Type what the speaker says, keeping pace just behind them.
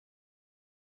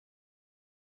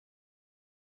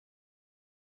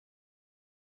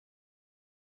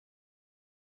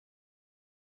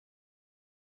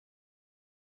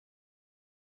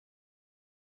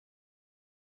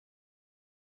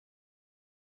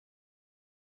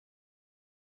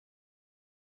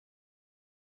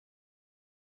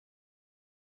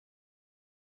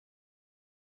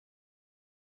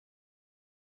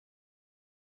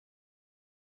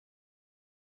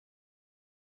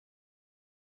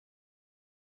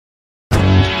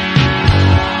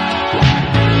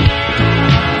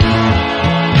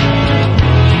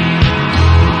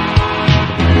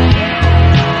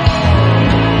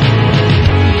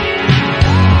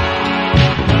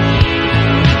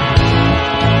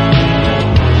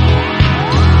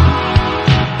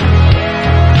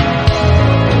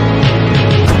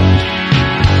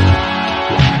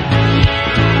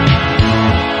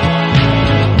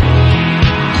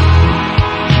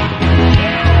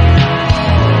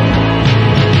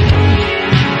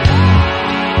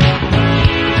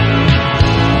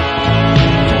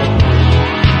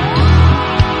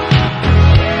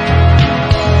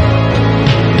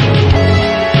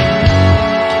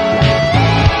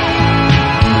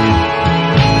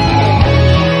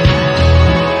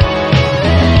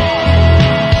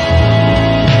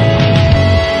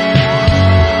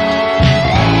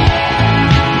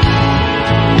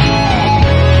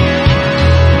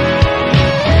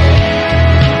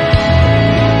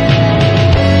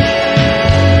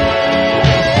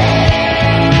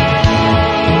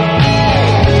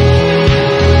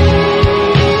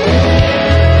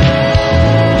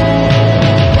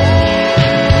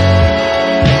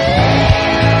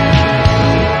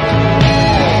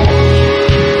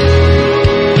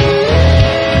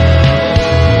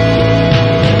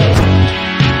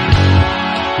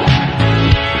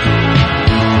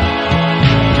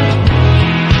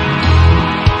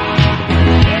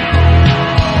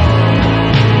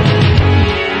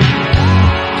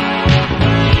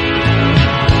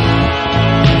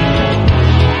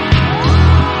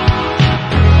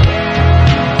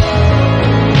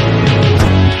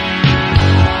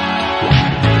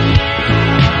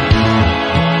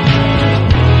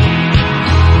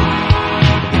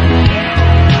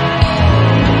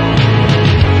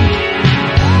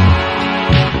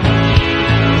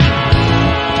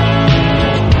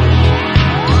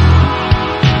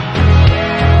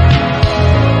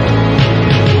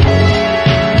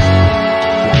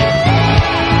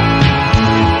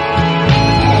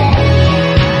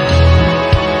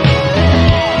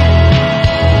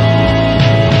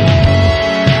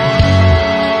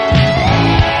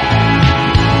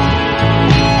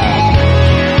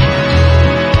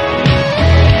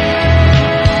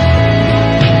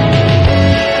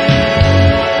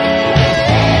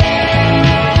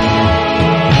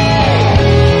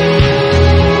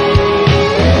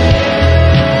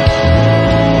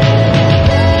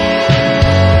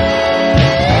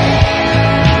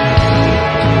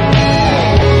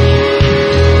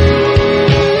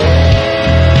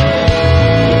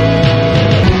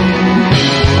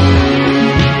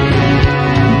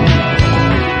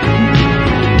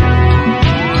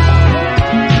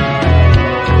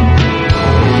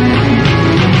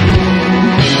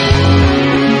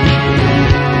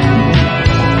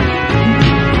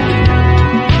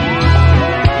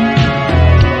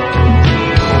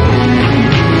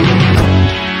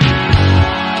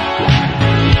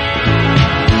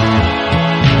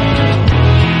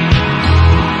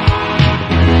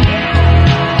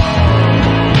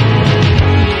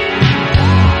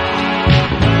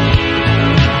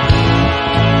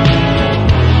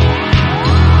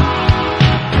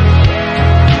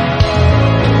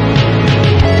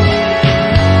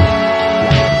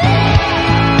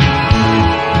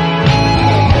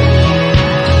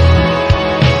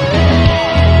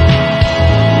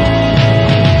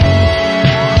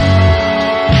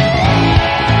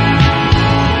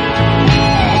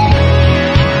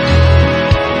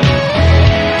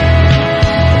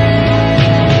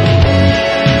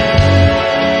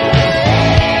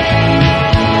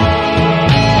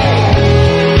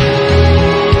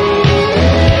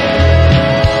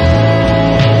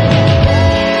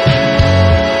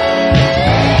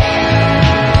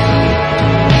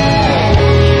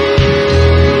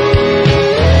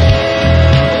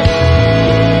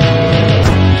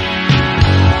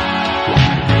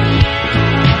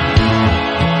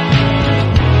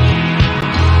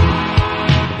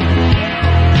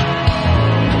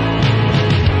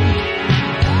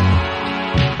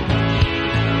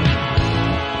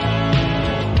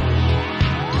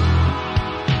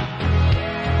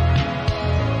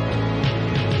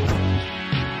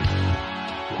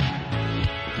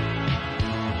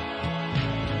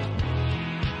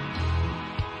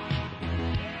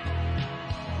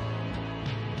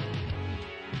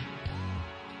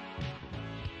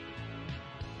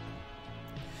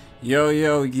Yo,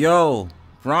 yo, yo,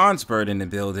 Bronzebird in the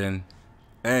building.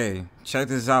 Hey, check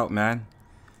this out, man.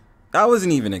 I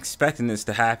wasn't even expecting this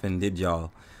to happen, did y'all?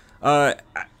 I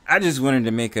just wanted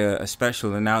to make a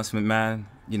special announcement, man.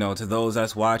 You know, to those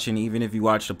that's watching, even if you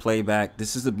watch the playback,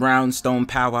 this is the Brownstone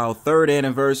Powwow 3rd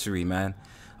anniversary, man.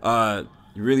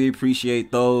 Really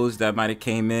appreciate those that might have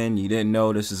came in. You didn't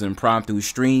know this is an impromptu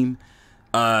stream.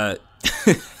 I'm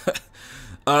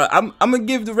gonna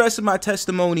give the rest of my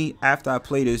testimony after I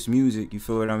play this music. You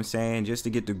feel what I'm saying? Just to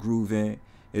get the groove in.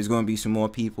 There's gonna be some more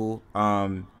people.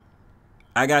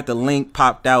 I got the link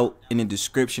popped out in the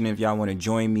description if y'all want to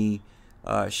join me.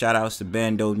 Shout outs to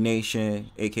Bando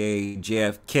Nation, aka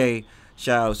JFK.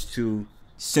 Shout outs to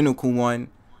Cynical One.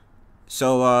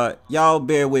 So y'all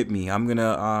bear with me. I'm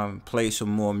gonna play some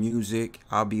more music.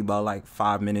 I'll be about like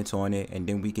 5 minutes on it, and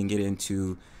then we can get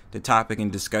into the topic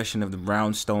and discussion of the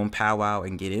Brownstone Powwow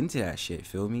and get into that shit,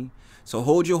 feel me? So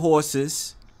hold your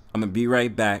horses. I'm gonna be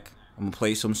right back. I'm gonna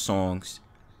play some songs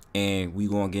and we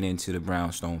gonna get into the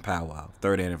Brownstone Powwow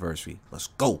 3rd anniversary. Let's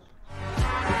go.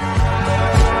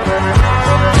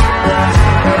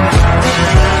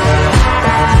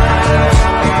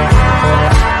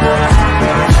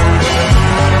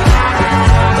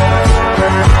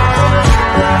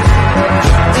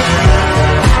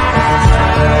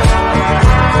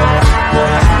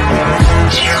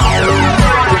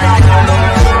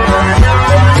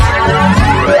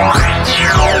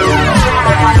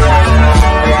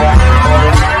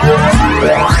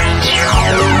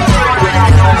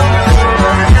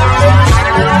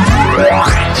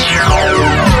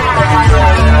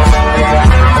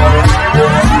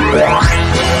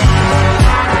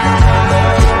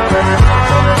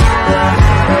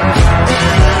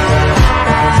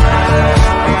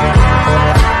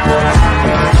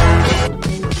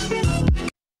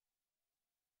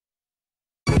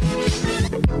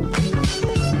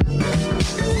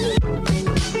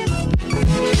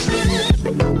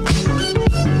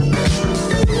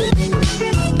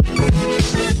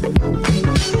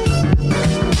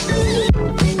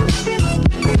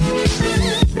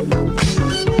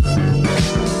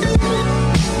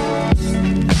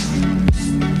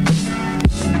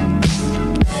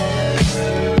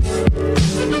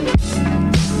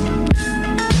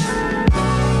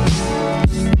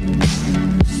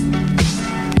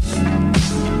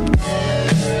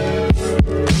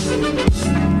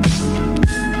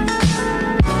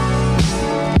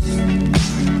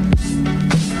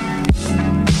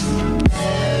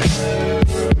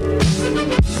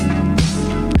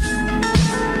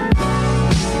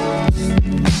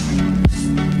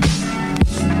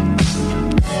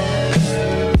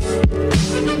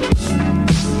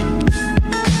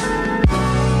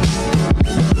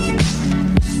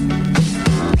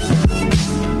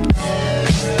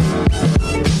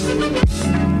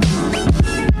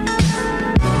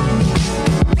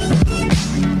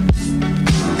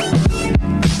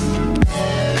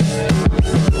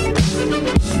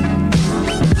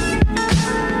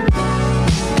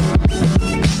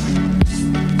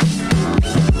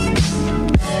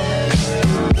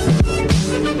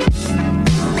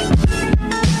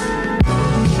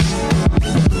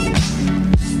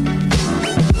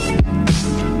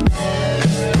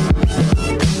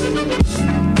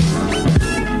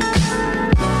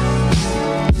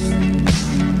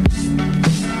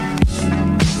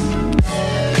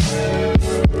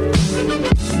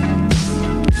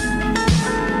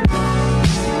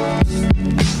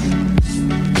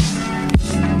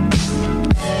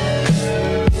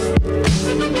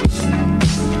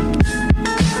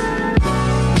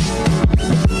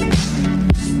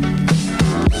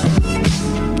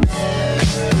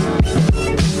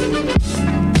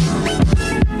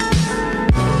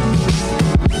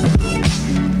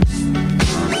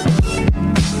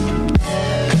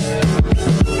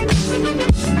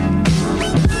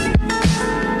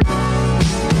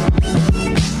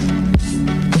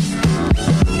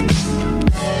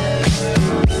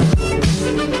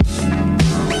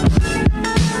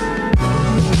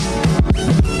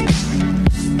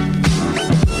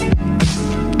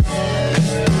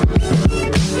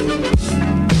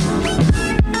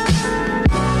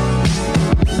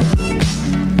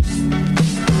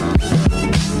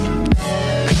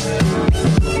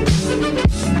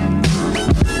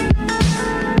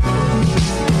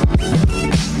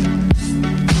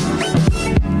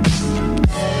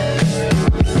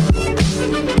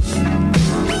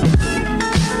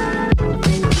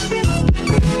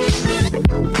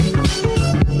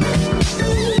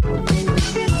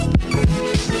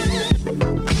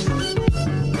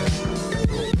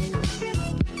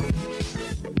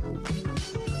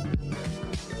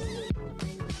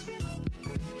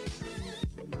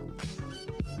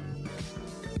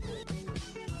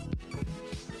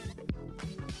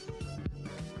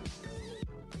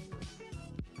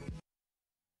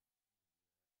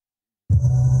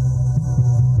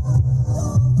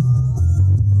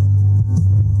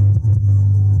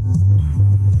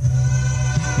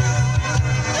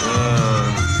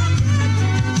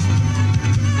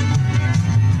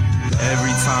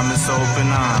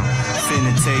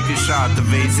 get shot, the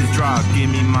vases drop. Give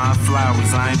me my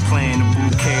flowers, I ain't playing. The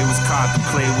bouquet was caught, the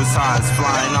plate was hot. It's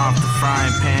flying off the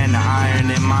frying pan, the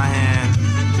iron in my hand.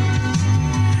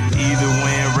 Either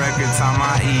way, in record time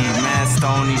I eat. Mad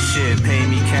stony shit, pay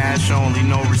me cash only,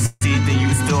 no receipt. Then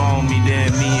you still owe me, then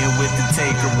me and with the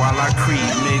taker while I creep.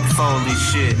 Mick Foley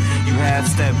shit, you half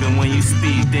stepping when you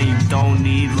speak, then you don't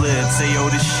need lips. Say yo,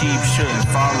 the sheep shouldn't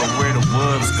follow where the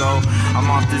wolves go. I'm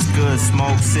off this good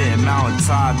smoke, sitting mountain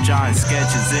top, giant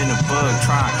sketches in the book,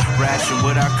 trying ration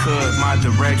what I could. My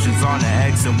directions on the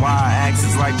X and Y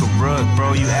axis like a rug,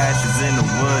 bro. You ashes in the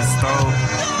woods, though.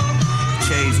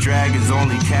 Chase dragons,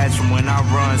 only catch them when I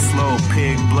run slow.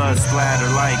 Pig blood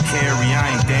splatter like Carrie. I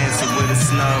ain't dancing with a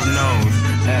snub nose.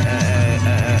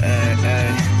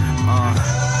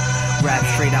 Rap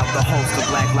straight out the host of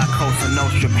Black Lacosta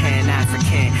Nostra,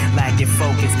 Pan-African. Lacking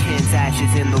focus, Ken's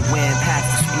ashes in the wind. Past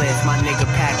the splits, my nigga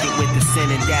pack it with the sin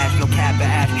and dash. No cap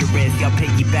or asterisk, y'all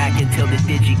piggyback until the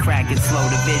digi crack and slow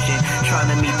the vision.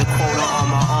 Trying to meet the quota on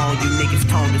my own, you niggas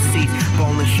tone deceased.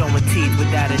 Bowling showing teeth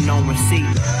without a known receipt.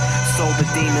 Sober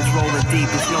demons rolling deep,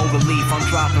 it's no relief. I'm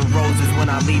dropping roses when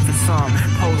I leave for some.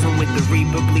 Posing with the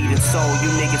reaper, bleeding soul.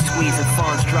 You niggas squeezing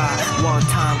funds dry. One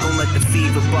time, gon' let the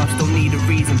fever bust. Don't need a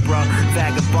reason, bruh.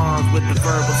 Vagabonds with the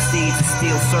verbal seeds. It's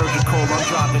still surgical, I'm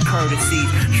dropping courtesies.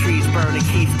 Trees burning,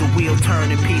 keeps the wheel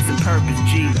turning. Peace and purpose,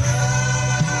 G.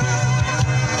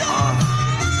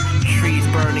 Trees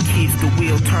burning, keeps the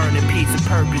wheel turning. Peace and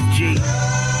purpose, G.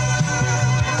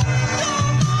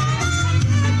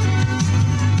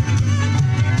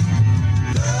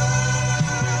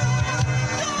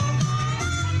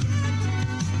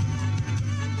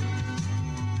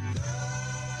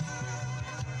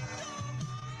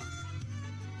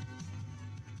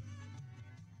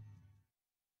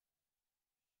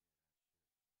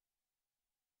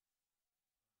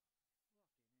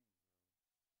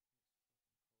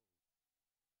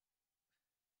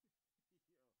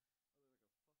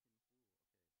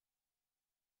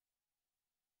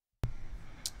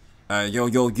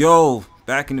 Yo,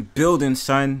 back in the building,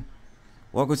 son.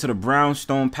 Welcome to the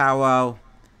Brownstone Powwow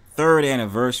 3rd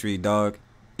anniversary, dog.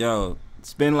 Yo,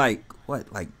 it's been like,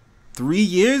 what, like 3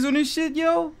 years on this shit,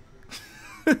 yo?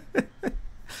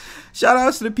 Shout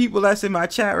outs to the people that's in my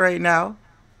chat right now.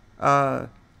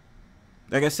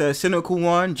 Like I said, Cynical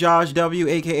One, Josh W,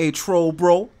 aka Troll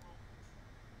Bro.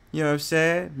 You know what I'm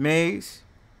saying? Maze,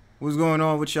 what's going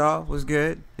on with y'all? What's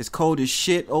good? It's cold as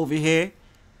shit over here.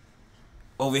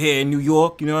 Over here in New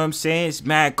York, you know what I'm saying? It's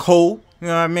mad cold, you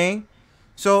know what I mean?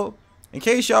 So, in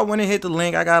case y'all want to hit the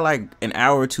link, I got like an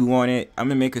hour or two on it. I'm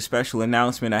going to make a special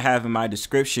announcement I have in my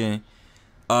description.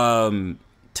 Tonight,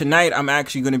 I'm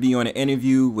actually going to be on an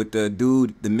interview with the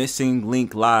dude, The Missing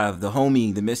Link Live, the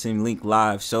homie, The Missing Link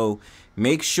Live. So,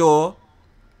 make sure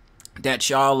that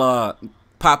y'all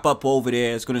pop up over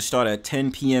there. It's going to start at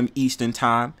 10 p.m. Eastern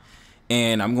Time.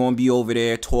 And I'm going to be over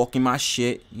there talking my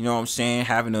shit, you know what I'm saying?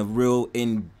 Having a real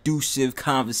inducive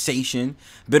conversation.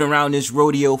 Been around this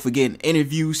rodeo for getting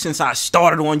interviews since I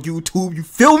started on YouTube, you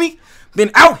feel me?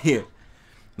 Been out here.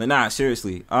 But nah,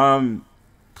 seriously.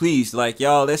 Please, like,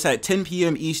 y'all, that's at 10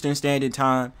 p.m. Eastern Standard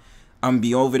Time. I'm going to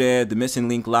be over there, The Missing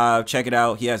Link Live. Check it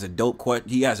out. He has a dope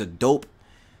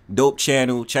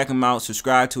channel. Check him out.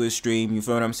 Subscribe to his stream. You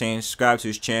feel what I'm saying? Subscribe to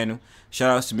his channel. Shout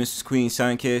outs to Mrs. Queen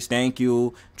Sunkissed. Thank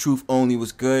you. Truth Only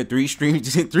was good. 3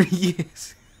 streams in 3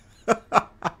 years.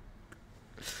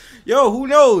 Yo, who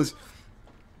knows?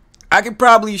 I could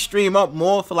probably stream up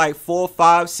more for like 4,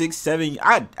 5, 6, 7.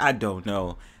 I don't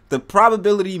know. The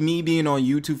probability of me being on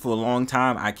YouTube for a long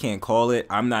time, I can't call it.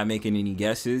 I'm not making any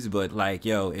guesses, but like,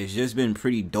 yo, it's just been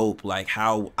pretty dope. Like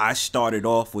how I started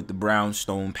off with the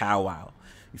Brownstone Powwow.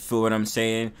 You feel what I'm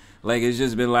saying? Like, it's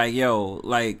just been like, yo,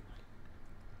 like,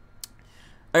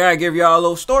 I gotta give y'all a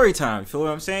little story time. You feel what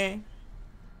I'm saying?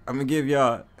 I'm gonna give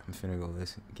y'all. I'm finna go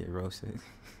listen, get roasted.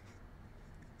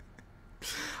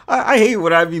 I hate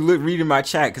when I be reading my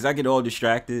chat because I get all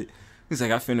distracted. It's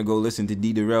like I finna go listen to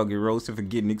D Darrell get roasted for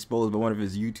getting exposed by one of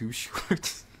his YouTube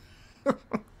shorts.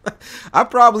 I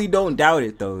probably don't doubt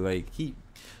it though. Like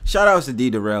shout outs to D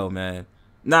Darrell, man.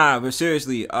 Nah, but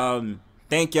seriously,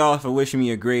 thank y'all for wishing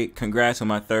me a great congrats on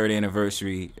my 3rd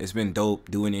anniversary. It's been dope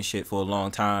doing this shit for a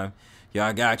long time. Yo,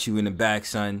 I got you in the back,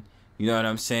 son. You know what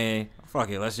I'm saying? Fuck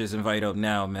it, let's just invite up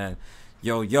now, man.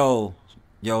 Yo,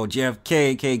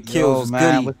 JFK, K Kills, what's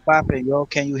man, goody? what's poppin', yo?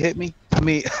 Can you hit me? I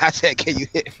mean, I said, can you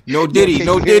hit me? No Diddy, yo,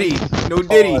 no Diddy, no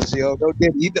Diddy. Pause, yo, no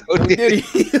Diddy, no Diddy.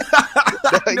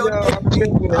 No yo, I'm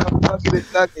tripping. I'm fucking it,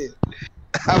 thugging.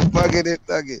 I'm fucking it,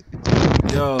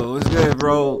 thugging. Yo, what's good,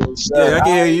 bro? Yeah, I can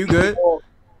hear you good.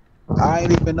 I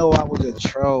ain't even know I was a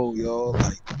troll, yo.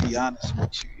 Like, to be honest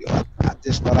with you, yo. I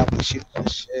just thought I'd be shooting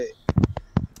this shit.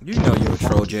 You know you're a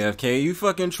troll, JFK. You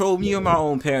fucking trolled me on my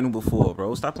own panel before,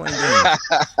 bro. Stop playing games.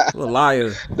 You a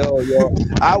liar. No, yo,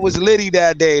 I was litty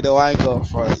that day though. I ain't going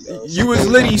front. Yo. You was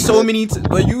litty so many,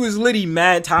 but you was litty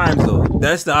mad times though.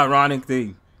 That's the ironic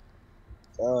thing.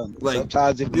 Like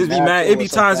sometimes it be mad. It be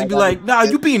times it be like, nah,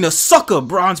 you being a sucker,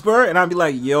 Bronzebird, and I'd be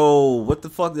like, yo, what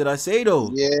the fuck did I say though?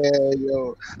 Yeah,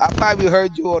 yo, I probably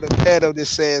heard you on the panel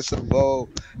just saying some,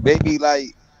 maybe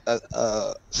like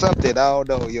something. I don't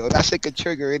know, yo. That shit could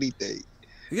trigger anything.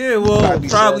 Yeah, well,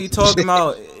 probably talking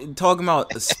about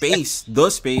space, the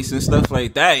space and stuff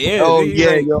like that. Yeah. Oh yeah,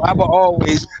 like, yo. I will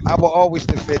always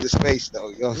defend the space though,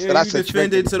 yo. Yeah, so that's you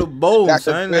defend it to the bone,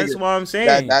 son. That's what I'm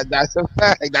saying. That's a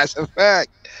fact. That's a fact.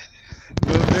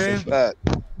 You know what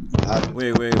I'm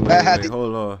saying? Wait,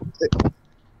 hold on.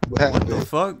 What the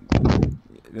fuck?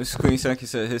 This Queen Sunkissed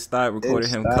said his style recorded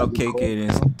him cupcaking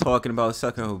and talking about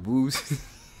sucking her boobs.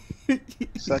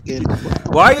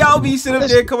 Why y'all be sitting up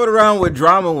there coming around with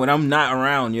drama when I'm not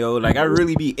around, yo? Like I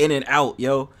really be in and out,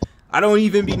 yo. I don't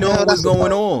even be knowing what's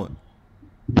going on.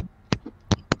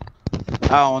 I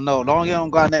don't know. Long as you don't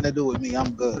got nothing to do with me,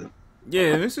 I'm good.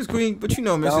 Yeah, Mrs. Queen, but you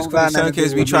know Mrs. Queen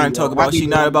Sunkissed be trying to talk about she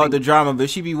not about the drama, but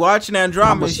she be watching that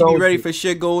drama and she be ready for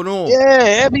shit going on.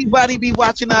 Yeah, everybody be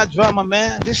watching that drama,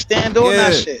 man. Just stand on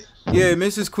that shit. Yeah,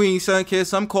 Mrs. Queen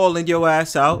Sunkissed, I'm calling your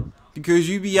ass out. Because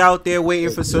you be out there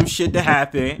waiting for some shit to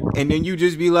happen, and then you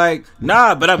just be like,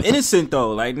 nah, but I'm innocent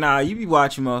though. Like, nah, you be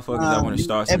watching motherfuckers that want to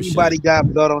start some everybody shit.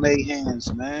 Got blood on their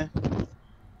hands, man.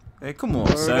 Hey, come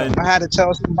on, son. I had to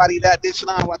tell somebody that this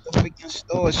line at the freaking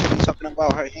store. She be talking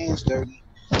about her hands dirty.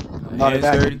 Hands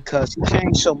dirty? Because she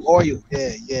changed some oil.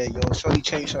 Yeah, yo. So he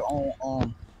changed her own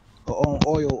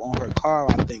oil on her car,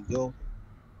 I think, yo.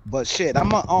 But shit,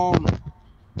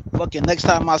 fucking next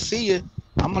time I see you,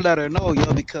 I'm gonna let her know,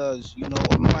 yo, because you know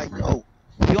I'm like, yo,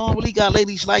 you don't really got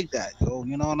ladies like that, yo.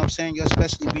 You know what I'm saying? Yo,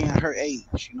 especially being her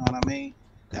age. You know what I mean?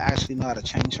 To actually know how to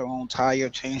change her own tire,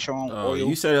 change her own oil.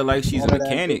 You said it like she's a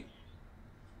mechanic.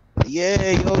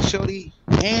 Yeah, yo, shorty,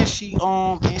 and she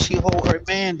hold her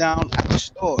man down at the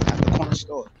store, at the corner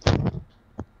store.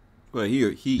 Well,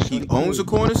 he owns a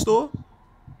corner store?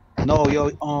 No,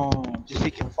 yo, just he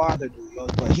can father do, yo,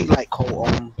 but he like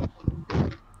co-own.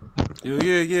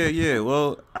 Yeah.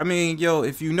 Well, I mean, yo,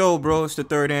 if you know, bro, it's the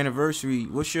 3rd anniversary.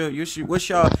 What's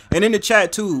y'all, and in the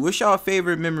chat too, what's y'all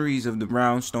favorite memories of the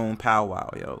Brownstone powwow,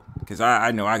 yo? Because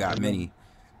I know I got many.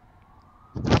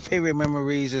 My favorite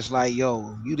memories is like,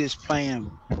 yo, you just playing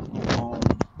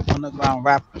underground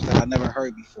rappers that I never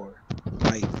heard before.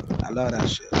 Like, I love that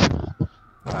shit.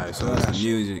 Alright, so it's the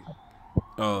music.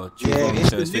 Oh, yeah, it's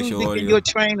the music in your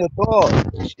train of thought.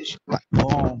 It's like,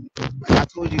 I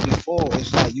told you before,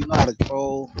 it's like you know how to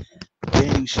troll,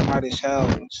 then you smart as hell.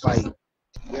 It's like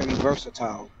very versatile.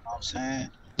 You know what I'm saying?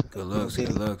 Good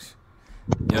looks.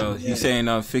 Yo, you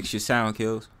saying fix your sound,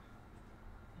 Kills?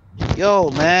 Yo,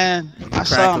 man, I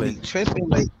saw me tripping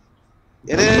like.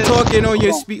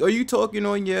 Are you talking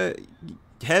on your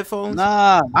headphones?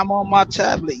 Nah, I'm on my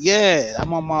tablet. Yeah,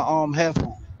 I'm on my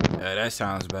headphones. Yeah, that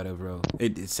sounds better, bro.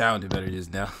 It sounded better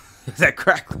just now. Is that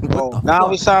crackling?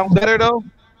 Now it sounds better though.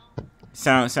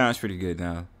 Sounds pretty good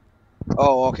now.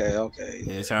 Oh, okay.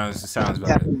 Yeah, it sounds better.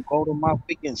 Have to go to my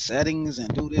freaking settings and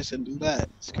do this and do that.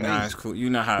 It's crazy. Nah, it's cool. You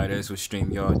know how it is with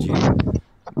StreamYard, G.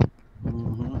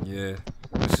 Yeah,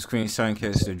 this is Queen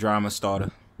Sunkissed, the drama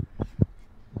starter.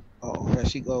 Oh, there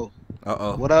she go.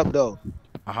 What up, though?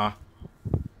 Can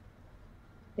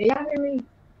y'all hear me? You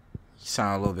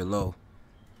sound a little bit low.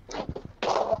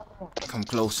 Come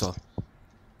closer.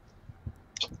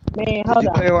 Man, hold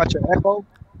on. You watch your echo?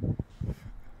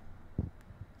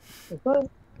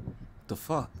 The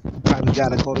fuck? Probably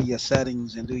gotta go to your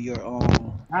settings and do your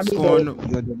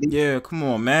your delete. Yeah, come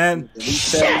on, man.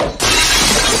 It's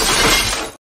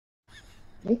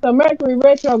a Mercury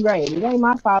retrograde. It ain't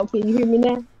my fault. Can you hear me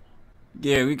now?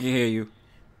 Yeah, we can hear you.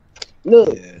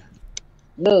 Look.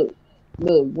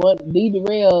 What B the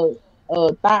real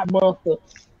thought monster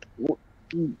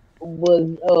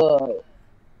was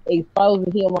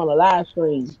exposing him on a live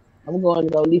stream. I'm going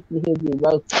to go listen to him get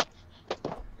roasted.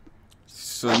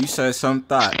 So you said some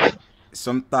thought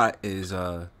is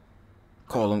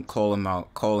calling him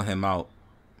out. Call him out.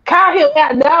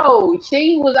 No,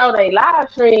 she was on a live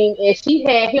stream and she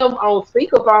had him on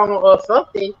speakerphone or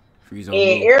something,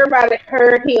 and everybody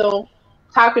heard him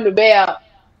talking about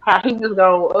how he was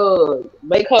gonna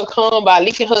make her come by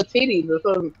licking her titties or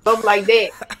something like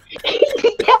that.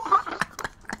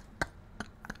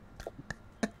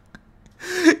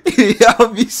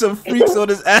 Y'all be some freaks on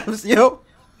his apps, yo.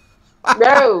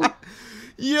 No.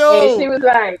 Yo. And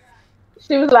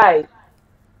she was like,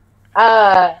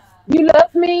 You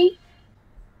love me?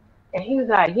 And he was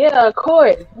like, yeah, of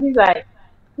course. He's like,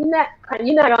 you're not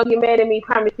gonna get mad at me.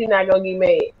 Promise you're not gonna get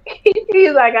mad.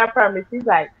 He's like, I promise. He's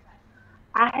like,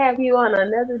 I have you on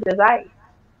another device.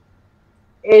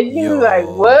 And he was like,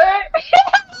 what?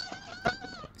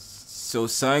 So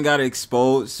son got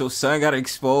exposed.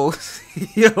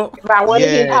 Yo. By one of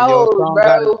his hoes,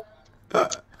 bro.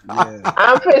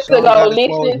 I'm just to go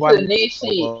listen to this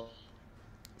shit.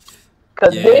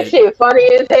 Cause this shit funny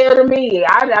as hell to me.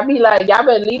 I be like, y'all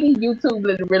better leave these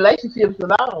YouTube relationships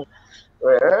alone.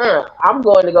 I'm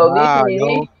going to go listen to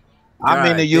this. I'm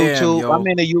in the YouTube. I'm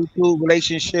in a YouTube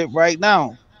relationship right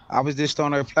now. I was just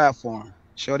on her platform.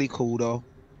 Shorty cool though.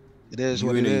 It is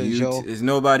what it is, yo. It's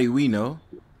nobody we know.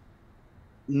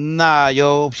 Nah,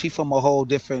 yo, she from a whole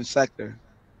different sector.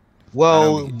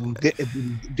 Well,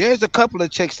 there's a couple of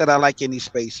chicks that I like in these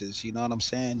spaces. You know what I'm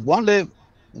saying? Well, I'm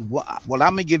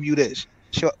gonna give you this.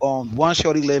 One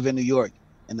shorty live in New York,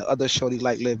 and the other shorty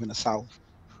live in the South.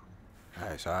 All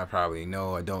right, so I probably know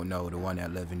or don't know the one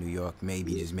that live in New York.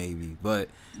 Maybe, just maybe. But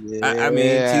I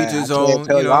mean, teach his own.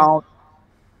 You know.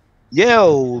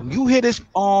 Yo, you hear this?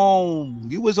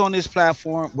 You was on this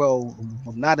platform. Well,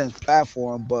 not in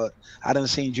platform, but I didn't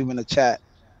see you in the chat.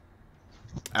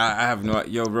 I have no,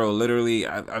 yo, bro. Literally,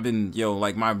 I've been,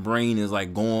 like my brain is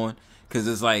like gone because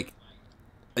it's like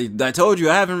I told you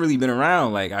I haven't really been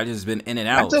around. Like I just been in and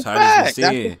out. That's a fact. That's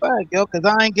a fact, yo. Because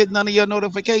I ain't getting none of your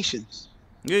notifications.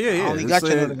 Yeah. I only got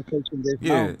your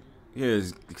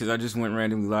notifications. Because I just went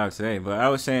randomly live today. But I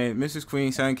was saying, Mrs.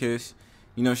 Queen Sunkissed,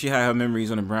 you know, she had her memories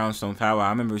on the Brownstone Powwow. I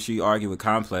remember she argued with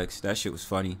Complex. That shit was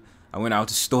funny. I went out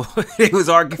the store. They was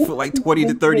arguing for like 20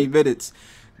 to 30 minutes.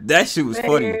 That shit was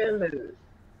funny.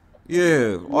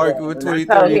 Yeah, arguing for 20,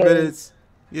 30 minutes.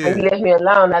 Yeah. And he left me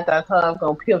alone. I thought I was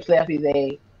going to pimp slap his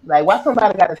ass. Like, why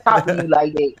somebody got to talk to you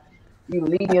like that? You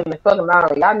leave me the fuck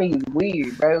alone. Y'all niggas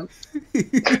weird, bro. You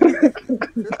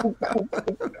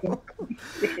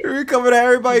were coming at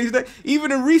everybody's neck.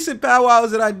 Even in recent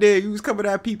powwows that I did, you was coming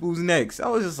at people's necks. I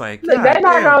was just like, look, they're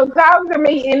not gonna talk to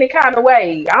me any kind of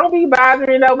way. I don't be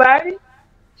bothering nobody.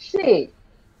 Shit.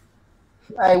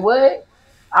 Like what?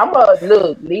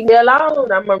 Look, leave me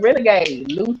alone. I'm a renegade.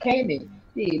 Loose cannon.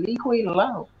 Shit, leave Queen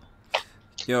alone.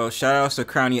 Yo, shout outs to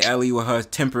Crowny Ellie with her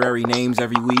temporary names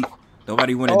every week.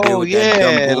 Nobody want to deal with that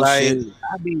dumb bullshit. Like,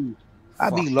 I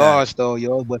be lost though,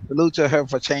 yo. But salute to her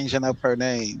for changing up her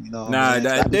name. You know, nah,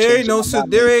 there ain't no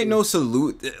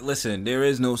salute. Listen, there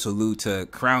is no salute to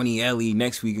Crowny Ellie.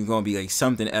 Next week is gonna be like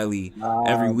something Ellie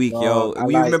every week, yo.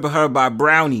 We remember her by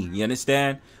Brownie. You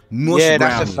understand? Mush yeah,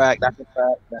 Brownie. that's a fact.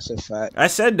 That's a fact. I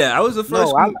said that. I was the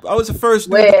first. I was the first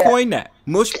dude to coin that.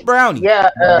 Mush Brownie.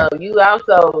 Yeah. You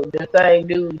also the same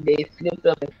dude that slipped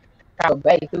up in Powwow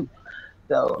Bay too.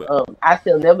 So I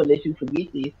still never let you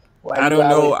forget this. I don't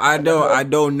know. I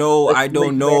don't know.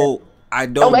 Don't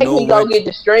make me go get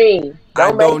the stream.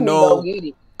 Don't make me go get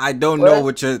it. I don't know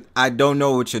what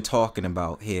you're talking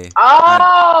about here.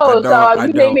 Oh, so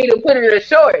you need me to put it in a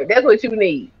short. That's what you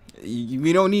need.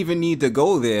 We don't even need to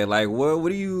go there. Like, what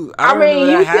do you? I mean,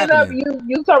 you sit up.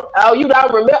 You talk. Oh, you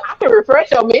don't remember? I can refresh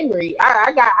your memory.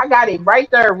 I got it right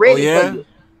there ready for you.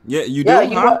 Yeah, you do.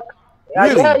 Huh?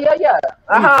 Really? Yeah.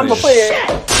 I'm gonna put it.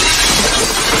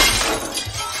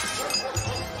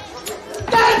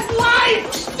 That's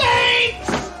life, stinks.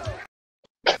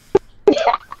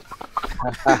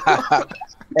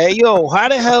 Hey, yo, how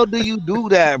the hell do you do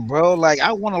that, bro? Like,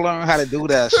 I want to learn how to do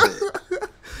that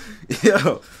shit.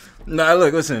 Yo, nah,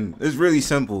 look, listen, it's really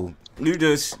simple. You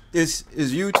just it's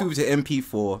YouTube's an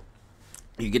MP4.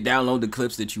 You can download the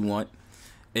clips that you want,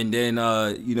 and then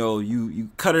you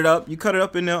cut it up. You cut it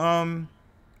up in the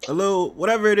a little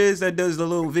whatever it is that does the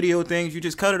little video things. You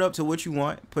just cut it up to what you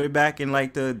want. Put it back in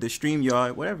like the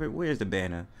StreamYard, whatever. Where's the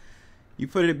banner? You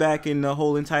put it back in the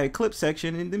whole entire clip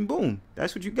section, and then boom,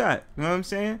 that's what you got. You know what I'm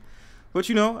saying? But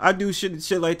you know, I do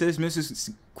shit like this.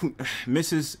 Mrs.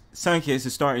 Sunkissed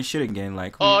is starting shit again.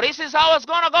 Like, oh, this is how it's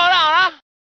gonna go down, huh?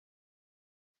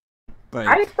 Like,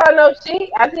 I didn't start no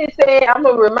shit. I just said I'm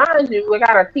gonna remind you. We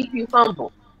gotta keep you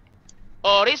humble.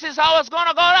 Oh, this is how it's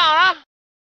gonna go down, huh?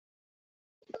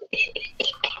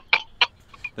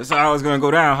 That's how it's gonna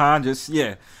go down, huh? Just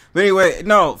yeah. But anyway,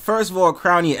 no. First of all,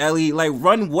 Crowny Ellie, like,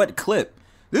 run what clip?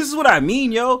 This is what I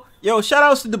mean, yo. Yo, shout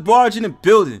outs to the barge in the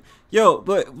building, yo.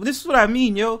 But this is what I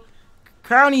mean, yo.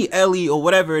 Crowny Ellie or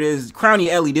whatever it is, Crowny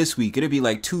Ellie this week. It'll be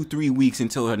like 2-3 weeks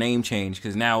until her name change,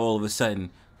 because now all of a sudden,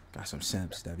 got some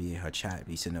simps that be in her chat,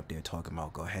 be sitting up there talking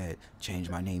about, go ahead, change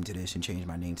my name to this and change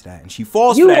my name to that, and she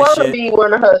falls for that shit. You want to be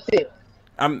one of her simps.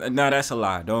 No, that's a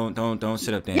lie. Don't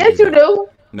sit up there. Yes, you do.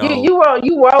 No. You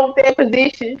want that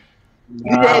position.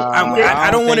 I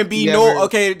don't want to be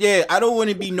okay, yeah, I don't want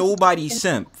to be nobody's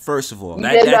simp. First of all,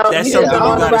 that's something you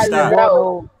gotta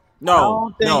stop.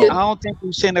 No, I don't think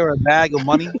you send her a bag of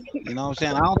money. You know what I'm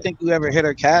saying? I don't think you ever hit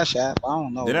her Cash App. I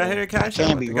don't know. Did I hit her Cash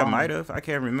App? I think I might have. I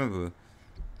can't remember.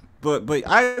 But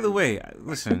either way,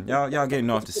 listen, y'all getting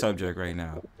off the subject right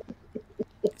now.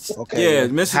 Okay. Yeah,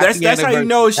 Mr. That's how you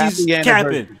know she's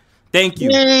capping. Thank you.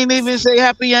 He ain't even say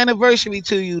happy anniversary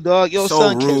to you, dog. Yo,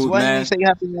 so rude, Why man. didn't you say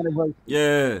happy anniversary?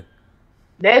 Yeah.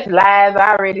 That's lies.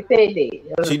 I already said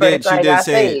that. She did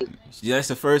say it. That's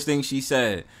the first thing she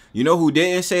said. You know who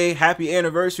didn't say happy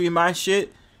anniversary my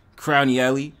shit? Crowny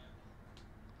Ellie.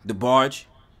 The Barge.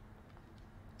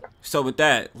 So with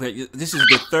that, this is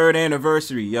the 3rd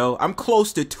anniversary, yo. I'm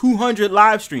close to 200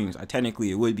 live streams.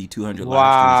 Technically, it would be 200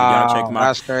 live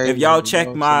streams if y'all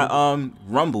check my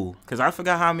Rumble, because I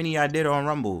forgot how many I did on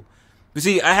Rumble. But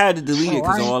see, I had to delete it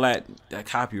because of all that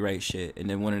copyright shit, and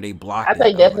then when they blocked it. I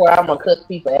think that's where I'm gonna cut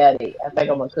people out of it. I think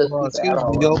I'm gonna cut people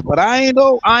out. But I ain't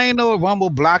know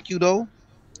Rumble blocked you though.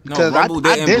 Because I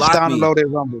did download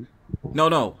Rumble.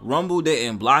 No, Rumble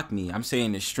didn't block me. I'm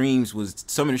saying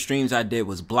some of the streams I did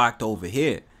was blocked over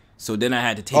here. So then I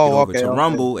had to take it over to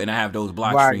Rumble, and I have those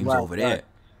blocked streams over there. You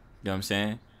know what I'm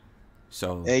saying?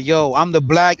 So hey yo, I'm the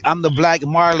black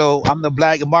Marlo. I'm the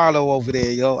black Marlo over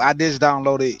there, yo. I just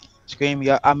downloaded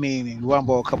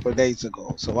Rumble a couple of days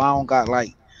ago. So I don't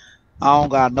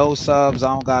got no subs,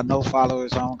 I don't got no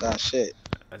followers, I don't got shit.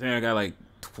 I think I got like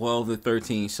 12 to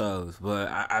 13 subs, but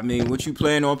I mean, what you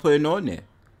plan on putting on there?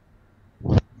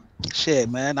 Shit,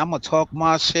 man, I'm gonna talk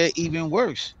my shit even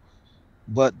worse,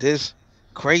 but this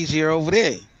crazier over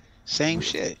there, same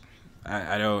shit.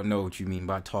 I don't know what you mean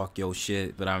by talk your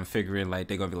shit, but I'm figuring like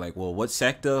they're gonna be like, well, what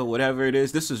sector, whatever it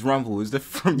is. This is Rumble. Is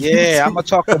different from yeah, I'm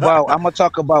gonna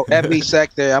talk about every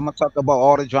sector. I'm gonna talk about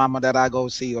all the drama that I go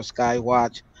see or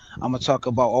Skywatch. I'm gonna talk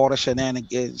about all the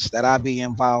shenanigans that I be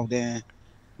involved in.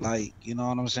 Like, you know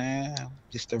what I'm saying?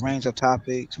 Just the range of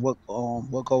topics, what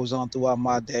goes on throughout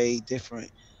my day,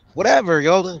 different, whatever,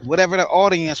 yo, whatever the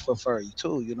audience prefer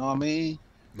too. You know what I mean?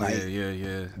 Like,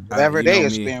 yeah. Whatever they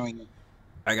experience.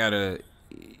 I gotta,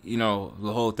 the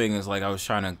whole thing is like I was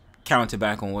trying to counter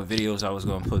back on what videos I was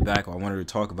gonna put back. Or I wanted to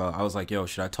talk about. I was like, yo,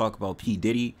 should I talk about P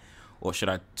Diddy, or should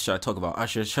I talk about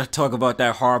Usher? Should I talk about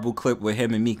that horrible clip with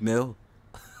him and Meek Mill?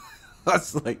 I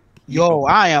was like. Yo,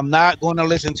 I am not going to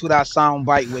listen to that sound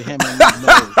bite with him and Meek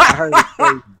Mill. I heard it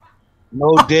crazy.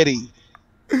 No Diddy.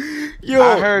 Yo,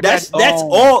 I heard that's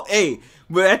all. Hey,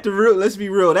 but at the real, let's be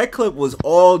real. That clip was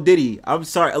all Diddy. I'm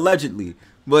sorry, allegedly,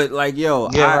 but like, yo,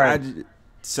 yeah, it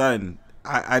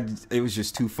was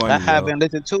just too funny. I haven't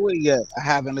listened to it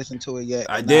yet.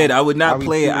 I did. I would not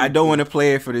play it. I don't want to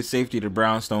play it for the safety of the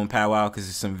Brownstone Powwow because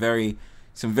it's some very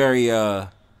that's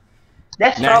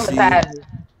nasty, traumatizing.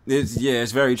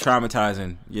 It's very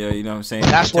traumatizing. Yeah, you know what I'm saying?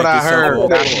 That's what I heard.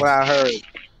 That's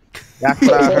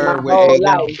what I heard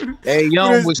when A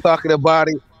Young was talking about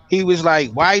it. He was like,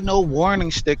 why no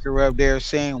warning sticker up there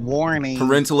saying warning?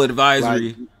 Parental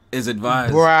advisory is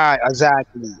advised. Right,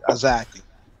 exactly.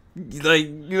 Like,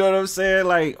 you know what I'm saying?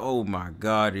 Like, oh my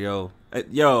God, yo.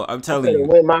 I'm telling you. I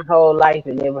went my whole life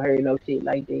and never heard no shit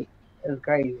like that. That's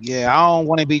crazy. Yeah, I don't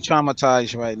want to be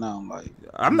traumatized right now. Like,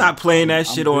 I'm not playing that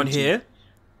shit on here.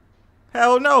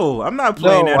 Hell no, I'm not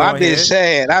playing that on I've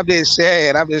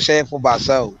been saying for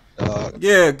myself.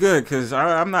 Yeah, good, cause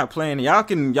I'm not playing it. Y'all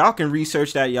can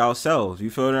research that yourselves. You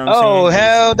feel what I'm saying? Oh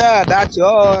hell no, not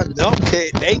y'all.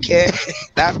 They can't.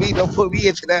 Not me. Don't put me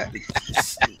into that.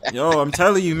 Yo, I'm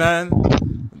telling you, man.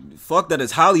 Fuck that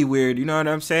is Hollywood. You know what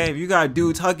I'm saying? If you got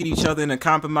dudes hugging each other in a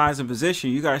compromising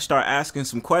position, you gotta start asking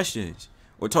some questions.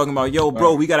 We're talking about, yo,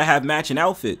 bro, we gotta have matching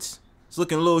outfits. It's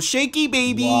looking a little shaky,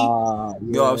 baby. Wow, yeah.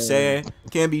 You know what I'm saying?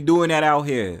 Can't be doing that out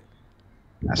here.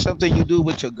 That's something you do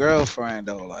with your girlfriend,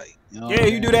 though. Like, yeah,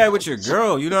 you do that with your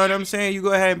girl. You know what I'm saying? You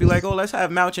go ahead and be like, oh, let's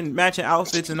have matching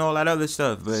outfits and all that other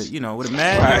stuff. But, with a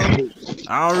man,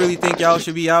 I don't really think y'all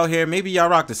should be out here. Maybe y'all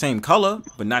rock the same color,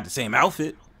 but not the same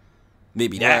outfit.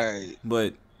 Maybe that. Right.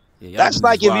 But yeah, that's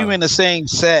like if you're in the same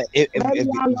set. If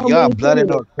y'all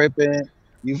blooded or cripping,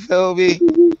 you feel me?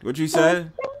 What you said?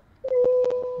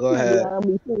 Go ahead.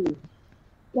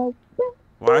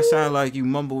 Why I sound like you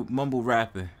mumble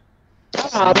rapping?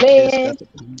 Oh man.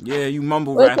 Yeah, you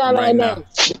mumble rapping right now.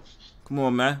 Come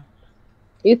on, man.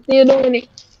 You still doing it?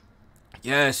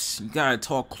 Yes, you gotta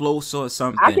talk closer or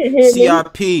something. I can hear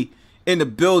CIP in the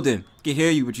building. I can hear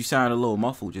you, but you sound a little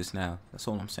muffled just now. That's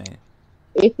all I'm saying.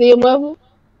 It still muffled?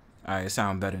 Alright, it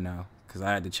sounds better now. Cause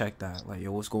I had to check that. Like,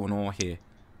 yo, what's going on here?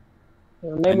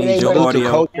 Maybe I need your audio.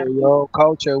 Culture, yo,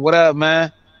 culture. What up,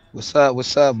 man? What's up,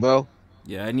 bro?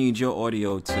 Yeah, I need your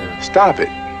audio to stop it.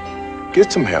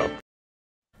 Get some help.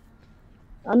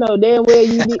 I know damn well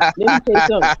you did. Let me say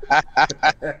something.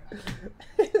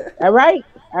 All right.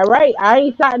 I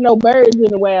ain't shot no birds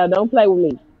in a while. Don't play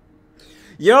with me.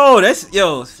 Yo,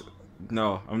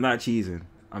 no, I'm not cheesing.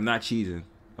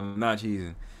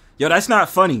 Yo, that's not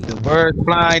funny. The birds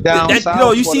flying down south.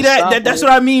 Yo, you see that? That's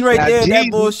what I mean right there. Jeezy.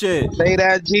 That bullshit. Say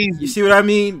that, Jeezy. You see what I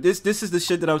mean? This is the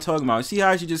shit that I'm talking about. See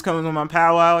how she just comes on my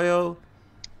powwow, yo?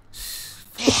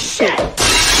 That's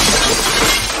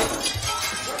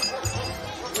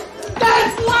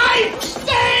life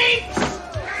stinks!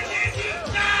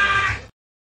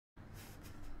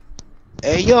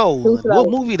 Hey, yo, what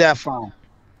movie that from?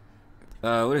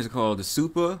 What is it called? The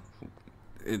Super?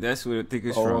 That's what I think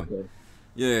it's from. Okay.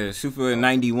 Yeah, Super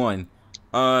 91.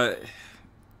 Alright,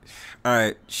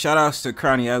 shout outs to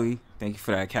Crowny Ellie. Thank you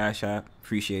for that cash app.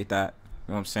 Appreciate that.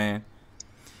 You know what I'm saying?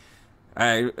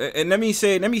 Alright, and let me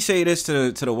say this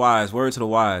to the wise, word to the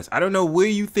wise. I don't know where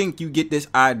you think you get this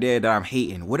idea that I'm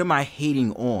hating. What am I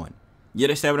hating on? You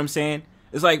understand what I'm saying?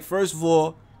 It's like, first of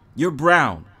all, you're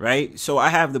brown, right? So I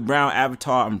have the brown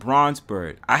avatar on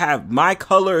Brownbird. My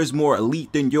color is more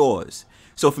elite than yours.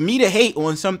 So for me to hate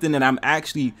on something that I'm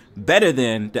actually better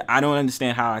than, that I don't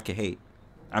understand how I can hate.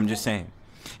 I'm just saying.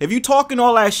 If you talking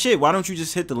all that shit, why don't you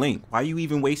just hit the link? Why are you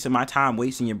even wasting my time,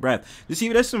 wasting your breath? You see,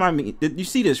 that's what I mean. You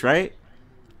see this, right?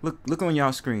 Look on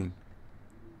y'all screen.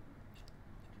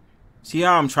 See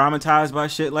how I'm traumatized by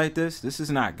shit like this? This is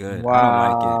not good. Wow. I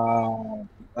don't like it.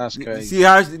 That's crazy. See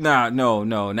how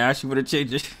no. Now she would have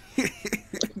changed it.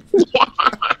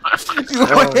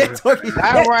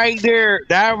 That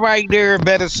right there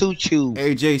better suit you.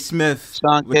 AJ Smith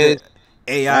Sunkissed. with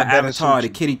the AI avatar, the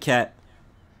kitty cat.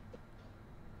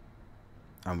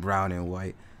 I'm brown and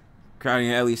white.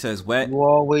 Crowny Ellie says wet. You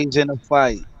always in a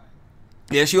fight.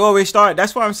 Yeah, she always start.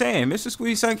 That's what I'm saying. Mr.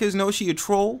 Squeeze Sunkissed knows she a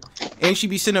troll, and she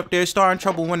be sitting up there starting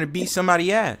trouble wanting to beat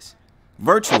somebody ass.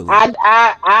 Virtually.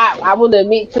 I will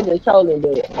admit to the trolling,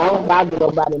 but I don't bother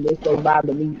nobody unless they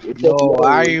bother me. No,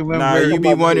 I remember. Nah, you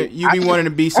be wanting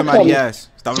to beat somebody ass.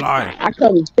 Stop lying. I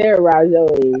come to terrorize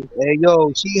your ass. Hey,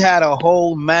 yo, she had a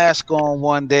whole mask on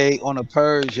one day on a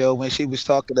purge, yo, when she was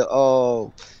talking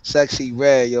to Sexy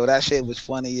Red, yo. That shit was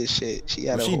funny as shit. She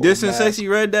dissing mask. Sexy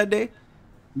Red that day?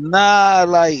 Nah,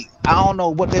 like, I don't know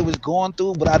what they was going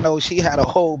through, but I know she had a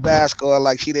whole mask on,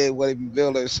 like she didn't want to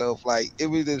reveal herself. Like, it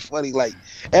was just funny. Like,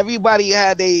 everybody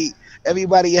had they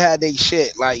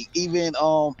shit. Like, even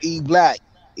E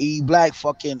Black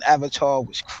fucking avatar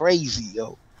was crazy,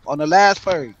 yo. On the last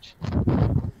purge.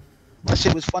 That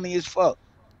shit was funny as fuck.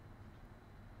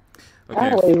 Okay.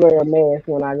 I always wear a mask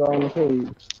when I go on the page.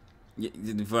 Yeah,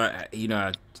 but, you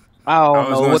know, I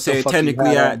was gonna say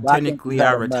technically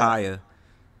I retire.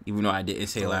 Even though I didn't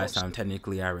say last time,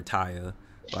 technically I retire.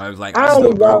 But I was like, I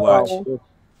still go watch.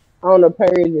 On the purge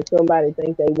if somebody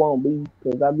think they won't be,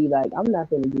 because I'll be like, I'm not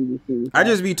gonna do this shit. I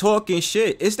just be talking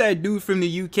shit. It's that dude from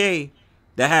the UK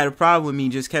that had a problem with me,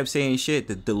 just kept saying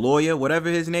shit. The lawyer, whatever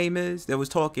his name is, that was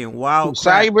talking wild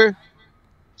crap.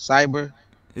 Cyber.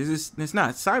 It's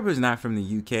not. Cyber's not from the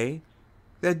UK.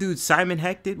 That dude Simon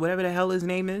Hector, whatever the hell his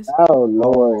name is. Oh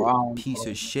Lord. Piece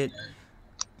of shit.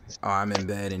 Oh, I'm in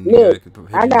bed and look,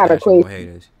 I got a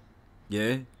question.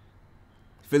 Yeah,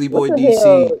 Phillyboy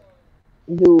DC.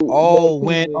 Dude,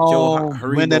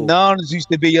 when the nuns used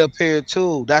to be up here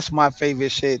too. That's my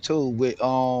favorite shit too. With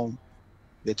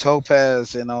the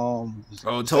Topaz and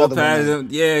Topaz,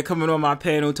 yeah, coming on my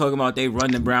panel talking about they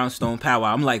run the Brownstone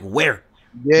Powwow. I'm like, where?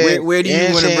 Yeah, where do you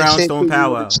run the Brownstone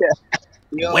Powwow?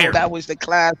 Yo, where? That was the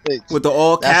classic. With the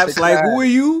all caps, like, who are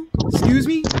you? Excuse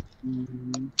me.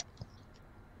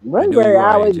 Raspberry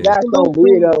always got some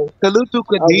weirdo. Salute to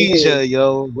Khadijah,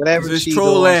 yo. Whatever she's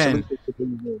trolling.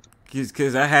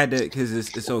 Cause I had to, cause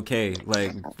it's okay.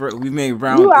 Like we made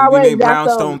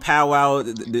Brownstone Powwow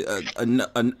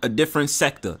a different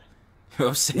sector. You know what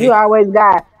I'm saying? You always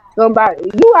got somebody.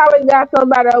 You always got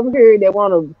somebody over here that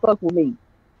want to fuck with me.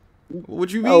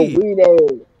 What you mean? Weird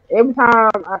ass. Every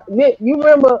time you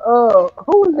remember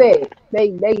who was that?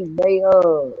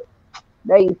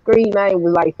 They screen name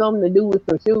was like something to do with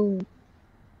some shoes.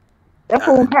 That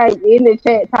fool came in the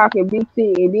chat talking big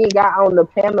shit and then got on the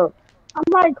panel. I'm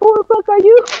like, who the fuck are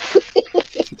you?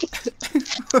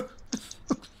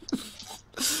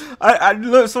 I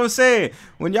look. So I'm saying,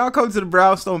 when y'all come to the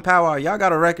Brownstone Powwow, y'all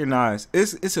gotta recognize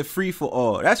it's a free for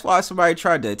all. That's why somebody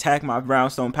tried to attack my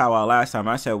Brownstone Powwow last time.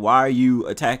 I said, why are you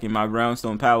attacking my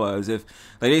Brownstone Powwow? As if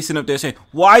like they sit up there saying,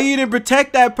 why you didn't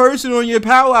protect that person on your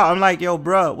powwow? I'm like, yo,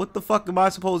 bro, what the fuck am I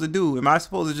supposed to do? Am I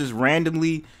supposed to just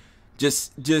randomly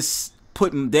just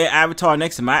put their avatar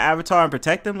next to my avatar and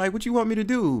protect them? Like, what you want me to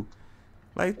do?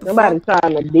 Like, somebody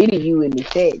trying to diddy you in the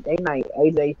chat. They like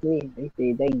AJ Smith. They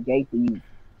said they gay for you.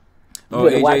 Oh,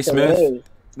 AJ Smith?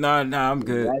 Nah, I'm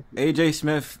good.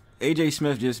 AJ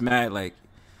Smith just mad like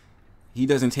he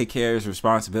doesn't take care of his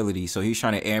responsibility, so he's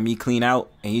trying to air me clean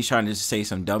out, and he's trying to just say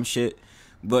some dumb shit.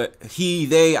 But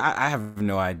I have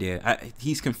no idea.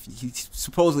 He's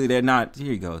supposedly they're not.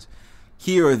 Here he goes.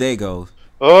 Here or they go.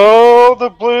 Oh, the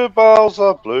bluebells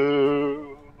are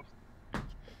blue.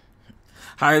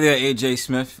 Hi there, AJ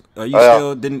Smith. Are you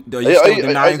still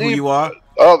denying who you are?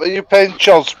 Are you paying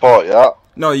child support, yeah?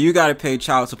 No, you gotta pay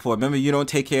child support. Remember, you don't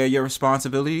take care of your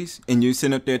responsibilities, and you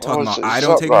sit up there talking about I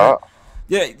don't take care.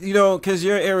 Yeah, you know, because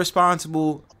you're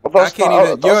irresponsible. Well, I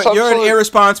can't even. You're an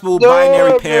irresponsible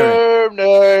binary parent.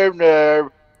 No.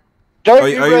 Are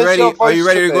you ready? Are you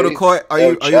ready to go to court? Are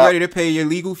you ready to pay your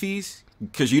legal fees?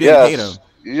 Because you didn't pay them.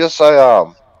 Yes, I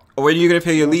am. Or when are you gonna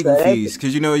pay your legal fees?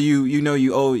 Because you know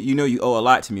you owe a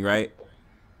lot to me, right?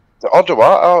 I'll do what?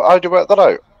 I'll do it that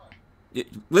out.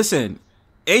 Listen,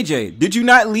 AJ, did you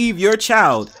not leave your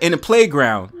child in the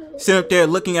playground, sitting up there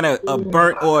looking at a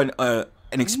burnt or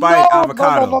an expired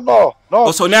avocado? No.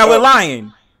 Oh, so now we're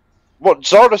lying. What?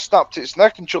 Zora snapped its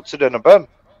neck and chucked it in a bin.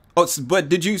 Oh, but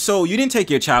did you? So you didn't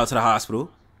take your child to the hospital?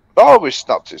 No, we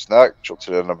snapped its neck, chucked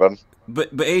it in a bin.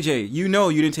 But AJ, you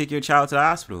didn't take your child to the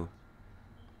hospital.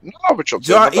 No, we chucked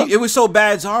it in a bin. It was so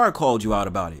bad, Zara called you out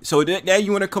about it. So now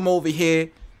you want to come over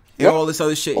here and all this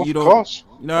other shit. You don't. Course.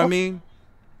 You know what I mean?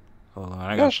 Hold on,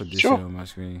 I gotta put this shit on my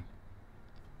screen.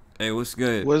 Hey, what's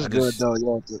good? What's good though,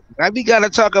 yo? We gotta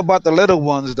talk about the little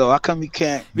ones though. How come you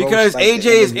can't? Because AJ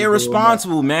is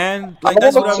irresponsible, man. Like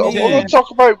that's what I mean. I want to talk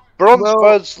about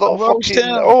Bronzebird's little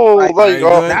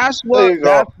fucking. That's why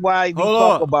we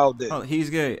talk about this. Oh, he's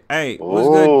good. Hey, what's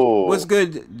good? What's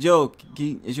good, Joe?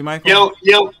 Is your mic on?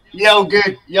 Yo,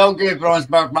 good,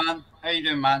 Bronzebird, man. How you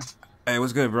doing, man? Hey,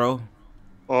 what's good, bro?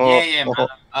 Yeah, man.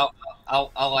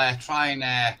 I'll try and.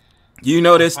 Do you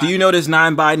know this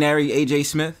non-binary AJ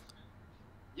Smith?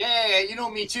 Yeah, you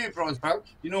know me too, Bronzebird.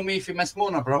 You know me from Miss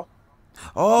Mona, bro.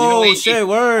 Oh, you know shit,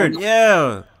 word.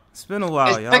 Yeah. It's been a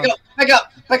while, y'all. Big up. Big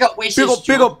up.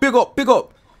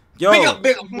 Yo.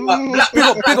 Big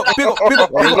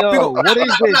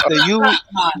Yo,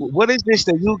 what is this?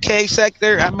 The UK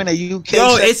sector? I'm in a UK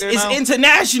sector. It's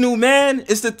international, man.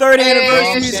 It's the 3rd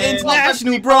anniversary. It's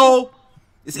international, bro.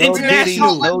 It's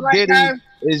international. No Diddy.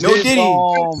 Is no this Diddy.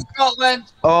 Scotland.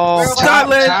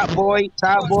 Scotland. Top Boy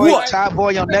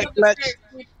on Netflix.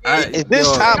 Is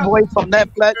this Top Boy from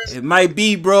Netflix? It might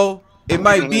be, bro. It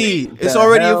might be. It's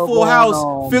already a full house.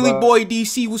 Phillyboy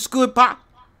DC was good, pop.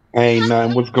 Ain't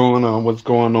nothing. What's going on?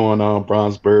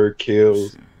 Bronzebird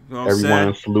kills.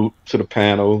 Everyone, salute to the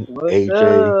panel.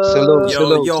 AJ.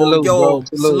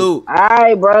 Salute. All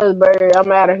right, Brownbird.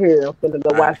 I'm out of here. I'm finna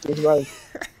go watch this race.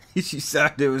 She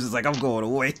said it was just like, I'm going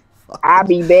away. I'll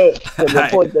be back to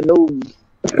report the news.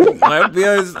 Report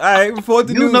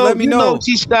the news. Let me know. You know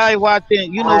she's sky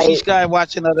watching. She's sky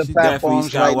watching other platforms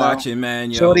sky right watching, now.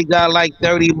 Man, yo. Shorty got like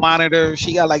 30 monitors.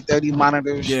 She got like 30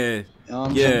 monitors. Yeah.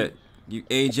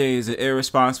 AJ is an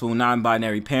irresponsible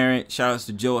non-binary parent. Shout outs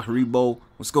to JO3 Haribo.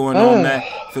 What's going on, man?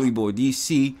 Phillyboy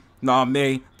DC.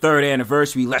 May 3rd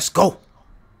anniversary. Let's go.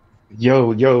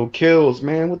 Yo, kills,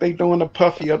 man. What they doing to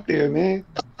Puffy up there, man?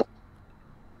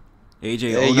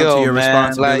 AJ, own up to your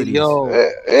responsibilities.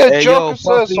 Joker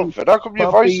says something. How come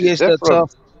your voice is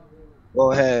different?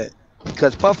 Go ahead.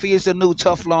 Because Puffy is the new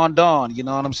Teflon Don. You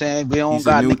know what I'm saying? We don't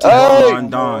got Nicky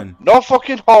Don. No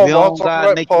fucking homo. We don't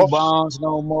got Nicky Bonds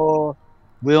no more.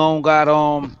 We don't got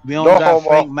got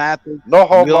Frank Matthews. No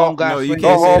homo. We don't got you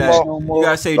can't say that. No more. You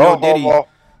gotta say no Diddy.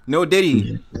 No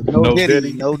Diddy. No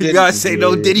Diddy. You gotta say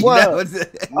no Diddy.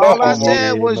 All I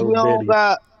said was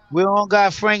we don't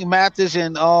got Frank Matthews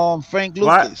and Frank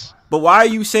Lucas. But why are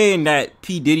you saying that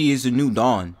P. Diddy is the new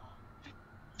Don?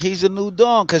 He's a new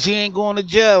Don because he ain't going to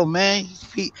jail, man.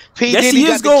 Yes, he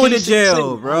is going to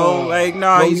jail, bro. Like,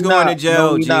 he's going to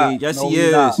jail, G. Yes, he is.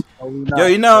 Yo,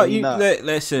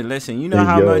 listen. You know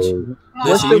how much.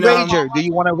 What's the wager? Do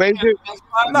you want to wager?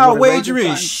 No,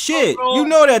 wagering shit. You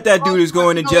know that dude is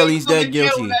going to jail. He's dead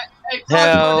guilty.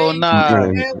 Hell nah.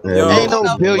 Ain't no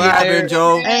billionaire.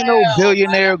 Ain't no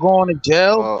billionaire going to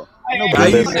jail. I'm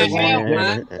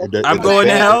going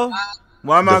to hell.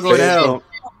 Why am I going to hell?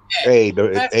 Hey,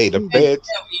 the feds.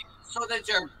 So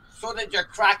did your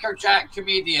Cracker Jack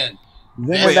comedian.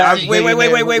 Wait.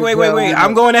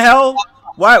 I'm going to hell.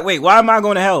 Why? Wait. Why am I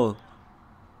going to hell?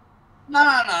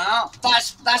 No.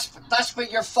 That's where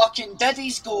your fucking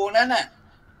daddy's going, isn't it?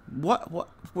 What?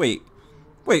 Wait.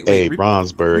 Wait, hey,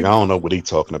 Bronzebird, I don't know what he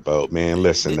talking about, man.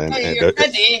 Listen,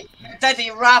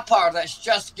 Daddy rapper that's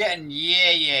just getting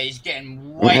he's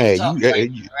getting way up.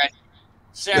 You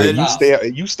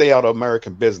stay out of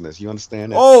American business. You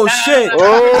understand that? Oh shit!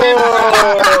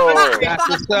 Oh, that's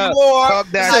what's up. Talk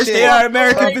that shit. Stay out of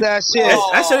American business.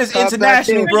 That shit is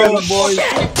international, bro.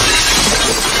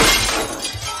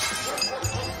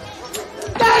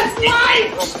 That's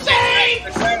my state!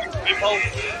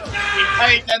 He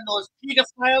paid them those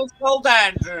pedophiles called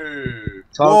Andrew.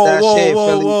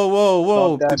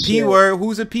 Whoa. The P word.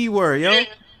 Who's a P word, yo?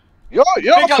 You're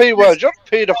a P word. You're a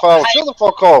pedophile. Shut the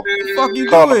fuck up. What the fuck you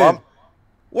doing?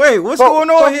 Wait, what's going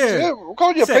on here? We're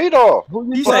calling you a pedo.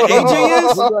 You said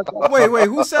AJ is? Wait,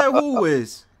 who said who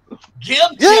is? You.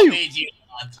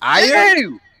 I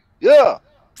am? Yeah.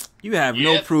 You have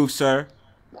no proof, sir.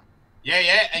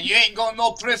 Yeah, and you ain't got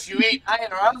no proof you ain't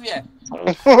either, have you?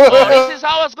 This is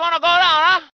how it's gonna go down,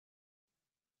 huh?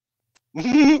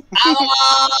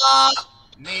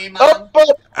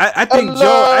 I think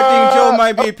Joe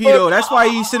might be a pedo. That's why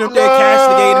he's sitting up there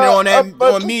castigating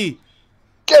on me.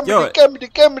 Yo,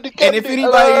 and if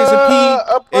anybody is a P,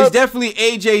 it's definitely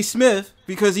AJ Smith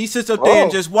because he sits up there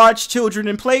and just watch children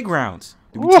in playgrounds.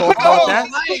 Did we talk about that?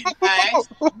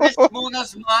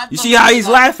 You see how he's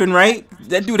laughing, right?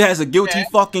 That dude has a guilty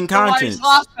fucking conscience.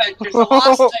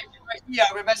 Yeah,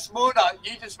 with Miss Mona,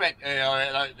 you just went,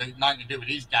 nothing to do with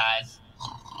these guys.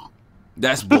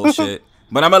 That's bullshit.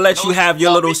 But I'm gonna let you have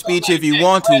your little speech if you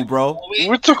want to, bro.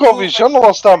 We took over your show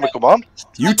last time, come on.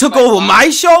 You took over my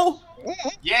show?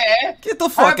 Yeah. Get the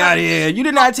fuck out of here. You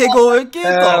did not take over. Get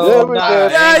the fuck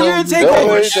you didn't take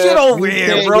over shit over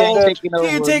here, bro. You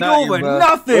didn't take over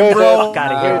nothing, bro.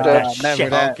 Never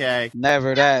that. Okay.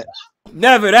 Never that.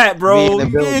 Never that, bro. You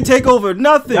didn't take over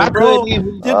nothing, bro.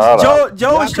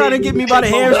 Joe is trying to get me by the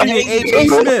hamstring and AJ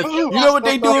Smith. You know what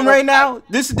they doing right now?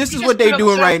 This is what they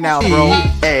doing right now, bro.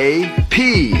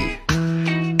 A-P.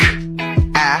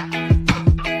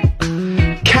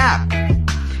 Cap.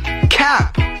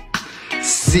 Cap.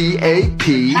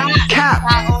 C-A-P. Cap.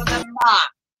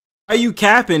 Are you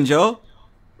capping, Joe?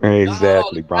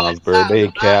 Exactly, Brownbird. They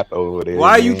cap over there.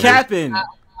 Why are you capping?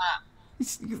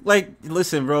 Like,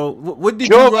 listen, bro. What did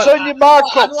you run? Send your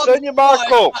mic up. Send your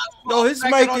mic up. No, his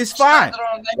mic is fine.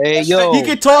 Hey, yo. He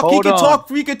can talk.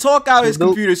 He can talk out his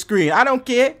computer screen. I don't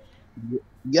care.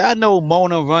 Y'all know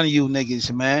Mona run you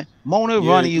niggas, man. Mona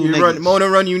run you niggas. Mona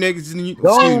run you niggas.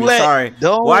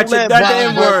 Don't watch let it. That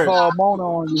damn word.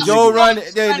 Joe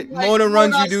Mona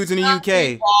runs you dudes in the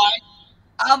UK.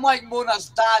 I'm like Mona's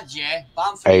dad, yeah.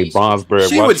 Hey, Brownbird,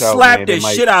 she would slap the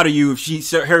shit out of you if she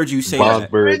heard you say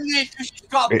that.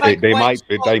 They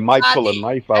might pull a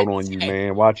knife out on you,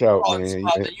 man. Watch out, man. You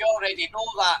already know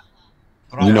that.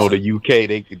 You know the UK,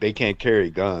 they can't carry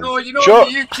guns. No, you know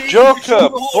the UK. Joker,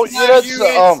 put your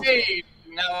headset on.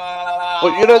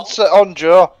 Put your headset on,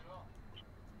 Joe.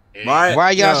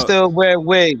 Why y'all still wear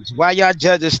wigs? Why y'all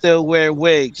judges still wear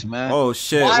wigs, man? Oh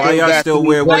shit! Why y'all still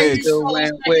wear wigs?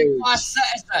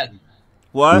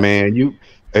 What? Man, you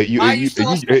class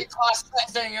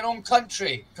citizen in your own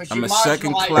country. I'm a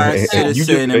second class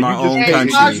citizen in my own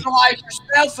country. You marginalize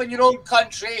yourself in your own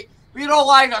country. We don't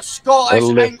like a Scottish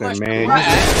English,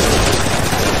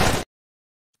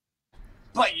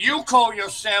 but you call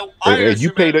yourself Irish.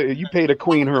 You pay the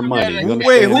queen her money.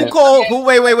 Wait,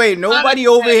 wait. Nobody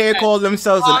over here calls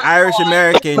themselves an Irish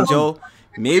American, Joe.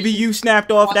 Maybe you snapped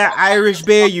off that Irish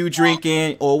beer you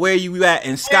drinking, or where you at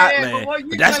in Scotland.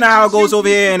 But that's not how it goes over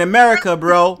here in America,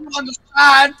 bro. You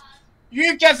understand?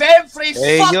 You give every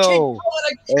fucking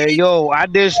Hey yo, why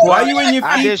you in your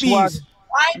feet?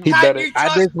 I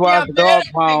just watched Dog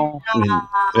Pound.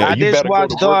 I just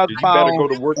watched Dog Pound.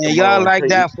 And y'all like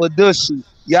that for Dushy.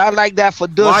 Y'all like that for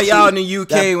Dushy. Why y'all in the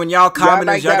UK when y'all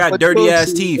commoners, y'all got dirty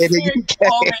ass teeth?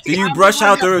 Do you brush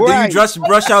out the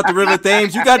brush out the River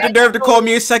Thames? You got the nerve to call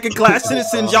me a second class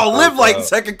citizen. Y'all live like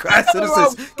second class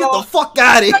citizens. Get the fuck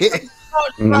out of here.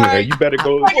 Yeah, you better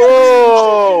go.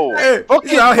 Whoa! Hey,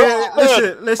 out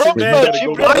here. Listen, man.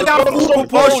 Why y'all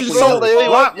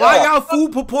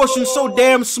food proportions so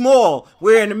damn small?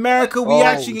 Where in America we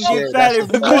actually can get fat if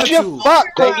we want to. Yeah,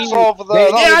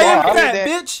 I am fat,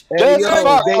 bitch. They eat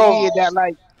that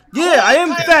like Yeah, I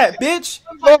am fat, bitch.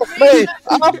 Fuck me.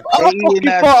 I'm fucking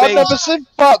fat. I've never seen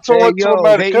fat till I went to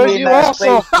America. You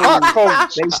asshole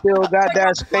cockholes. They still got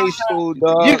that space food,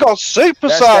 dog. You got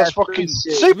supersized fucking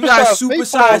We got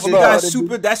supersized. We got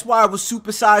super. That's why it was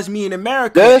supersized me in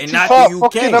America Dirty and not fat the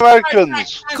UK. fucking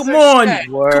Americans. Come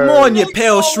on, you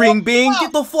pale string bean.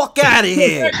 Get the fuck out of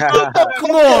here.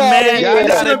 Come on, man. Y'all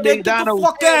got it, Get the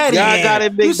fuck out of here. Y'all got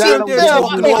it, You sit there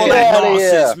talking all that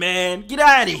nonsense, man. Get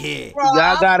out of here.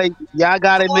 Y'all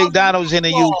got it, McDonald's in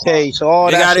the UK. So all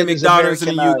they that got it, shit is McDonald's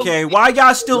in the UK. Why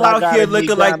y'all still Y'all out got here it,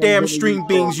 looking like McDonald's damn in the string UK.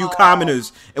 beans, you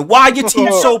commoners? And why your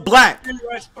teeth so black?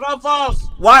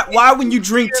 Why when you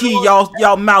drink tea,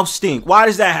 y'all mouth stink? Why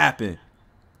does that happen?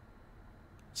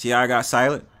 See how I got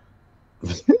silent?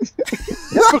 Yeah,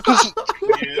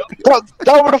 because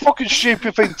that was a fucking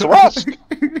stupid thing to ask.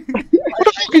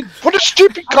 What a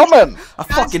stupid comment. I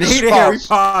fucking hate Harry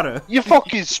Potter. You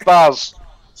fucking spaz.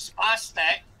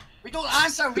 Spastic. We don't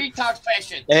answer retard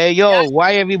questions. Hey yo,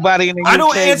 why everybody in the UK I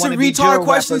don't answer wanna be retard drill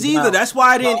questions rappers either. now? That's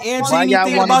why I didn't answer Why y'all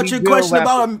anything wanna about be your drill question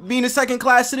rappers? about being a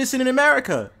second-class citizen in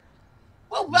America.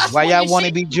 Why y'all want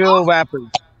to be drill rappers?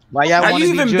 Why y'all Have want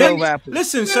you to be even drill been? rappers?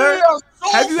 Listen, sir.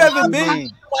 Have you ever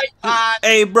been?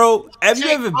 Hey, bro. Have you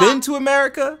ever been to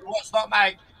America? What's not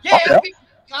mine? Yeah,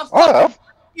 I have.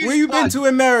 Where you been to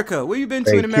America? Where you been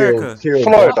to in America?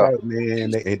 Florida.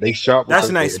 Man, they sharp. That's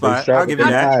a nice spot. I'll give you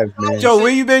that. Man. Joe,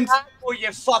 where you been? Oh,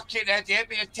 you fucking idiot.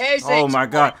 Me a taser. Oh my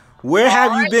God. Where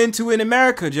have you been to in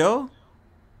America, Joe?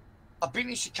 I've been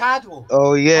in Chicago.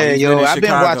 Oh yeah, he's been yo, in I've been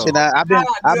Chicago. watching that.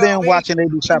 I've been watching they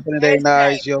be chopping their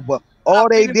knives, yo. But all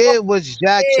they did was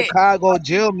jack Chicago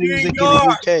drill music in the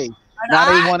UK.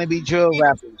 Now they want to be drill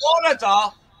rappers.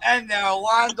 Florida and the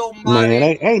Orlando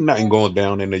Man, ain't nothing going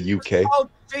down in the UK.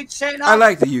 I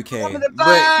like the UK,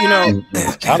 but you know,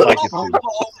 I like it too.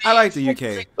 I like the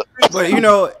UK, but you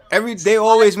know, they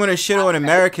always want to shit on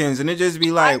Americans, and it just be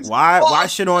like, why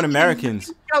shit on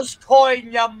Americans? Just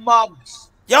coin your mugs.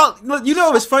 Y'all, look, you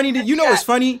know what's funny? You know what's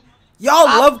funny? Y'all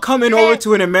love coming over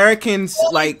to an American's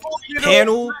like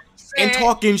panel and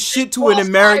talking shit to an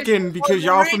American because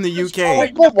y'all from the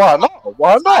UK. Well, why not?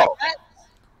 Why not?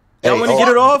 Y'all want to get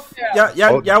it off?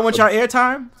 Y'all want y'all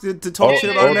airtime to talk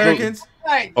shit about Americans?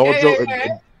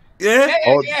 Yeah.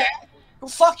 Go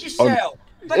fuck yourself.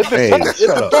 It's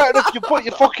better if you put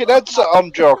your fucking headset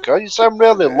on, Joker. You sound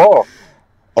really low.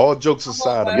 All jokes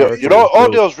aside, you know,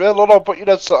 audio's really low. Put your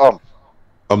headset on.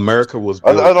 America was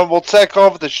built. And we'll take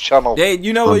over this channel.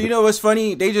 You know what's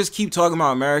funny? They just keep talking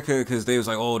about America because they was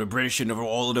like, oh, the British and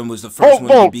all of them was the first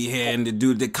one to be here and the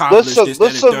dude that accomplished this,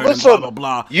 that, and third, and blah, blah,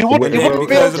 blah. You wouldn't be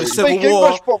able to speak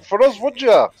English for us, would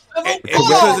you? And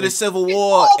because of the Civil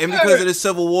War, and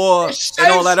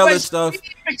all that other stuff,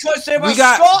 we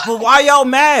got. But why y'all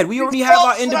mad? We already have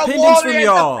our independence from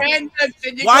y'all.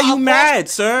 Why you mad,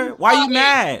 sir? Why you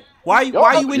mad? Why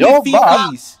you in your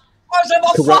feeties?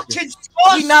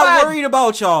 We not worried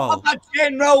about y'all. I'm a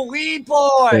General Lee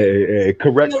boy. Hey,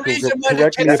 correct me if I'm.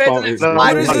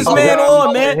 What is this man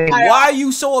on, man? Why are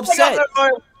you so upset?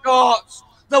 I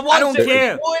don't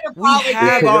care. We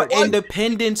have our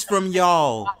independence from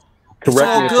y'all.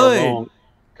 Correct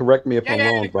me if I'm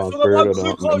wrong,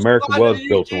 Brownbird. America was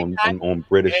built on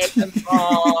British.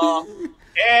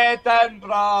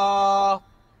 Edinburgh.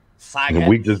 And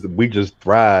we just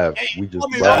thrive. We just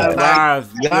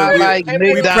thrive. We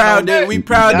proud to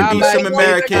be some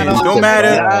Americans. No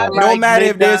matter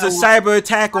if there's a cyber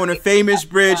attack on a famous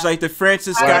bridge like the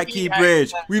Francis Scott Key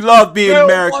Bridge. We love being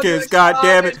Americans. God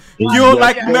damn it! You don't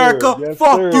like America?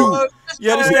 Fuck you.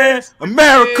 You understand?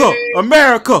 America. You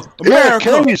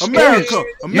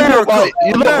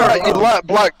like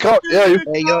black cop, yeah.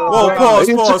 Whoa,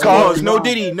 pause. No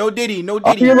diddy.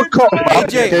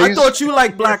 AJ, I thought you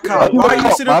liked black cop. Why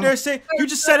you sit up there saying you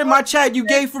just said in my chat you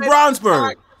gay for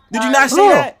Brownsburg? Did you not say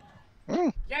that?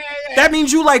 That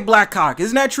means you like black cock.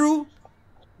 Isn't that true?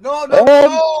 No.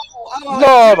 Oh,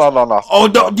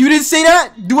 you didn't say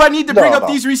that? Do I need to bring up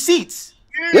these receipts?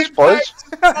 Yes, please.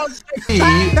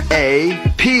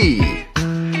 P-A-P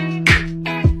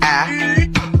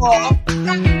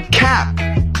Cap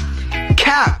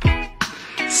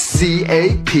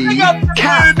C-A-P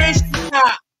Cap.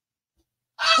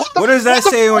 What does that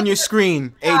say on your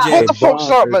screen, AJ? What the fuck's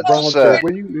that meant to say?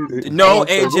 No,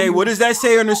 AJ, what does that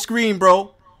say on the screen,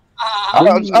 bro?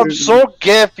 I'm so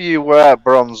gay for you,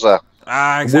 Bronzer.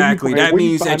 Exactly. That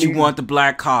means that you want the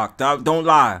black cock. Don't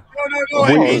lie.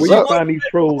 Where you find these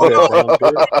trolls at,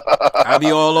 Brownbird? I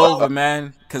be all over,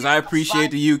 man, because I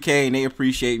appreciate the UK and they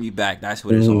appreciate me back. That's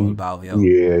what it's all about, yo.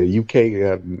 Yeah, UK.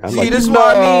 See, this is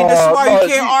what I mean. This is why you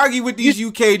can't argue with these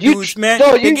UK dudes, man.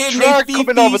 No, They're you getting tried their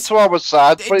coming over to our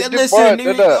side, but it didn't work,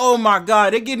 did it? Oh my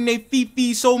God, they're getting their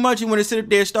feet so much, and when they sit up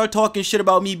there and start talking shit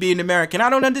about me being American, I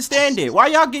don't understand it. Why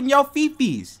y'all getting y'all feet?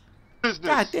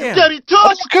 God damn. Getting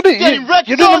touched. Getting wrecked.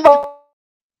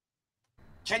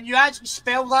 Can you actually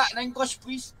spell that in English,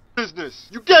 please? Business.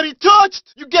 You getting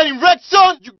touched? You getting wrecked,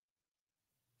 son?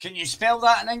 Can you spell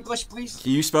that in English, please?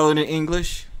 Can you spell it in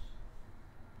English?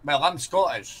 Well, I'm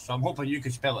Scottish, so I'm hoping you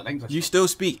can spell it in English. You still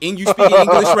speak English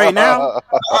right now?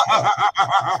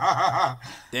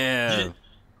 Damn.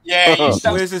 Yeah.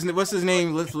 What's his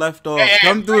name? Let's left off.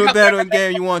 Come through the battle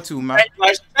again. You want to, man?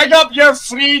 Pick up your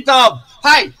freedom.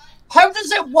 Hey, how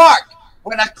does it work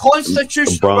when a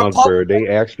constitutional republic they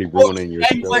actually ruining your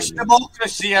English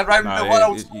democracy around the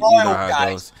world? You know how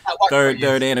it goes. Third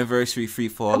anniversary free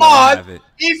fall. Come on,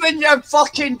 even your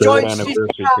fucking Joint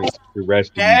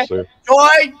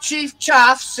Chief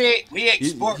Chaff say we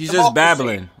export. He's just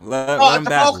babbling. Let him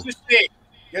babble.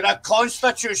 You're a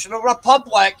constitutional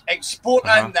republic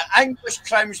exporting the English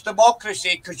Crown's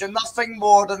democracy because you're nothing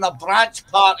more than a branch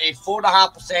party,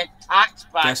 4.5% tax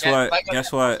bracket.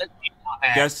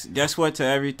 Guess what to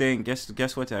everything.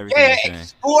 Guess what to everything. Yeah,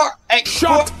 export.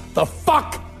 Shut the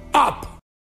fuck up.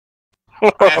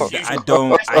 I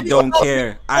don't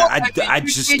care. I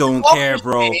just don't care,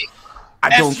 bro.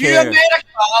 I don't care. If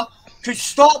America could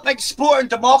stop exporting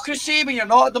democracy when you're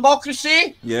not a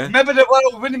democracy, maybe the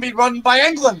world wouldn't be run by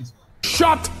England.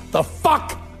 Shut the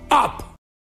fuck up.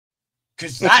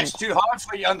 Because that's too hard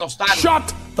for you to understand.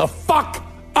 Shut the fuck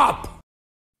up.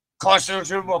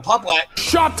 Constitutional republic.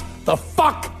 Shut the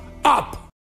fuck up.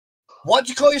 What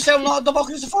do you call yourself not a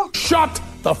democracy for? Shut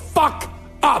the fuck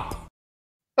up.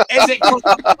 Is it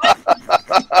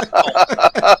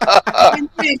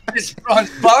this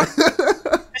Brownbird?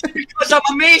 Is it because I'm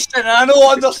a Mason and I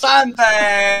don't understand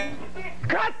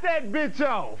Cut that bitch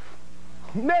off.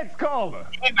 Next caller.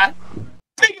 Hey man,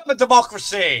 big of a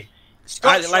democracy.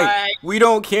 We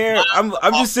don't care. I'm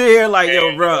just sitting here like,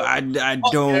 yo, bro, I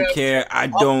don't care. I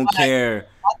don't care.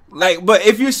 Like, but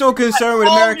if you're so concerned with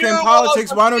American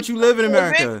politics, why don't you live in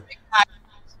America?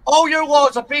 All your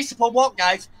laws are based upon what,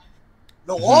 guys?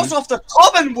 The laws of the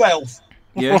Commonwealth.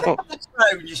 Yeah.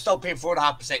 You still pay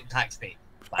 4.5% tax rate.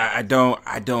 I don't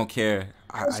care.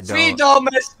 I don't. Freedom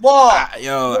is what?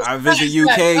 I visit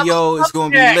UK, yo. It's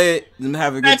gonna be lit. I'm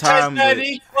have a good time.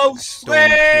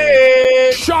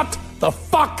 Shut the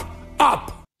fuck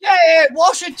up. Yeah,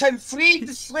 Washington freed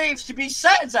the slaves to be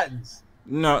citizens.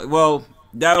 No, well,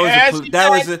 that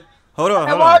was a. Hold on.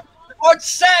 The word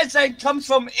citizen comes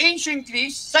from ancient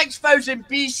Greece, 6000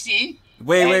 BC.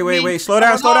 Wait. Slow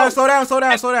down. Guys,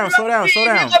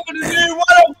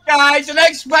 the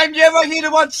next time you ever hear the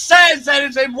word citizen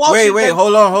is in Washington. Wait,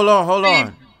 hold on. Hold on.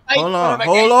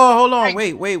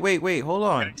 Wait, hold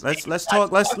on.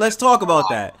 Let's talk about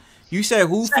that. You said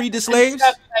who freed the slaves?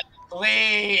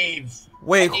 Slaves.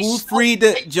 Wait, who freed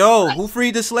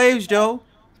the slaves, Joe?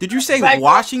 Did you say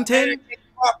Washington?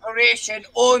 Corporation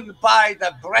owned by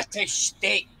the British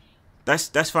state.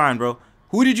 That's fine, bro.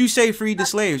 Who did you say freed the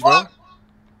slaves, bro?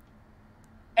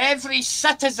 Every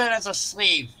citizen is a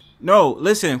slave. No,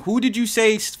 listen. Who did you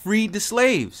say freed the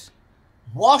slaves?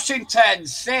 Washington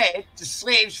said the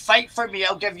slaves fight for me.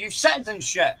 I'll give you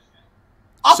citizenship.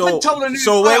 Until the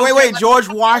new wait. George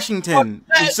Washington.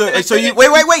 So you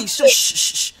wait.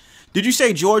 Shh. Did you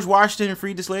say George Washington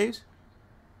freed the slaves?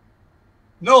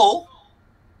 No.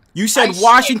 You said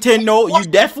Washington. No, you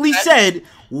definitely said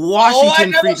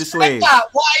Washington freed the slaves.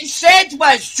 What I said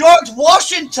was George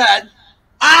Washington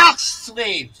asked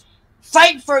slaves,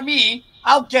 fight for me,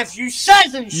 I'll give you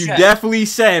citizenship. You definitely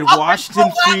said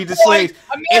Washington freed the slaves.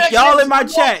 If y'all in my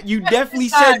chat, you definitely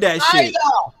said that shit.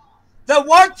 The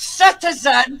word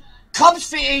citizen comes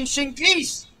from ancient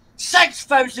Greece,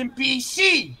 6000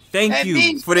 BC. Thank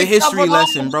you for the history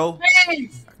lesson, bro.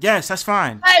 Yes, that's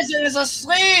fine. Citizen is a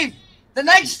slave. The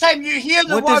next time you hear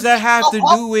the word, what does that have to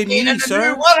do with me,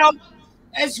 sir?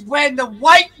 Is when the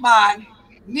white man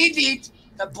needed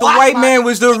the white man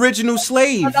was the original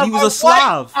slave. He was a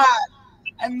Slav.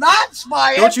 And that's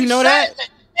why. Don't you know that?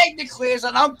 Technically, is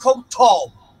an Uncle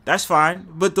Tom. That's fine,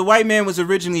 but the white man was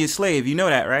originally a slave. You know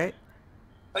that, right?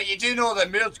 But you do know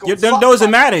that Mills go.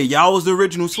 Doesn't matter. Y'all was the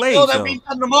original slaves. You know that we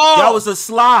done them all. Y'all was the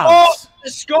Slavs. The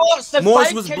Scots, the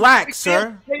Moors was black,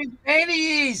 sir.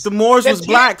 The Moors was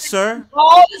black, sir.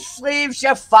 All the slaves, you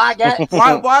faggot.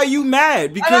 Why are you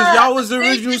mad? Because y'all was the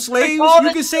original slaves?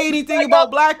 You can say anything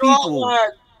about black people.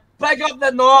 big up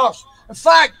the North. In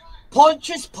fact,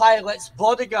 Pontius Pilate's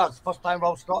bodyguards, first time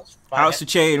Rob Scott's. House of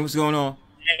Chain, what's going on?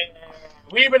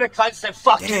 We were the cunts that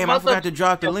fucking. Damn, I forgot to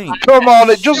drop the link. Come on,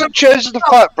 it doesn't change the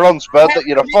fact, Bronzebird, that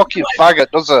you're a fucking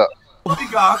faggot, does it?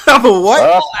 I'm a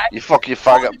what? You fucking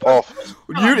faggot puff.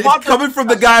 It's coming from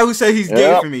the guy who said he's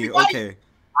gay for me. Okay.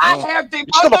 I have the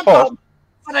murdered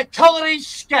for the colour of his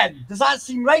skin. Does that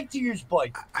seem right to you,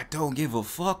 boy? I don't give a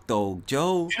fuck though,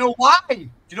 Joe. Do you know why? Do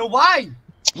you know why?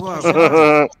 What?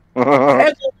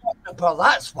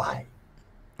 That's why.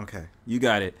 Okay, you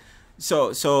got it.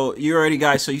 So you already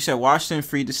got. So you said Washington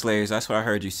freed the slaves. That's what I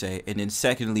heard you say. And then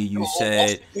secondly, you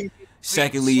said.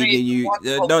 Secondly, then you.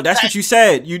 No, that's what you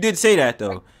said. You did say that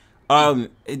though. And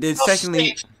then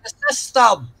secondly, the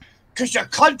system, because your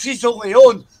country's only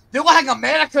owned. The only thing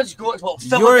Americans go to.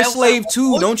 You're a slave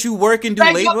too. Don't you work and do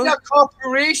labor? Your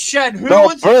corporation.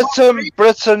 No,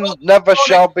 Britain never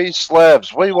shall be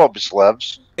slaves. We won't be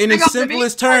slaves. In the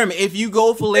simplest term, if you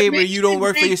go for labor, you don't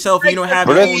work for yourself, you don't have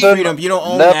your own freedom, you don't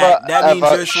own that, that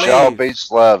means you're a slave. Shall be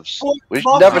slaves. We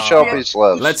never shall be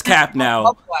slaves. Let's cap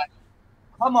now.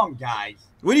 Come on, guys.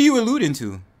 What are you alluding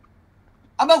to?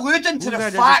 I'm alluding to the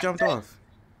fact that just jumped off.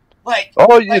 Like,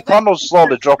 your panel's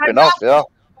slowly dropping off, yeah?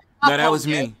 No, that was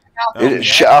me.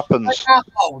 Shit happens.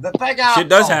 The big apple. Shit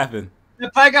does happen.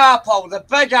 The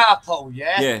big apple,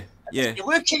 yeah? Yeah. You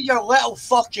look at your little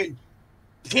fucking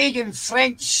pagan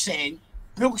French saying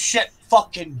bullshit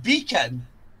fucking beacon.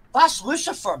 That's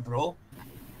Lucifer, bro.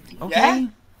 Okay. Yeah?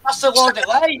 That's the Lord of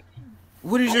Light.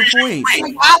 What is your point?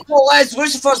 The apple is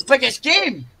Lucifer's biggest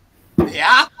game. The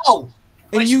apple.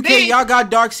 In UK, y'all got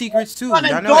dark secrets too. Y'all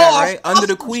know that, right? Under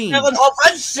the Queen. Her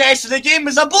princess, the game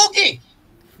is a boogie.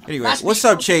 Anyway, what's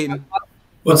up, Chayton?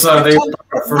 What's up? Welcome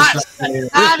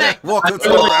to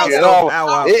the Brownstone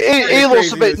Powwow. He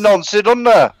looks a bit nonsense, doesn't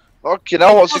there? Fucking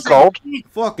hell, what's it called?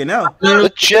 Fucking hell.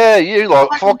 The chair, you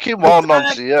like fucking more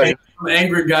nonsense, yeah. An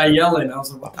angry guy yelling.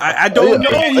 I don't know.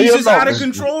 He's just out of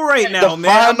control right now,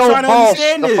 man. I'm trying to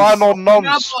understand this. The final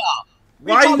nonce.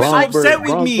 Why are you so upset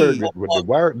with me?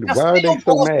 Why are they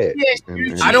so mad?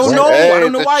 I don't know. I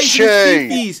don't know why he's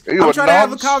these. I'm trying to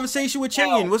have a conversation with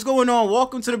Chayton. What's going on?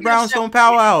 Welcome to the Brownstone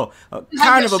Powwow.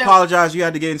 Kind of apologize you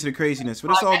had to get into the craziness,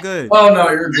 but it's all good. Oh, no,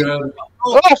 you're good.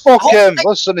 Oh, fuck him.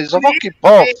 Listen, he's a fucking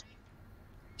pop.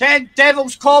 Ken,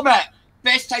 Devil's Comment.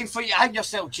 Best time for you to hang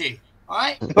yourself, Jay.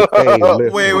 Alright?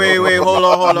 Wait, hold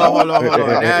on.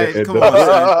 Now, come on,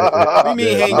 son. What do you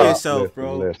mean hang yourself,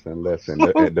 bro? Listen.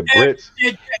 The Brits.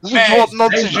 This is what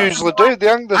nonsense usually do. They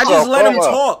hang themselves. I just let them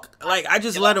talk. I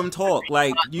just let them talk.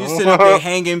 Like, you sit up there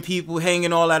hanging people,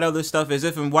 hanging all that other stuff as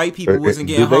if white people wasn't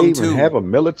getting hung too. Do they even have a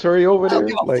military over there?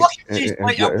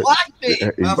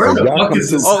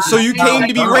 Oh, so you came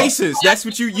to be racist? That's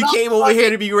what you came over here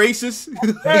to be racist?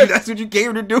 That's what you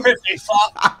came to do?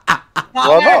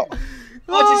 Why not?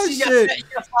 Oh, shit.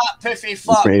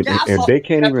 And they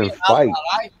can't even fight.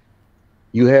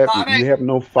 You have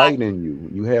no fight in you.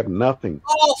 You have nothing.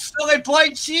 Oh,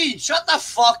 Phillyboy, shut the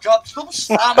fuck up. Stop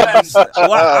stammering.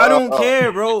 Well, I don't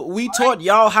care, bro. We taught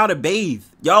y'all how to bathe.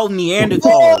 Y'all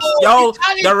Neanderthals. Y'all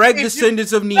direct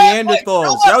descendants of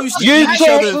Neanderthals. Y'all used to eat each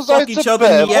other and fuck each other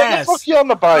in the ass. What the fuck you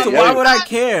on about? So why would I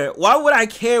care? Why would I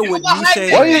care what you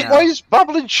say? Why are you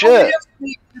babbling shit?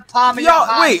 Y'all,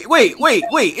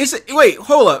 wait,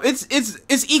 hold up.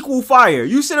 It's equal fire.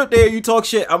 You sit up there, you talk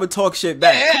shit, I'ma talk shit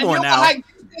back. Come on now.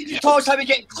 You told us how to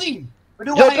get clean.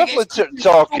 You're definitely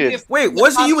talking. Wait,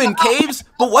 wasn't you in caves?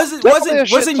 But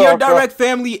wasn't your direct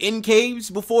family in caves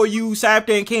before you sat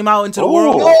there and came out into the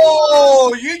world?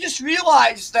 Oh, you just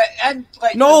realized that. And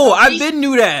like, no, I didn't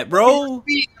knew that, bro.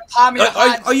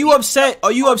 Are you upset?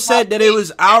 Are you upset that it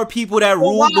was our people that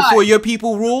ruled before your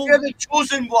people ruled? You're the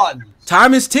chosen one.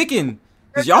 Time is ticking.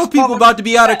 Cause y'all people about to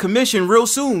be out of commission real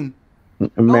soon.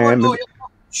 Man,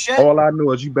 all I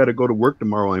know is you better go to work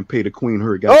tomorrow and pay the queen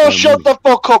her. Oh, shut the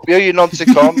fuck up, you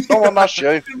nonsense con. No one asked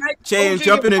you. James,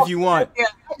 jump in if you want. I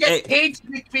get paid to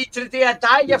make me to the day I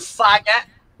die, you faggot.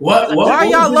 Why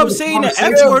y'all love saying the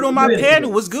F word on my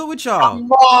panel? What's good with y'all?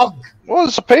 Well,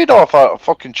 it's a pedo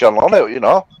fucking channel on it, you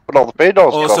know. But all the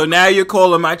pedos. Oh, so now you're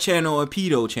calling my channel a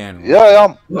pedo channel? Yeah, I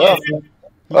am. Yeah.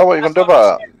 Well, what are you gonna do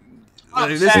about it?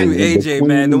 This dude AJ,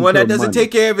 man, the one that doesn't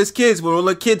take care of his kids, but all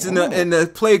the kids in the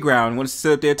playground want to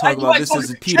sit up there talking about this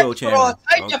is a pedo channel.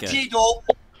 Okay.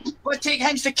 But take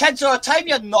hands to kids all the time,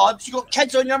 you knobs. You got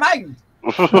kids on your mind.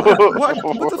 What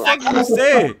the fuck did you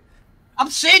say? I'm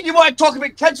saying you want to talk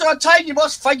about kids all the time. You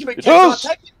must think about kids all the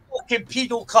time. You fucking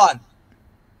pedo cunt.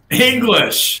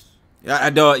 English.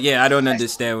 I don't. Yeah, I don't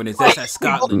understand when it's that's that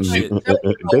Scotland shit.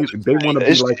 They want to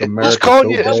be like America. It's calling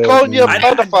you a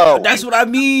pedophile. That's what I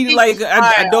mean. Like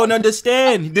I don't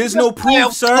understand. There's no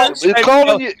proof, sir. It's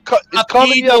calling you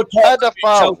a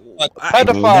pedophile.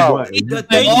 Pedophile.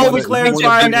 Thank you for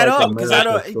clarifying that up, because I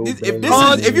don't.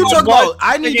 If you talk about,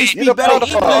 I need to speak better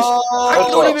English. I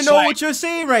don't even know what you're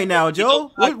saying right now,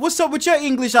 Joe. What's up with your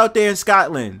English out there in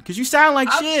Scotland? Because you sound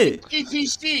like shit.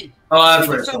 Oh, that's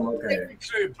right.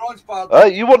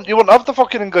 Okay. You wouldn't have the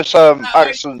fucking English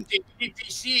accent.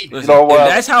 Listen,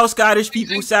 that's how Scottish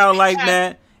people sound like,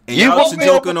 man. And y'all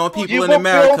joking on people in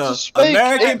America.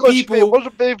 American people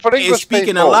is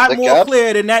speaking a lot more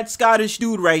clear than that Scottish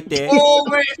dude right there.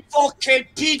 Only fucking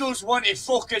pedos want to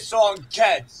focus on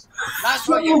kids. That's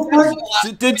what you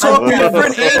Then talk to your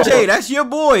friend AJ. That's your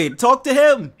boy. Talk to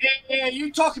him. Yeah,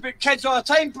 you talk about kids all the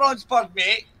time, Bronzebird,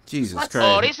 mate. Jesus Christ.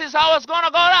 Oh, this is how it's gonna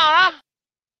go down, huh?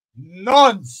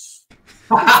 Nonce.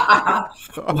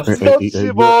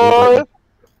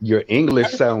 Your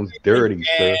English sounds dirty,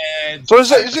 sir. So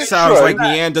is it sounds true? like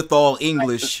Neanderthal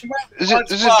English. Is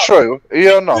it true?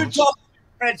 Yeah or not?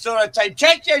 Friends all the time.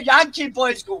 Check your Yankee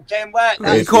boys go, Ken.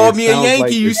 You called me a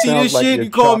Yankee. You see this shit? You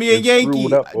called me a Yankee.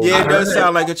 Yeah, it does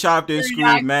sound like a chopped and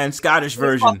screwed, man. Scottish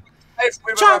version.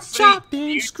 Chopped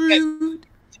and screwed.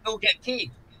 Still get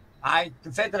paid. Aye,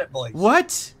 Confederate boys.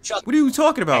 What? What are you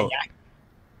talking about?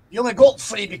 You only got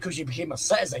free because you became a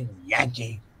citizen,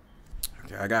 Yankee.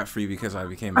 Okay, I got free because I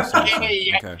became a citizen.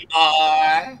 Okay.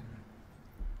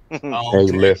 Hey,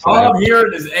 listen. All I'm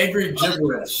hearing is angry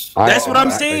gibberish. That's what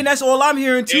I'm saying. That's all I'm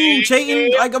hearing too,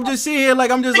 Chayton. Like I'm just sitting here, like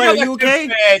I'm just like, are you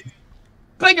okay?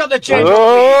 Bring up the change.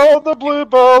 Oh, the blue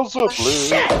balls are blue.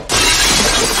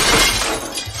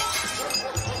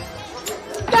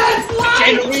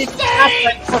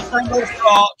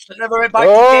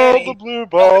 Oh, the blue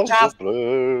balls are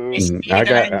blue. I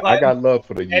got love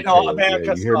for the UK.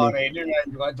 America, you hear me?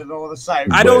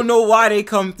 I don't know why they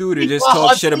come through to just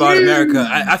talk shit about America.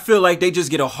 I feel like they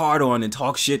just get a hard on and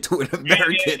talk shit to an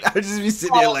American. I just be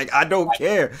sitting there like, I don't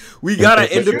care. We got our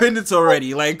independence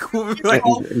already. Like I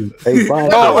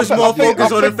was more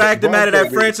focused on the fact of the matter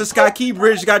that Francis Scott Key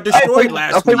Bridge got destroyed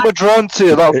last week. I think we're drawn to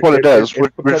you. That's what it is.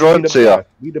 We're drawn to you.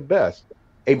 We the best.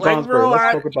 Hey, like, bro,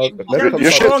 let's talk about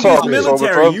the strongest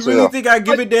military. You really think I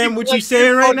give a damn what you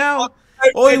saying right now?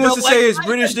 All he wants to say is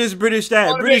British this, British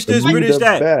that, British this, British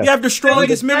that. You have the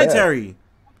strongest military.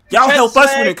 Y'all help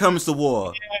us when it comes to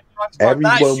war.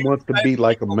 Everyone wants to be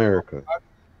like America.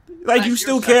 Like you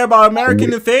still care about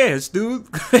American affairs, dude.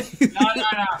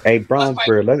 Hey,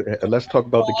 Brownbird, let's talk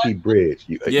about the Key Bridge.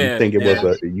 You think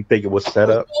it was set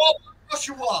up?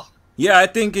 Yeah, I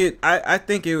think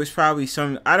it was probably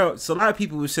some. So a lot of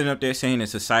people were sitting up there saying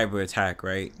it's a cyber attack,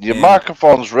 right? Your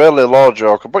microphone's really low,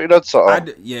 Joe. But you know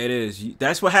something. Yeah, it is.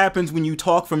 That's what happens when you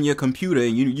talk from your computer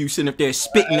and you sitting up there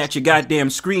spitting at your goddamn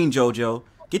screen, JoJo.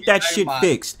 Get that shit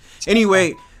fixed.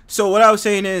 Anyway, so what I was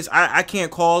saying is I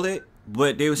can't call it,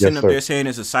 but they were sitting up there saying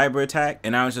it's a cyber attack,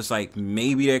 and I was just like,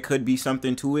 maybe there could be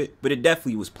something to it, but it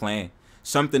definitely was planned.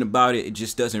 Something about it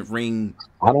just doesn't ring.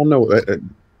 I don't know.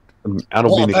 I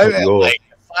don't mean to cut you off.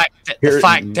 The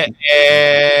fact that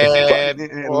hey,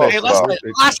 listen,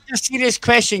 ask a serious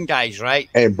question, guys. Right?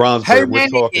 Hey, Brownstone, we're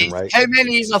talking, right? How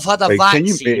many have had a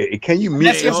vaccine? Can you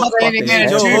mute? Hold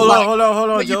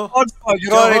on, Joe. Hold on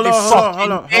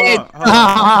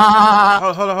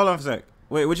for a sec.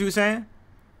 Wait, what you were saying?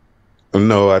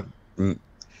 No,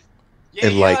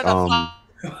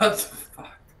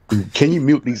 can you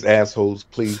mute these assholes,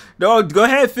 please? No, go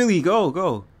ahead, Philly.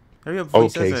 Go. Hurry up.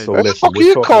 Okay, so listen. Fuck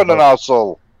you calling an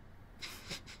asshole?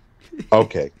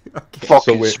 Okay.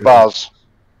 Fucking spaz.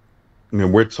 I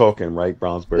mean, we're talking, right,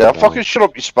 Brownsburg? Yeah, fucking shut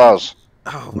up, you spaz.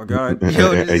 Oh my God.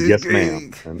 Yo, yes,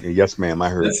 ma'am. Yes, ma'am. I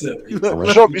heard. Shut up,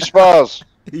 you spaz.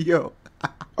 Yo.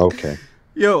 Okay.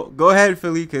 Yo, go ahead,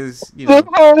 Philly, because you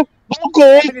know.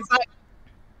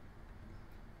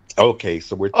 Okay,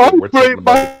 so we're talking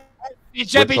about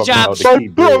my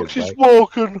box is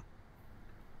walking.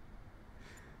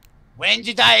 When did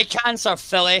you die of cancer,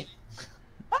 Philly?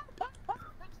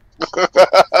 These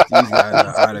guys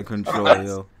are out of control,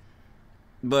 yo.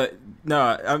 But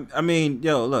no, I mean,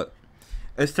 yo, look.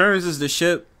 As terms as the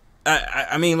ship,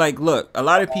 I mean, like, look. A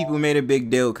lot of people made a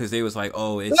big deal because they was like,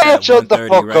 oh, it's at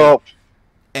 1:30, right? Up.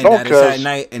 And that it's at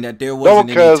night, and that there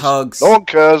wasn't any tugs. No one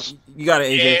cares. You got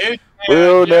it, AJ.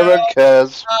 Who never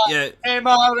cares? Yeah. You're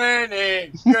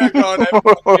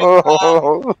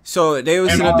So they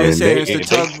was sitting up there saying it's the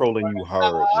tug. Trolling you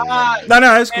hard.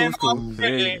 No, it's cool. It's cool.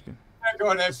 You're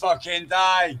gonna fucking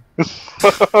die.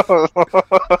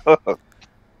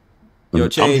 Yo,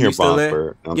 Chayton, you still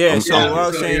there? Yeah, so I'm what I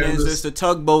was saying is there's the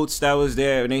tugboats that was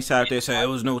there, and they sat there saying there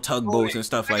was no tugboats and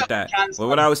stuff like that. But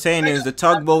what I was saying is the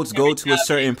tugboats go to a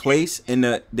certain place in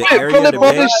the area of the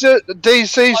bay.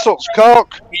 DC sucks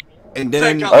cock. And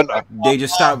then they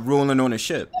just stop ruling on the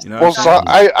ship. You know what I'm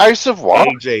saying? I said what?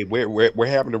 AJ, we're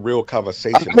having a real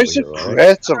conversation here, all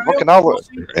right?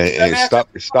 And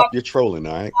stop your trolling,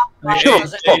 all right? Shut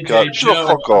the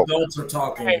fuck up. Adults are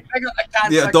talking.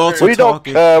 The adults are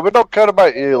talking. We don't care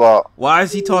about you lot. Why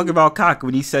is he talking about cock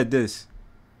when he said this?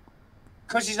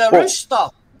 Because he's a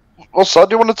rooster. What's that?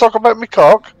 Do you want to talk about me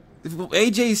cock?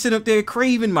 AJ sitting up there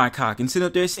craving my cock and sitting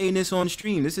up there saying this on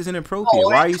stream. This is inappropriate.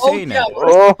 Why are you saying that?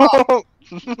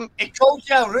 It calls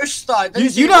you a rooster.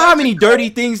 You know how many dirty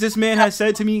things this man has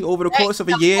said to me over the course of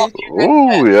a year?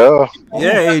 Ooh, yeah.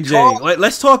 Yeah, AJ.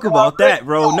 Let's talk about that,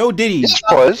 bro. No Diddy.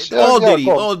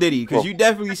 All Diddy. Because you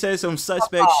definitely said some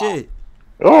suspect shit.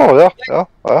 Oh, yeah.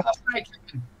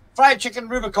 Fried chicken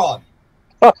Rubicon.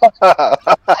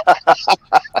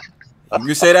 You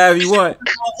can say that if you want.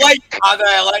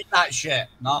 I like that shit.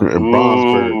 No.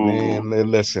 Bronzebird,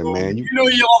 man. Listen, man. You know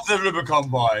you love the Rubicon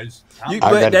boys. I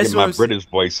gotta get my British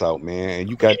voice out, man.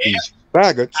 You got these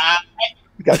faggots.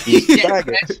 You got these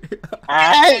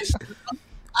faggots.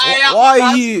 Why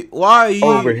are you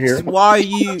over here? Why are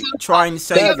you trying to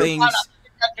say things?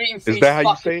 Is that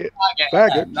how you say it?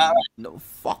 Faggot. No,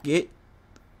 fuck it.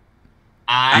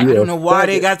 I don't know why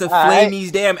they got to flame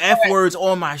these damn F words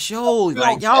on my show.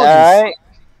 Like y'all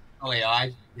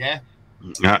just. Yeah.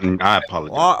 I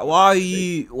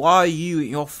apologize. Why are you and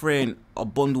your friend a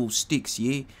bundle of sticks?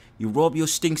 Yeah, you rub your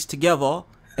stinks together,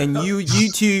 and you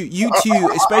two,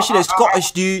 especially the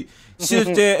Scottish dude,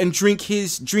 sit there and drink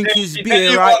his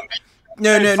beer, right?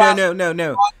 No.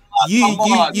 You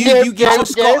get your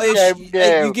Scottish,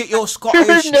 you get your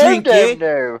Scottish drink,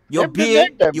 yeah, your beer,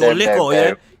 your liquor,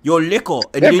 yeah. Your liquor,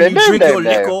 and then you drink your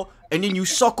liquor, and then you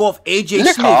suck off AJ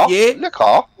Smith, yeah?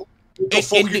 Liquor? The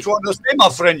fuck you trying to say, my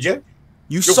friend, yeah?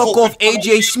 You suck off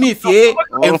AJ Smith, yeah?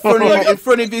 In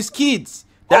front of his kids.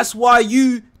 That's why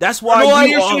you are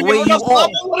where you are.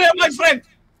 My friend.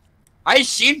 I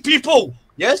seen people.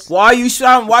 Yes. Why do you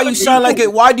sound like a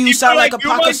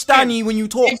Pakistani when you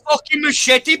talk? You fucking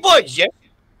machete boys, yeah?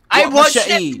 I was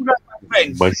machete.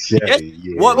 Machete, yes?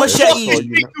 yeah. What machete?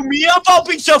 Speak to me about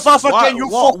being South African, you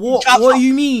fucking what do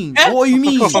you mean? What do you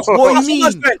mean?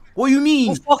 What do you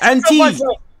mean? Auntie.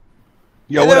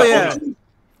 Yo, what up?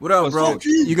 What up, bro?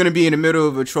 You're gonna be in the middle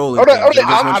of a trolling.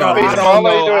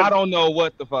 I don't know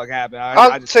what the fuck happened.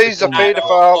 Auntie's a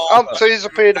pedophile. Auntie's a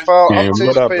pedophile.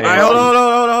 Auntie's a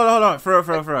pedophile. Hold on.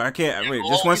 For I can't wait.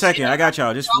 Just 1 second. I got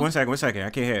y'all. Just 1 second. I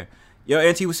can't hear. Yo,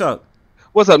 Auntie, what's up?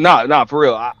 What's up? Nah, for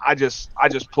real. I just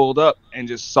pulled up and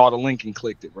just saw the link and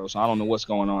clicked it, bro. So I don't know what's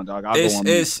going on, dog.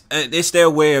 It's their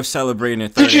way of celebrating the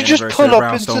 30th Did you just pull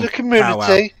up into the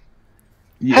community?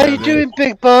 How you doing,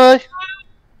 big boy?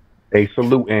 Hey,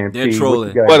 salute, Auntie. They're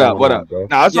trolling. What up?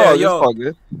 Nah, it's all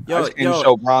good. Yo,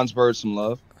 show Bronzebird some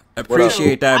love.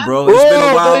 Appreciate that, bro. It's been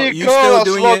a while. You still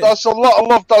doing your... That's a lot of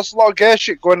love. That's a lot of gay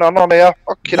shit going on here.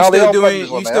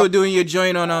 You still doing your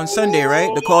joint on Sunday, right?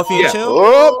 The coffee and chill.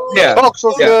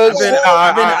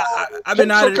 I've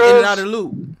been out of the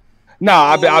loop.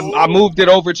 Nah, I moved it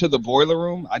over to the boiler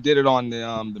room. I did it on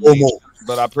the main,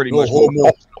 but I pretty much moved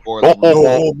it to the boiler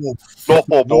room.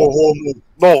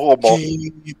 All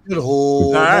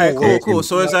right, cool.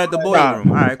 So it's at the boiler room.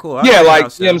 All right, cool. Yeah,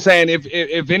 like, you know what I'm saying?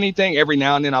 If anything, every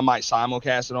now and then I might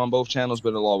simulcast it on both channels, but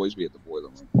it'll always be at the boiler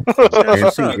room.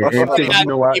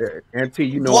 Auntie,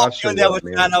 you know I show up,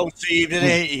 man. I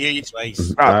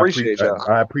appreciate y'all.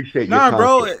 I appreciate you. Nah,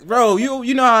 bro,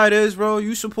 you know how it is, bro.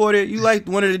 You support it. You like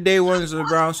one of the day ones of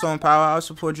Brownstone Powwow. I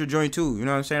support your joint too. You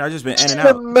know what I'm saying? I just been in and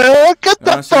out. Man, get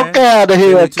the fuck out of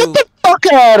here. Get the fuck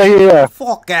out of here.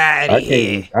 Fuck out of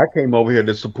here. I came over here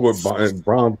to support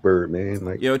Brownbird, man.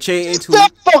 Like, yo, Chayton,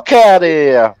 get the fuck out of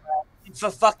here. For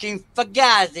fucking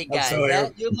fugazi, guys.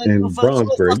 And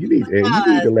Brownbird, you need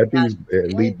to let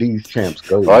these champs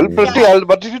go.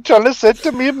 What did you trying to say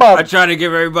to me, man? I'm trying to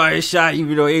give everybody a shot,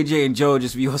 even though AJ and Joe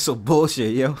just be on some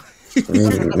bullshit, yo.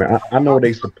 I know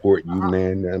they support you,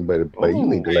 man, but you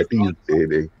need to let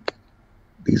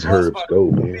these herbs go,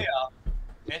 man.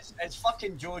 It's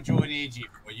fucking JoJo and AJ,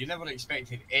 but you never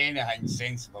expected anything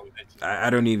sensible. I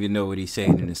don't even know what he's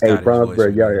saying in his Scottish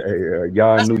voice.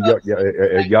 Y'all in New York,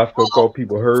 y'all still call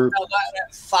people herbs?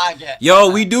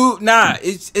 Yo, we do. Nah,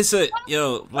 it's a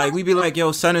like we be like,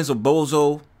 yo, son is a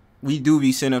bozo. We do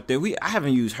be sent up there. I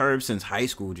haven't used herbs since high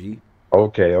school, G.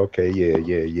 Okay,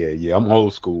 yeah. I'm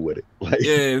old school with it. Like,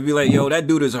 yeah, be like, yo, that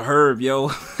dude is a herb,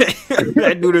 yo.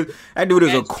 That dude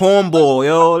is a cornball,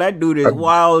 yo. That dude is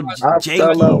wild,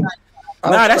 janky.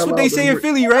 Nah, that's what they say in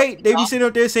Philly, right? They be sitting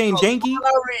up there saying janky.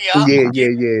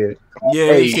 Yeah.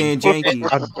 Yeah, they saying janky.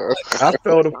 I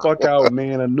fell the fuck out,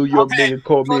 man. A New York nigga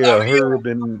called me a herb,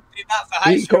 and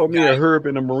he called me a herb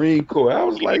in the Marine Corps. I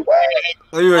was like, what?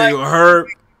 Oh, you a herb?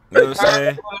 You know what I'm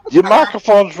saying? Your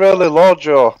microphone's really low,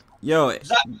 Joe. Yo,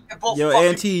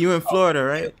 Auntie, you in Florida,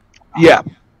 right? Yeah.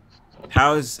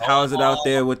 How's it out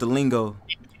there with the lingo?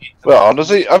 Well,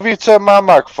 honestly, have you turned my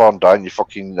microphone down, you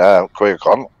fucking queer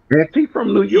cunt? Auntie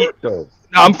from New York, though.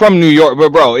 No, I'm from New York,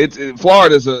 but bro,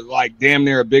 Florida's like damn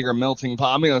near a bigger melting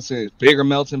pot. I mean, I'm saying it's bigger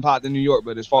melting pot than New York,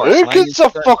 but as far as who gives a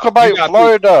fuck about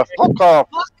Florida? Fuck off.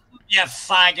 You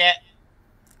faggot.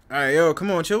 All right, yo,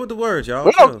 come on, chill with the words, y'all.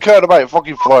 We don't care about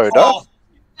fucking Florida. Oh,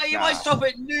 you might stop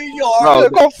at New York. Bro,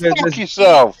 go fuck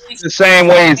yourself. The same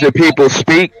ways that people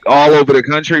speak all over the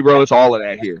country, bro. It's all of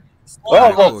that here.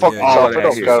 Well, go fuck yourself. We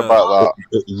don't care about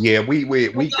that. Yeah, we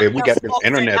got this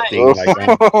internet thing like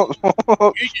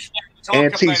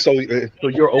Auntie, so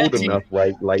you're old enough,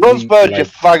 right? Like Rosebud, you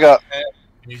faggot.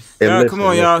 Yeah, come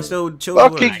on, y'all. Still chill.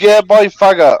 Fucking yeah, boy,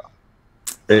 faggot.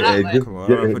 Come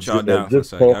on, I'm gonna put y'all down for a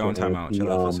second. Y'all gonna time out.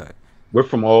 Chill out for a second. We're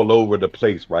from all over the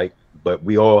place, right? But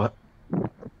we all,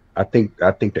 I think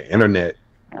the internet,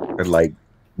 like,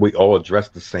 we all dress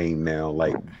the same now.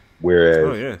 Like,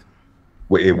 whereas,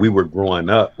 if we were growing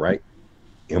up, right,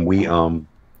 and we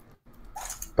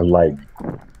like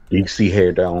DC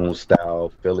had their own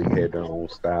style, Philly had their own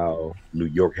style, New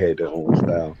York had their own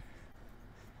style.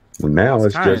 Well, now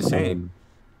it's just and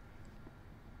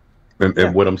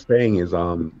what I'm saying is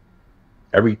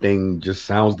everything just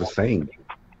sounds the same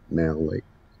now. Like,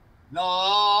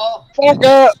 no, fuck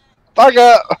up.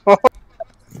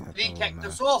 They kicked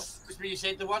us off because we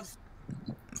said the one.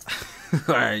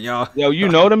 All right, y'all. Yo, you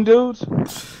know them dudes?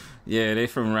 Yeah, they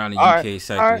from around the UK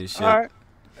sector and shit. All right.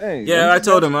 Hey, yeah, I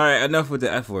told them, all right, enough with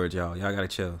the F word, y'all. Y'all gotta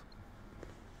chill.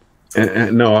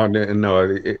 No,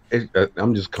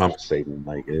 I'm just compensating.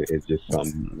 Like, it's just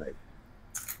something like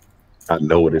I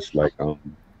know it's like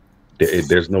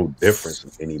there's no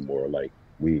difference anymore. Like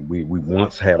we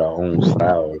once had our own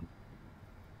style,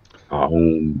 our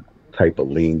own type of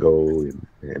lingo,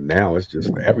 and now it's just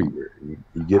everywhere. You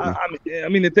get me? I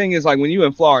mean, the thing is, like, when you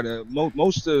in Florida,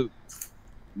 most of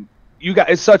you got,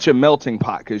 it's such a melting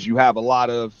pot because you have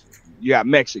you got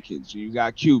Mexicans, you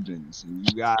got Cubans, and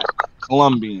you got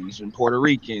Colombians and Puerto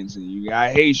Ricans, and you got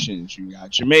Haitians, you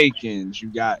got Jamaicans,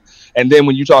 and then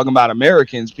when you're talking about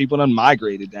Americans, people done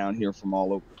migrated down here from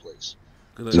all over the place.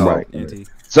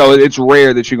 So it's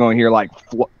rare that you're going to hear like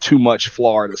too much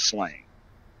Florida slang.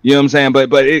 You know what I'm saying?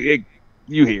 But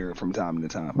you hear it from time to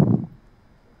time.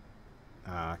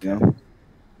 Okay.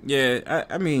 Yeah,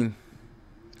 I mean,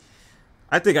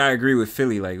 I think I agree with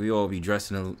Philly. Like, we all be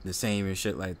dressing the same and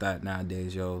shit like that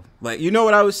nowadays, yo. Like, you know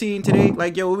what I was seeing today?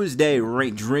 Like, yo, it was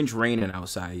drench raining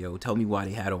outside, yo. Tell me why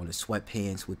they had on the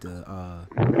sweatpants with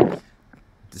the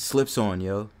slips on,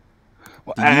 yo.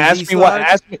 Well,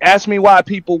 ask me why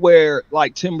people wear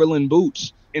like Timberland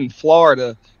boots in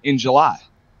Florida in July.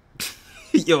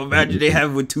 Yo, imagine they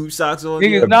have it with tube socks on.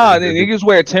 Niggas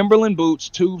wear Timberland boots,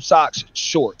 tube socks,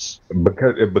 shorts.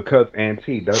 Because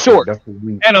Auntie, that's what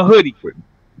we and a hoodie.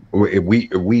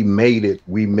 We made it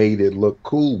look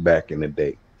cool back in the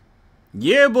day.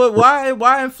 Yeah, but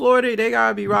why in Florida they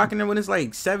gotta be rocking it when it's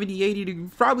like 70, 80 degrees,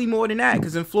 probably more than that?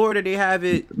 Because in Florida they have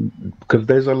it. Because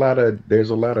there's a lot of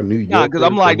New York. Nah, because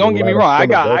I'm like, don't get me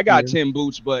wrong, I got Tim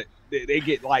boots, but they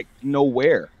get like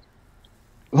nowhere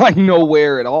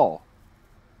at all.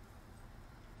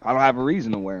 I don't have a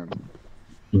reason to wear them.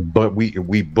 But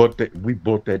we booked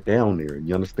that down there.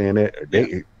 You understand that?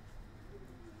 They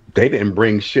didn't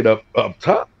bring shit up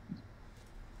top.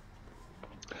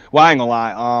 Well, I ain't gonna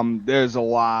lie. There's a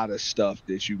lot of stuff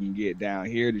that you can get down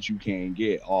here that you can't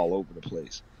get all over the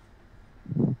place.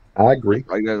 I agree.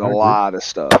 Like, there's a lot of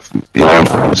stuff.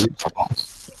 The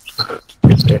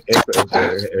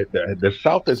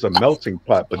South is a melting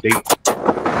pot, but they.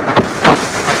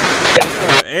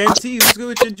 Auntie, what's good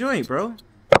with your joint, bro?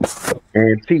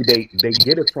 Auntie, they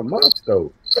get it from us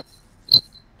though.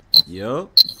 Yo.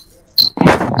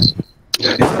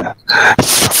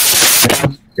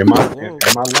 Am I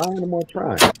lying or am I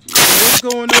trying? What's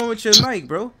going on with your mic,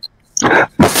 bro?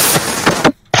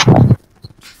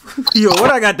 Yo,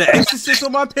 what, I got the Exorcist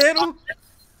on my panel?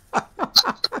 What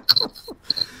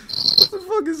the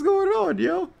fuck is going on,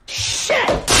 yo? Shit!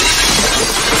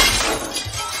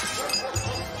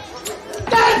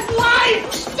 That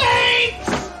life stinks!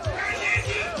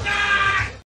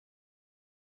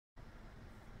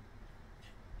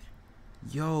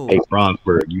 Yo. Hey,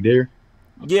 Brownbird, you there?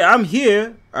 Yeah, I'm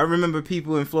here. I remember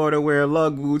people in Florida wearing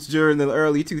lug boots during the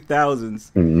early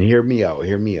 2000s. Hear me out.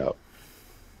 Hear me out.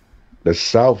 The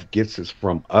South gets it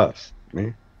from us,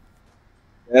 man.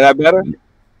 Is that better?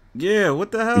 Yeah,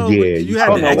 what the hell? Yeah, you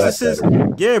had the Exorcist.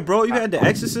 Yeah, bro, you had the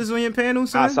Exorcist on your panel,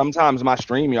 son. Sometimes my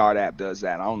StreamYard app does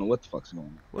that. I don't know what the fuck's going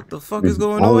on. What the fuck is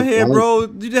going on here, bro?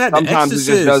 You had the Exorcist.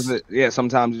 It just does it. Yeah,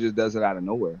 sometimes it just does it out of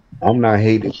nowhere. I'm not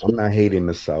hating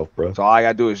the South, bro. So all I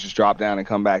gotta do is just drop down and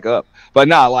come back up. But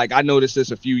nah, like I noticed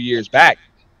this a few years back.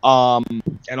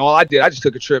 And all I just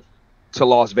took a trip to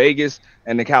Las Vegas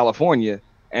and to California.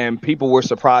 And people were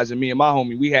surprised at me and my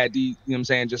homie. We had these, you know what I'm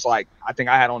saying? Just like, I think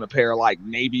I had on a pair of like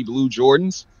navy blue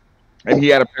Jordans. And he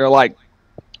had a pair of like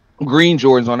green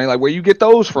Jordans on. They like, where you get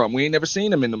those from? We ain't never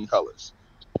seen them in them colors.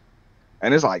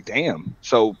 And it's like, damn.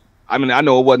 So, I mean, I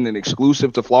know it wasn't an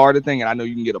exclusive to Florida thing. And I know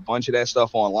you can get a bunch of that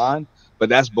stuff online. But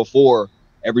that's before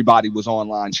everybody was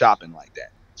online shopping like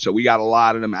that. So we got a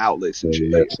lot of them outlets and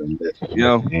shit. You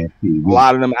know, a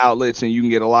lot of them outlets, and you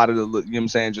can get a lot of the, you know what I'm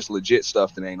saying, just legit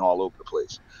stuff that ain't all over the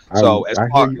place. So as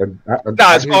far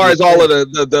as all of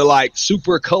the like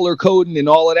super color coding and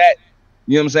all of that,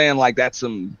 you know what I'm saying, like that's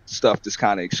some stuff that's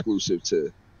kind of exclusive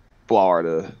to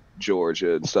Florida,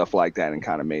 Georgia, and stuff like that, and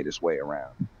kind of made its way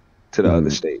around to the other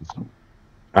states.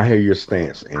 I hear your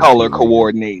stance. Color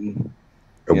coordinating.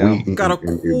 We gotta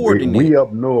coordinate. We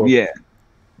up north. Yeah.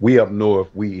 We up north,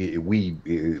 we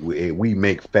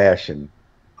make fashion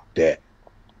that.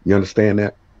 You understand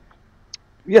that?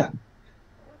 Yeah.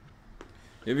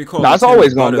 That's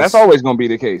always gonna be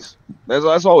the case.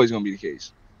 That's always gonna be the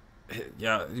case.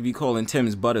 Yeah, you be calling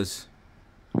Tim's Butters.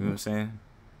 You know what I'm saying?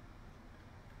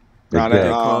 Now they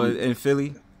call it in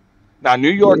Philly. Now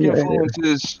New York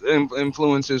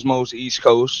influences most East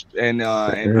Coast and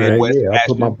Midwest. Yeah, I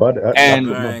put my butters on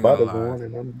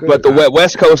and I'm good. But the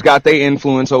West Coast got their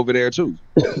influence over there too.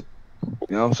 You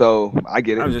know, so I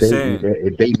get it. I'm just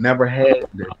saying they never had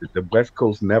the West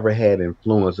Coast never had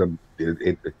influence of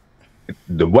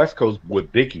the West Coast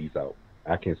with Dickies out.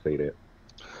 I can say that.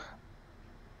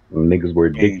 Niggas wear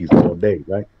Dickies all day,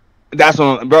 right? That's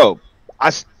on, bro.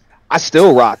 I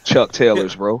still rock Chuck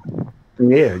Taylors, bro.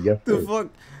 Yeah, yes. The fuck,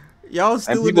 y'all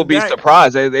still. And people be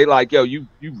surprised. They like, yo, you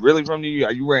really from New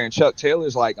York? Are you wearing Chuck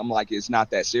Taylors? Like, I'm like, it's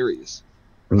not that serious.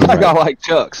 Right. Like, I like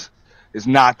Chucks. It's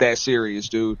not that serious,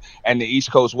 dude. And the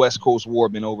East Coast West Coast war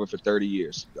been over for 30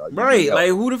 years. Right? Like,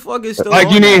 who the fuck is still?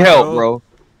 Like, you need help, bro.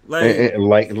 Like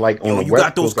on the you West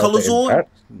got those Coast, colors on?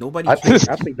 Nobody. I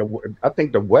think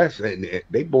the West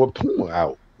they bought Puma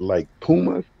out, like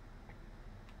Pumas.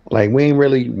 Like we ain't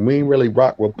really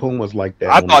rock with Pumas like that.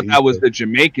 I thought that was the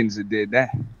Jamaicans that did that.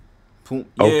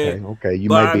 Okay. You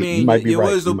might be right. It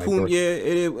was the Puma. Yeah,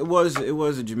 it was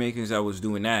the Jamaicans that was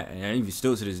doing that, and even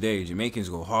still to this day, Jamaicans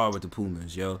go hard with the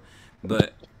Pumas, yo.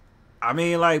 But I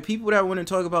mean, like people that want to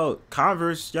talk about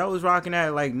Converse, y'all was rocking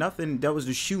that like nothing. That was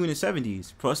the shoe in the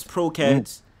 '70s. Plus Pro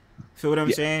Cats. Feel what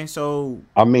I'm saying? So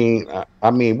I mean,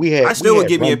 we had. I still would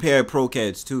give me a pair of Pro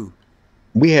Cats too.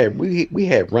 We had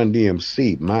Run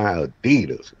DMC, my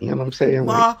Adidas. You know what I'm saying?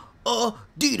 My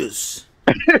Adidas.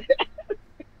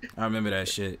 I remember that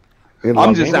shit.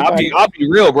 I'll be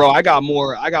real, bro. I got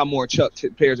more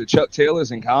pairs of Chuck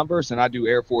Taylors and Converse than I do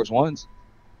Air Force Ones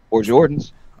or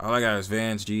Jordans. All I got is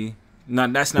Vans, G. No,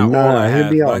 that's not all I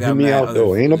have. Hear me out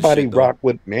though. Ain't nobody rock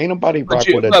with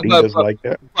Adidas like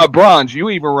that. Bronze, you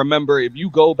even remember if you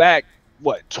go back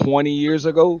 20 years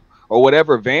ago or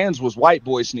whatever, Vans was white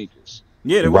boy sneakers.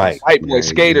 Yeah, right. White boy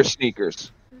skater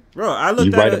sneakers. Bro, I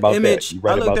looked at an image.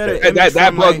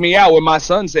 That bugged me out when my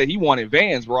son said he wanted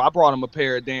Vans, bro. I brought him a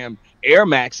pair of damn Air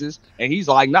Maxes, and he's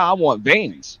like, "Nah, I want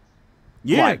Vans."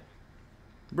 Yeah, like,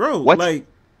 bro. What?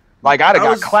 Like I'd have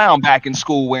got clown back in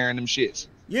school wearing them shits.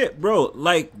 Yeah, bro.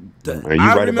 Like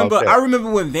I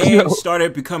remember when Vans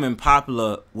started becoming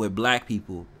popular with black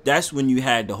people. That's when you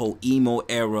had the whole emo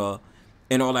era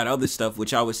and all that other stuff,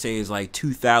 which I would say is like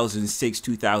 2006,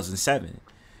 2007.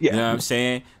 Yeah. You know what I'm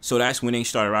saying? So that's when they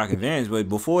started rocking Vans. But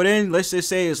before then, let's just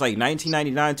say it's like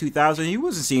 1999, 2000. You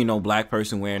wasn't seeing no black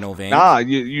person wearing no Vans. Nah,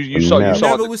 you saw the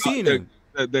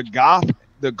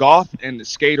goth and the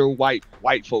skater white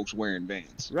folks wearing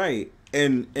Vans. Right.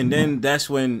 And then that's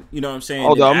when, you know what I'm saying?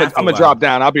 Hold on, I'm gonna drop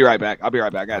down. I'll be right back. I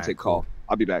gotta take a call.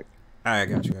 I'll be back. All right, I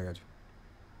got you.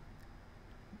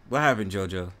 What happened,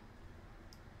 JoJo?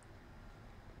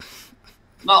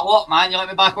 Not what, man? You let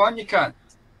me back on, you cunt.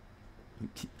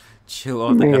 Chill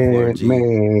off the F4G.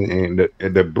 Man,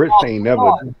 the Brits ain't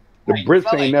never. The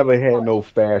Brits ain't never had no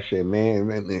fashion,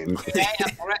 man.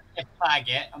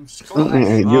 I'm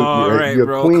Scottish. All right,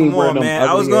 bro. Come on, man.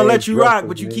 I was gonna let you rock,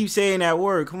 but you keep saying that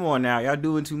word. Come on now, y'all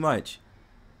doing too much.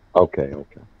 Okay.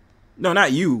 No,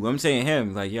 not you. I'm saying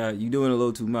him. Like, yeah, you doing a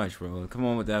little too much, bro. Come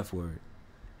on with that F word.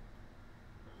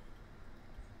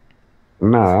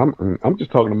 Nah, I'm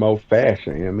just talking about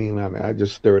fashion. I mean, I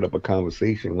just stirred up a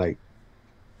conversation like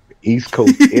East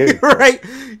Coast right?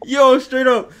 Yo, straight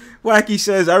up. Wacky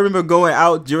says, I remember going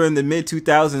out during the mid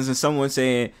 2000s and someone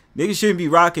saying niggas shouldn't be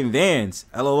rocking Vans.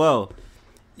 LOL.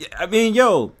 Yeah, I mean,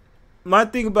 yo, my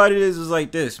thing about it is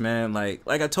like this, man. Like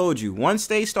I told you, once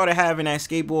they started having that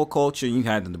skateboard culture, you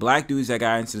had the black dudes that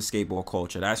got into the skateboard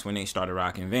culture. That's when they started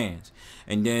rocking Vans.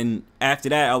 And then after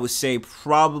that, I would say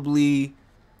probably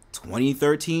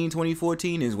 2013,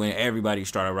 2014 is when everybody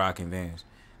started rocking Vans.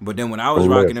 But then when I was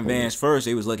rocking the Vans first,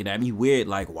 they was looking at me weird,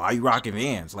 like, why are you rocking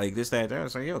Vans? Like this, that, that. I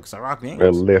was like, yo, because I rock Vans.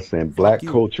 Well, listen, black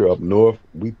culture up north,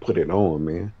 we put it on,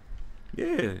 man.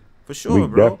 Yeah, for sure,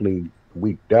 bro.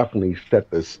 We definitely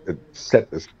set the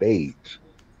stage.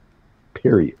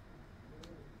 Period.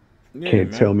 Yeah, Can't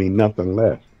man. tell me nothing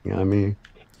less. You know what I mean?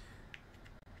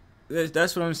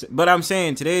 That's what I'm saying. But I'm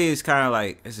saying today is kind of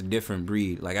like it's a different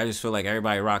breed. Like I just feel like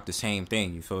everybody rock the same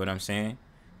thing. You feel what I'm saying?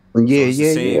 Yeah,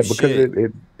 so yeah.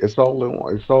 Because it's all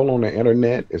on the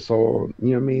internet. It's all,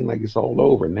 you know what I mean? Like it's all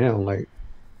over now. Like,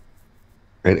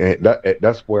 and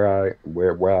that's where I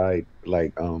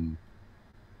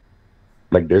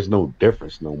like there's no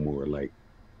difference no more. Like,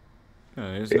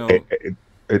 there's no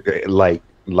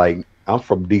like I'm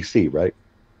from DC, right?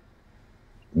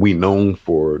 We known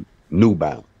for New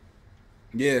Balance.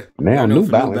 Yeah. Now New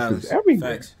Balance is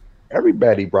everywhere. Facts.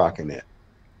 Everybody rocking it.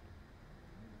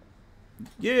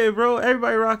 Yeah, bro.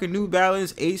 Everybody rocking New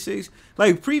Balance, Asics.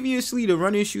 Like previously, the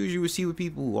running shoes you would see with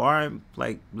people who aren't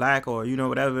like black or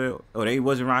whatever, or they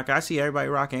wasn't rocking. I see everybody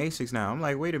rocking Asics now. I'm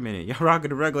like, wait a minute, y'all rocking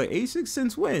the regular Asics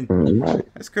since when? Right.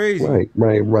 That's crazy.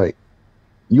 Right.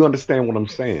 You understand what I'm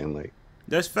saying? Like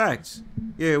that's facts.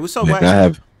 Yeah. What's up, man,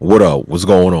 Wacky? What up? What's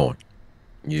going on?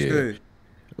 Yeah. Good.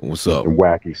 What's up?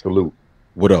 Wacky, salute.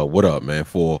 What up, man?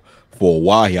 For a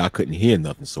while here, I couldn't hear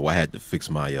nothing, so I had to fix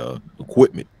my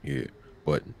equipment here.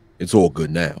 But it's all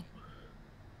good now.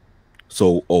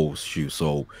 So,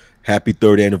 so happy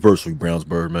 3rd anniversary,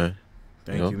 Brownsbird, man.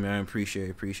 Thank you, man. Appreciate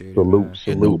it. Salute,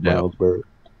 no Brownsbird.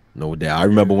 No doubt. I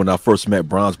remember when I first met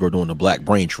Brownsbird on the Black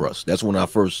Brain Trust. That's when I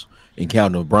first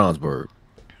encountered Brownsbird.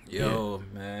 Yo,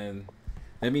 man.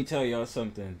 Let me tell y'all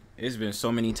something. It's been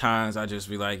so many times I just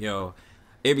be like, yo,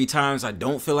 every times I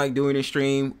don't feel like doing a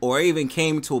stream, or I even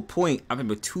came to a point, I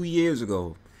remember 2 years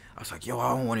ago, I was like, yo, I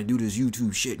don't want to do this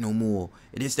YouTube shit no more.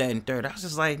 It is that and third. I was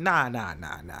just like, nah.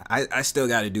 I still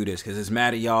got to do this because it's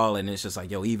mad at y'all. And it's just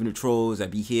like, yo, even the trolls that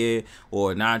be here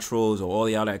or non-trolls or all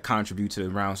y'all that contribute to the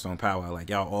Brownstone Powwow, like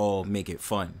y'all all make it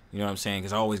fun. You know what I'm saying?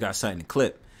 Because I always got something to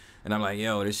clip. And I'm like,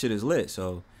 yo, this shit is lit.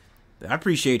 So I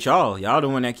appreciate y'all. Y'all the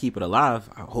one that keep it alive.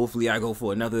 Hopefully I go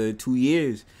for another 2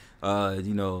 years,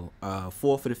 4th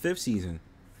for the 5th season.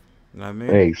 You know what I mean?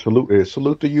 Hey,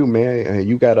 salute to you, man.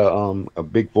 You got a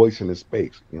big voice in this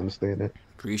space. You understand that?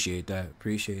 Appreciate that.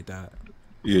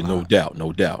 Yeah, no doubt.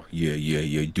 Yeah.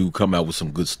 You do come out with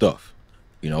some good stuff.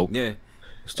 You know? Yeah.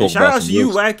 Shout out to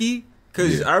you, Wacky,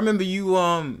 because I remember you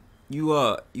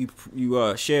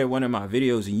shared one of my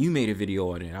videos and you made a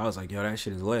video on it. I was like, yo, that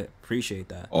shit is lit. Appreciate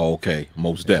that. Oh, okay.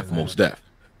 Most def. I think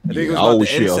it was about the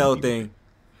incel thing.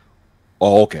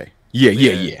 Oh, okay.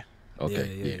 Yeah.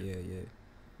 Okay. Yeah.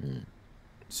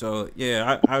 So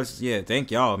I was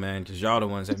thank y'all, man, because y'all the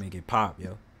ones that make it pop,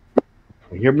 yo.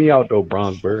 Hear me out though,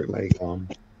 Brownsbird. Like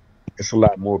it's a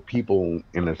lot more people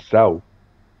in the South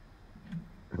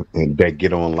and that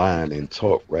get online and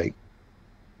talk, right?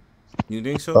 You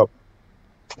think so?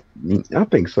 I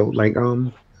think so. Like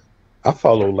I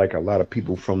follow like a lot of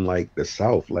people from like the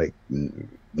South, like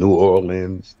New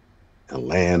Orleans,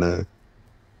 Atlanta.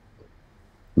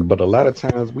 But a lot of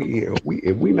times we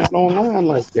not online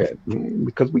like that, man,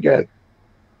 because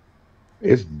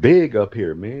it's big up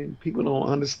here, man. People don't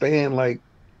understand like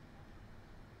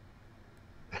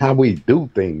how we do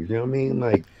things. You know what I mean?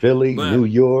 Like Philly, New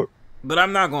York. But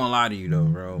I'm not gonna lie to you though,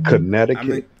 bro.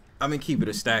 Connecticut. I'm gonna keep it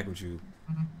a stack with you.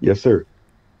 Yes, sir.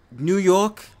 New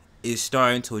York is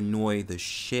starting to annoy the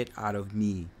shit out of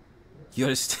me. You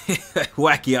understand?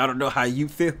 Wacky, I don't know how you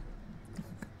feel.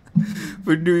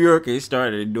 But New York is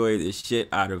starting to annoy the shit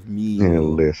out of me. Yeah,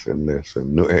 listen.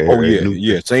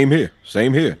 Same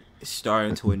here. It's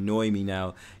starting to annoy me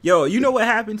now. Yo, you know what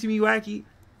happened to me, Wacky?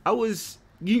 I was,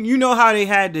 you know how they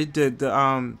had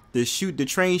the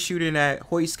train shooting at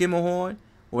Hoyt Skimmerhorn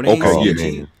on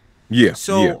ACG? Yeah.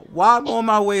 So while I'm on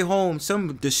my way home,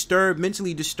 some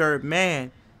mentally disturbed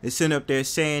man is sitting up there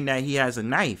saying that he has a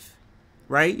knife,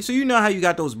 right? So you know how you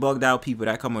got those bugged out people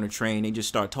that come on a train, they just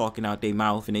start talking out their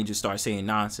mouth and they just start saying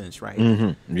nonsense, right?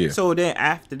 Yeah. So then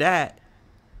after that,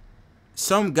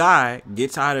 some guy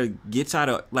gets out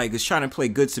of like is trying to play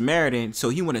Good Samaritan, so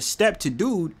he want to step to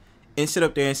dude and sit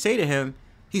up there and say to him,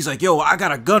 he's like, yo, I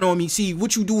got a gun on me. See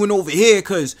what you doing over here?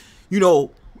 Cause you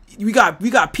know, we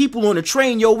got people on the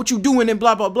train, yo, what you doing and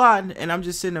blah blah blah. And I'm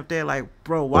just sitting up there like,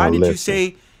 bro, why did you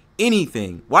say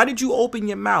anything? Why did you open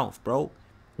your mouth, bro?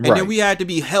 And then we had to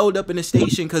be held up in the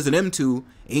station because of them two.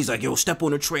 And he's like, yo, step on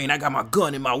the train. I got my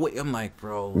gun in my way. I'm like,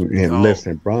 bro. And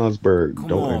listen,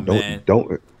 Bronzebird,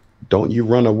 don't you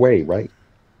run away, right?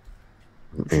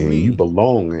 And you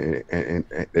belong, and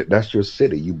that's your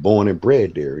city. You born and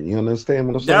bred there. You understand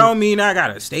what I'm saying? That don't mean I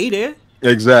gotta stay there.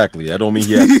 Exactly. That don't mean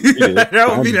you have to stay there. That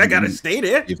don't mean I gotta stay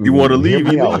there. If you want to leave,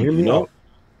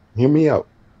 Hear me out.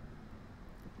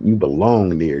 You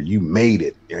belong there. You made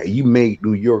it. You made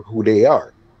New York who they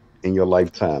are in your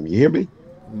lifetime. You hear me?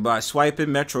 By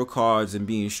swiping Metro cards and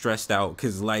being stressed out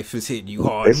because life is hitting you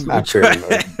hard. It's not fair.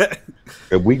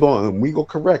 We gonna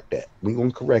correct that. We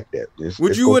gonna correct that.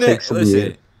 Would you would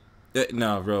listen?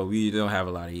 No, bro. We don't have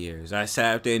a lot of years. I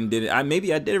sat up there and did it.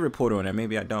 Maybe I did a report on that.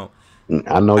 Maybe I don't.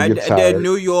 I know you're tired.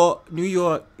 New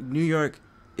York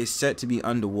is set to be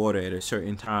underwater at a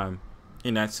certain time,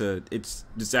 and it's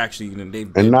actually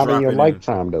and not in your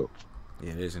lifetime though.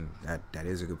 Yeah, it isn't. That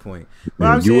is a good point. But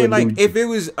I'm saying, like, if it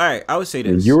was all right, I would say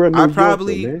this. You're a New Yorker,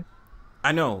 man.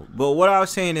 I know, but what I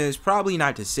was saying is probably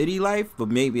not the city life, but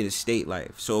maybe the state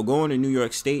life. So going to New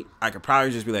York State, I could probably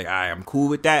just be like, all right, I'm cool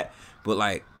with that. But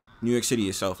like New York City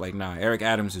itself, like, nah, Eric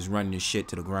Adams is running this shit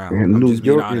to the ground. And I'm New just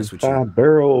being York honest is with you. 5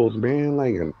 boroughs, man.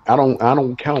 Like, I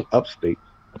don't count upstate.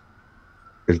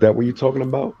 Is that what you're talking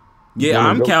about? Yeah,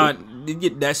 I'm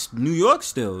counting. That's New York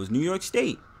still. It's New York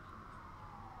State.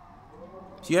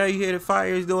 See how you hear the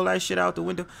fires, do all that shit out the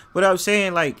window. But I was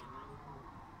saying, like,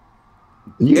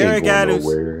 you Eric Adams.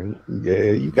 Nowhere.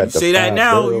 Yeah, you got. You say that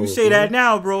now. You say that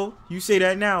now, bro. You say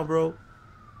that now, bro.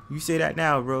 You say that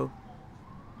now, bro.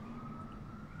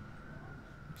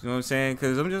 You know what I'm saying?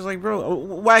 Because I'm just like, bro,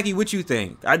 Wacky, what you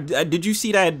think? I did you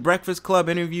see that Breakfast Club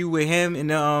interview with him and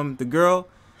the girl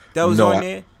that was on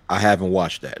there? I haven't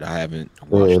watched that. I haven't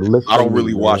watched it. I don't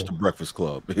really watch the Breakfast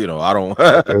Club. You know, I don't.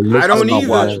 I don't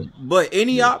either. But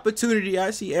any opportunity I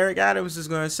see Eric Adams is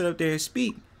going to sit up there and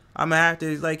speak, I'm going to have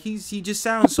to, like, he just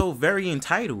sounds so very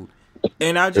entitled.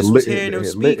 And I just was hearing him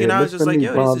speak, and I was just like,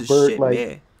 yo, this is shit, like,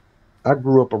 man. I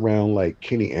grew up around, like,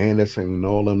 Kenny Anderson and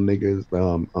all them niggas,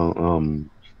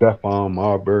 Stephon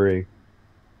Marbury.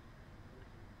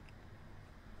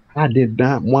 I did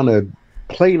not want to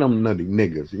play them nutty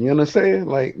niggas. You understand?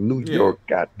 Like, New York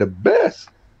got the best.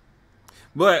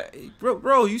 But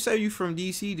bro, you say you from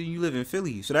DC, then you live in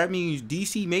Philly, so that means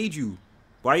DC made you.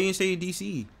 Why you didn't say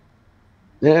DC?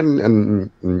 And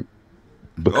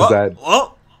because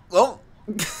no.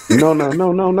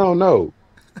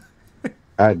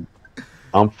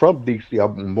 I'm from DC.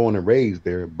 I'm born and raised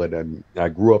there, but I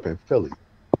grew up in Philly.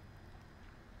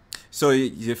 So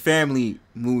your family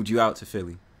moved you out to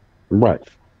Philly, right?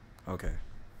 Okay.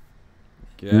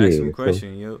 Can I ask you a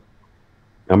question, yo?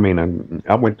 I mean,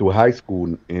 I went through high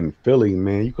school in Philly,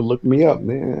 man. You can look me up,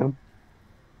 man.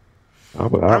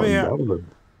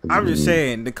 I'm just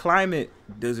saying the climate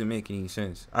doesn't make any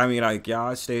sense. I mean, like,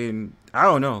 y'all staying. I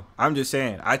don't know. I'm just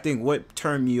saying. I think what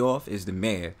turned me off is the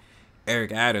mayor,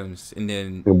 Eric Adams, and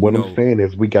then. And what I'm saying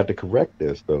is, we got to correct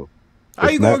this, though. How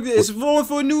you going? It's going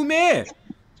for a new mayor.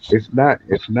 It's not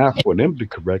for them to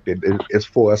correct it. It's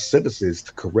for us citizens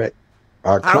to correct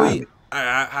our climate.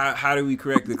 How do we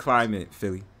correct the climate,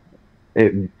 Philly?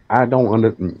 I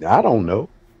don't know.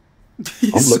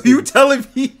 So you telling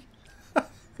me?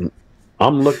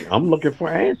 I'm looking for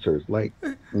answers. Like,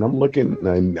 I'm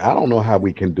looking. I don't know how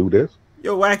we can do this.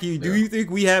 Yo, Wacky, do you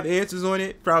think we have answers on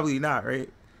it? Probably not, right?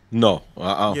 No.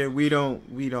 Yeah, we don't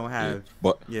have.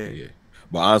 But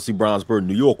But honestly, Brownsburg,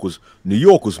 New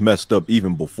York was messed up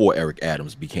even before Eric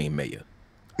Adams became mayor.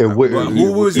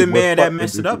 Who was the mayor that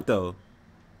messed it up, though?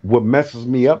 What messes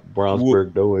me up,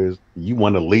 Brownsburg, though, is you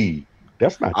want to leave.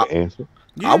 That's not the answer.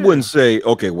 I wouldn't say,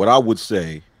 okay, what I would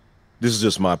say, this is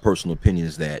just my personal opinion,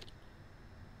 is that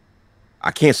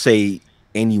I can't say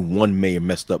any one mayor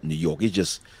messed up New York. It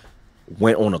just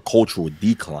went on a cultural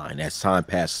decline as time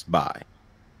passes by.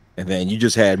 And then you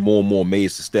just had more and more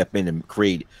mayors to step in and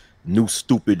create new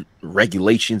stupid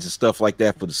regulations and stuff like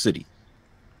that for the city.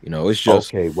 You know, it's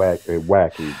just okay,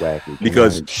 wacky.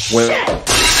 Because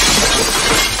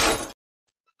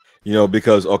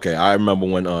because okay, I remember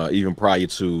when even prior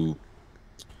to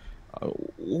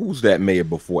Who's that mayor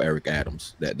before Eric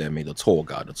Adams? That made the tall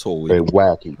guy, the tall.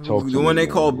 Wacky. The one they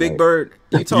call Big Bird.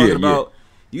 You talking about?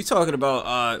 You talking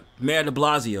about Mayor De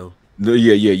Blasio?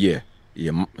 Yeah. The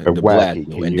Wacky,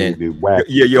 Blasio, and then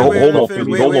Hold on,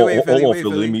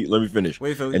 Philly. Let me finish.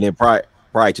 Wait, Philly. And then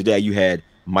prior to that, you had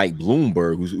Mike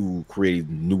Bloomberg, who created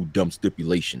new dumb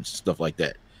stipulations, stuff like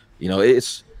that. You know, it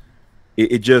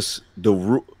just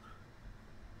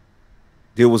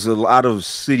there was a lot of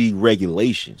city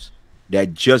regulations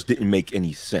that just didn't make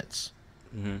any sense.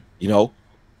 You know,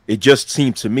 it just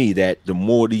seemed to me that the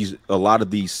more a lot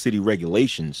of these city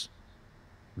regulations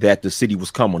that the city was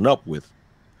coming up with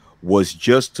was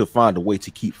just to find a way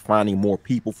to keep finding more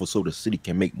people so the city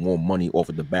can make more money off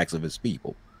of the backs of its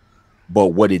people. But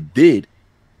what it did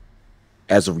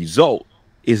as a result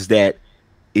is that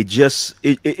it just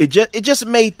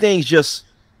made things just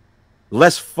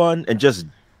less fun and just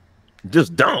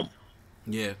dumb.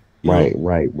 Yeah. Right,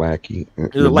 Wacky.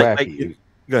 Wacky.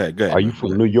 Go ahead. Are you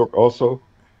from New York also?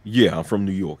 Yeah, I'm from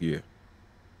New York, yeah.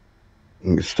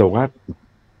 So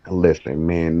listen,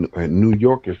 man, New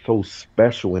York is so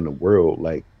special in the world.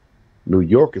 Like, New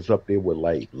York is up there with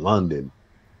like London,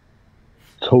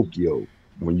 Tokyo,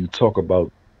 when you talk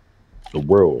about the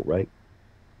world, right?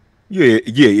 Yeah,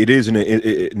 it is.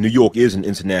 New York is an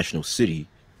international city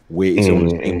where it's on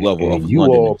the same level of you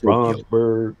London all and Tokyo.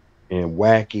 Brownbird and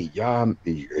Wacky,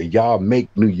 y'all make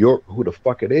New York who the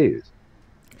fuck it is.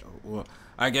 Well,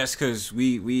 I guess because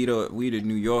we the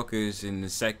New Yorkers in the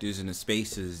sectors and the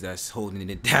spaces that's holding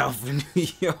it down for New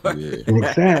York. Yeah.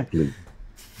 Exactly.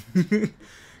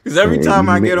 Because every time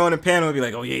I get on a panel, I'll be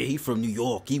like, "Oh yeah, he from New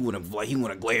York. He wanna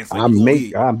glance like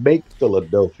I make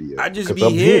Philadelphia. I just be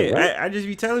here. Right? I just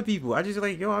be telling people. I just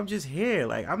like, yo, I'm just here.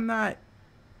 Like, I'm not.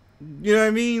 You know what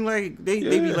I mean? Like they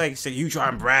be like, say you try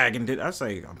and brag, and I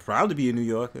say I'm proud to be a New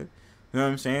Yorker. You know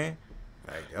what I'm saying?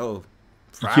 Like, yo,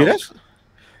 proud.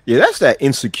 Yeah, that's that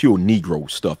insecure Negro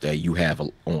stuff that you have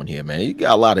on here, man. You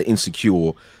got a lot of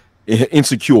insecure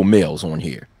males on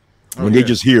here. When they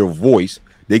just hear a voice,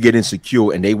 they get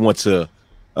insecure and they want to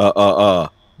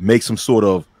make some sort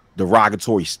of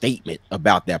derogatory statement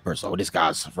about that person. Oh, this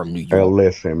guy's from New York.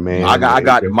 Listen, man. I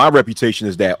got my reputation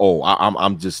is that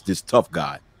I'm just this tough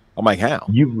guy. I'm like, how?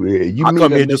 I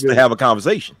come here just to have a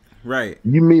conversation. Right.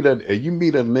 You meet a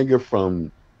nigga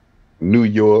from New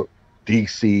York,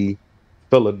 DC,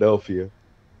 Philadelphia.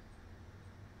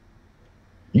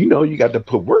 You know you got to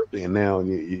put work in now, and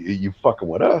you fucking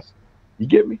with us. You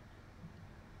get me?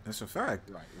 That's a fact.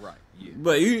 Right. Yeah.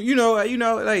 But you know,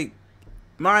 like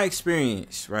my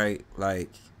experience, right? Like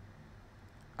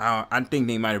I think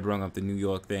they might have brought up the New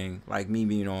York thing, like me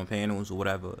being on panels or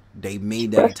whatever. They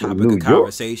made that a topic of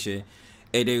conversation,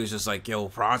 and they was just like, "Yo,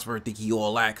 Prosper think he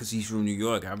all that because he's from New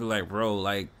York." I'd be like, "Bro,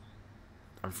 like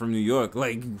I'm from New York.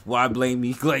 Like, why blame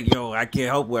me? Like, yo, I can't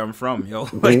help where I'm from, yo."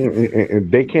 Like,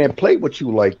 and they can't play with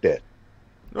you like that.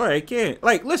 Right, they can't.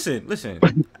 Like, listen.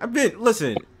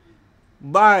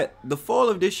 By the fall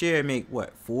of this year, I make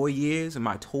what 4 years of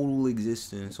my total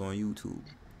existence on YouTube,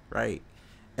 right?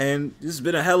 And this has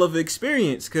been a hell of an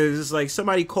experience because it's like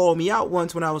somebody called me out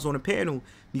once when I was on a panel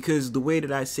because the way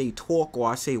that I say talk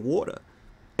or I say water.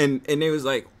 And they was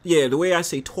like, yeah, the way I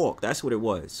say talk, that's what it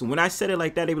was. So when I said it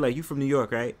like that, they were like, "You from New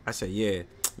York, right?" I said, "Yeah."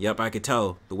 "Yep, I could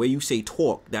tell. The way you say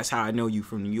talk, that's how I know you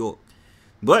from New York."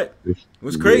 But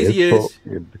what's crazy is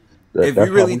if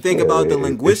you really think about the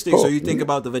linguistics or you think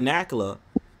about the vernacular,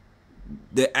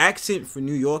 the accent for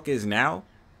New Yorkers now,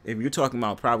 if you're talking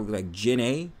about probably like Gen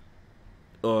A,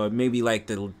 or maybe like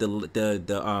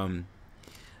the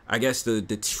I guess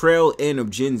the trail end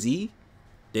of Gen Z,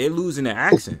 they're losing their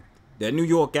accent. That New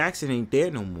York accent ain't there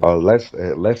no more.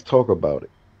 Let's talk about it.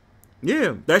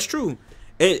 Yeah, that's true.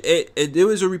 There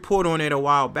was a report on it a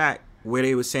while back where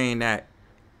they were saying that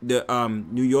the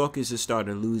New Yorkers are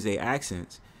starting to lose their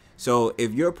accents. So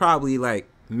if you're probably like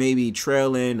maybe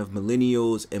trail end of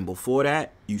millennials and before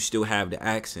that, you still have the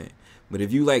accent. But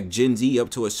if you like Gen Z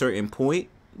up to a certain point,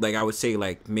 like I would say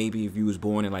like maybe if you was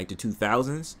born in like the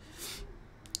 2000s,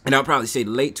 and I'll probably say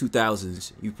the late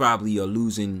 2000s, you probably are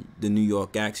losing the New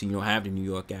York accent. You don't have the New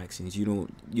York accents. You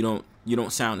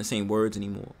don't sound the same words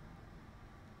anymore.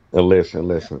 Listen.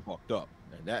 That's fucked up.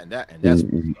 And that's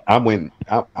I went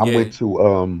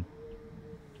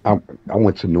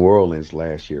to New Orleans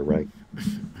last year, right?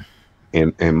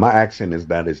 And my accent is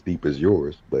not as deep as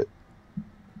yours, but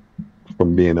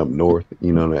from being up north,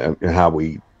 you know, and how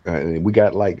we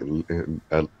got like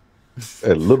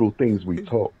little things we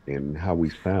talk and how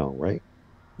we sound, right?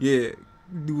 Yeah,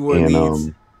 New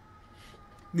Orleans.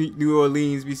 New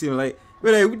Orleans be seeming like,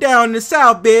 we down in the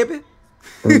South, baby.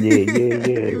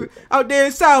 Yeah. Out there in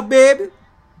the South, baby.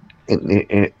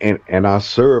 And our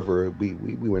server, we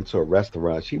went to a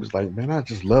restaurant. She was like, "Man, I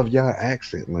just love y'all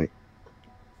accent." Like,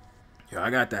 yeah, I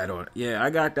got that on. Yeah, I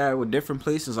got that with different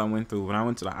places I went through when I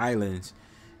went to the islands.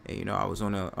 And, you know, I was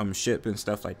on a ship and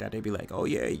stuff like that. They'd be like, "Oh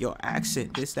yeah, your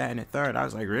accent, this, that, and the third." I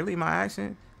was like, "Really, my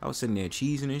accent?" I was sitting there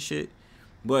cheesing and shit.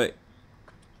 But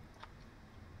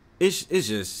it's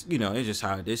just, you know, it's just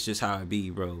how it be,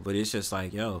 bro. But it's just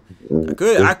like, yo,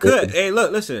 I could. Hey,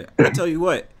 look, listen. I tell you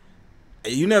what,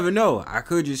 you never know. I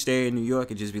could just stay in New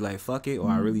York and just be like, fuck it, or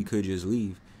I really could just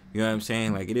leave. You know what I'm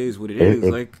saying? Like, it is what it is.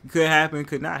 Like, could happen,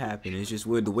 could not happen. It's just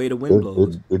the way the wind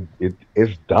blows.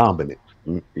 It's dominant.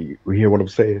 You hear what I'm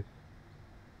saying?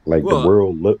 Like,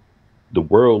 the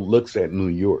world looks at New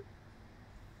York.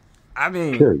 I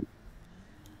mean,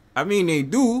 they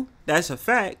do. That's a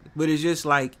fact. But it's just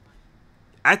like,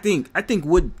 I think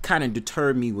what kind of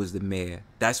deterred me was the mayor.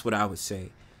 That's what I would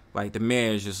say. Like, the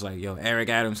mayor is just like, yo, Eric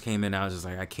Adams came in. I was just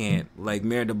like, I can't. Like,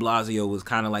 Mayor de Blasio was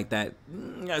kind of like that.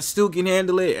 I still can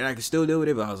handle it, and I can still deal with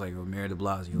it. But I was like, oh, Mayor de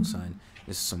Blasio, son,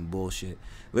 this is some bullshit.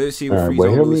 Let's see what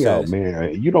Freezone Lou says. Out,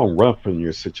 man. You don't run from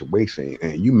your situation,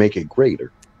 and you make it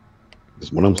greater.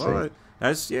 That's what I'm saying.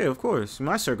 That's, yeah, of course.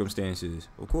 My circumstances,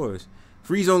 of course.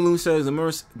 Freezone Lou says the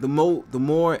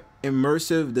more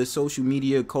immersive the social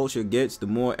media culture gets, the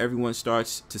more everyone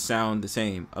starts to sound the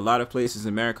same. A lot of places in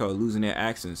America are losing their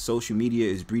accents. Social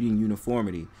media is breeding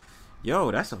uniformity. Yo,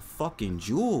 that's a fucking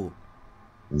jewel.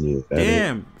 Yeah,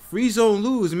 damn, Freezone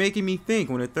Lou is making me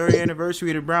think on the 3rd anniversary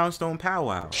of the Brownstone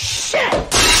Powwow. Shit!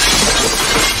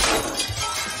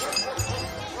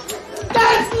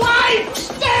 That's life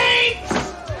stinks!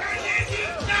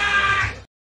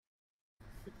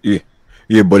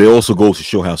 Yeah, but it also goes to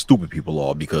show how stupid people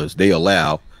are, because they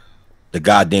allow the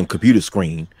goddamn computer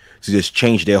screen to just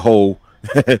change their whole,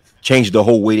 change the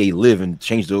whole way they live and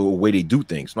change the way they do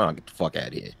things. Nah, get the fuck out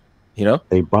of here. You know?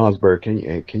 Hey,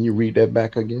 Bronzebird, can you read that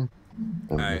back again?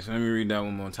 All right, so let me read that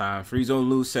one more time. Freezone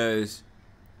Lou says,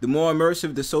 the more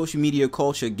immersive the social media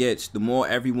culture gets, the more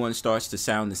everyone starts to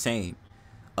sound the same.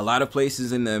 A lot of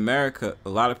places in America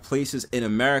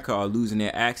are losing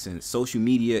their accents. Social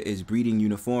media is breeding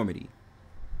uniformity.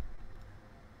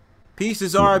 Peace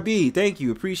is RB. Thank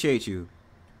you. Appreciate you.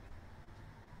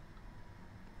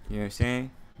 You know what I'm saying?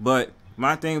 But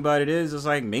my thing about it is, it's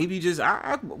like, maybe just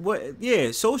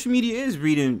yeah, social media is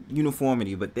breeding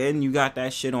uniformity, but then you got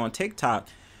that shit on TikTok,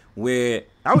 where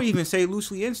I would even say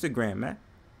loosely Instagram, man.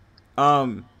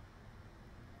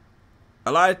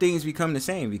 A lot of things become the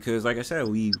same because, like I said,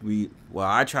 well,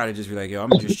 I try to just be like, yo, I'm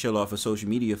gonna just chill off of social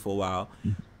media for a while.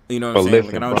 You know what I'm saying?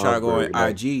 Like, I don't try to go on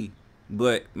IG.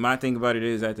 But my thing about it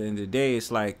is, at the end of the day,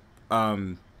 it's like,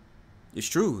 it's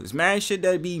true. It's mad shit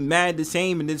that be mad the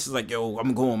same, and this is like, yo,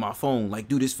 I'm gonna go on my phone, like,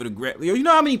 do this for the grab. Yo, you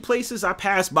know how many places I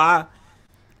pass by?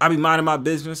 I be minding my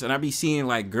business, and I be seeing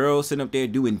like girls sitting up there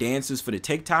doing dances for the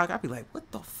TikTok. I be like, what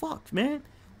the fuck, man?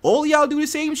 All y'all do the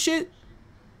same shit?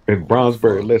 And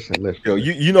Brownsburg, listen. Yo,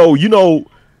 you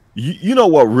know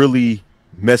what really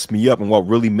messed me up and what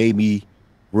really made me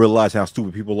realize how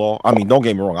stupid people are? I mean, don't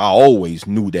get me wrong. I always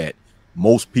knew that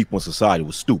most people in society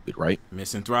was stupid, right?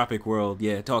 Misanthropic world.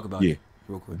 Yeah, talk about it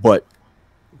real quick. But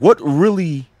what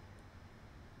really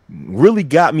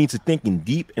got me to thinking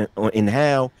deep in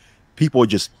how people are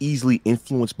just easily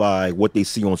influenced by what they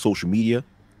see on social media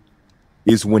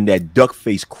is when that duck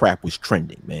face crap was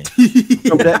trending, man.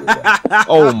 Remember that?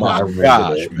 Oh my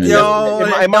gosh, man. Yo,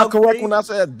 am I correct when I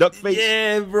said duck face?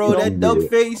 Yeah, bro, that duck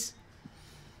face.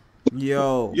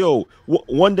 Yo,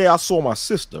 one day I saw my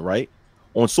sister, right,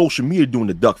 on social media doing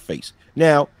the duck face.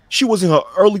 Now, she was in her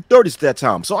early 30s at that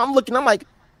time. So I'm like,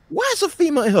 why is a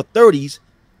female in her 30s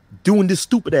doing this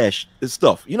stupid ass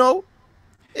stuff? You know?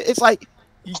 It's like,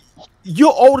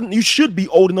 you're old, you should be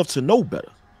old enough to know better.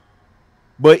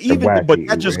 But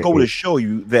that just go to show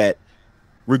you that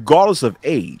regardless of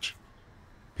age,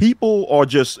 people are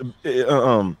just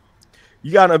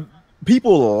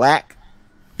people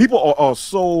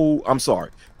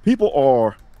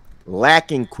are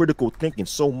lacking critical thinking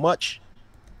so much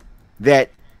that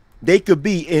they could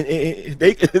be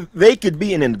they could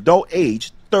be in an adult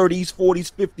age, 30s,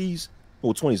 40s, 50s,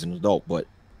 well, 20s an adult,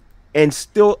 and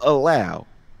still allow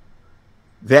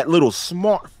that little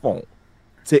smartphone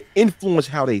to influence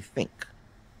how they think.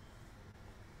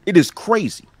 It is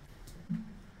crazy.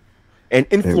 And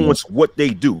influence what they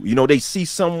do. You know, they see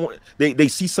someone, they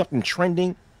see something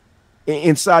trending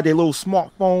inside their little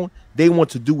smartphone. They want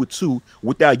to do it too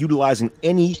without utilizing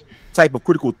any type of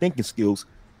critical thinking skills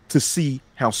to see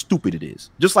how stupid it is.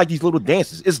 Just like these little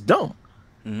dances. It's dumb.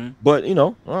 But, you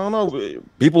know, I don't know.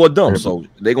 People are dumb, so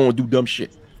they're going to do dumb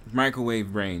shit.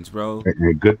 Microwave brains, bro.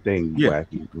 And good thing,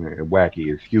 Wacky.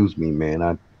 Wacky, excuse me, man.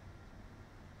 I'm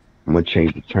gonna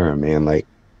change the term, man. Like,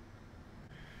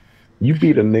 you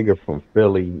beat a nigga from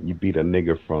Philly, you beat a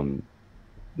nigga from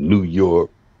New York.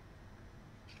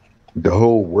 The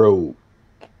whole world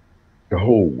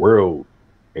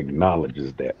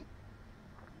acknowledges that.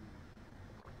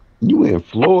 You in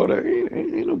Florida,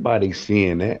 ain't nobody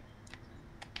seeing that.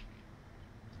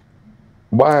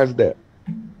 Why is that?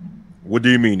 What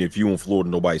do you mean if you in Florida,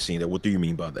 nobody's seeing that? What do you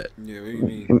mean by that? Yeah, what do you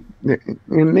mean? And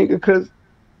nigga, because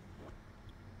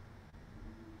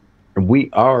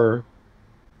we are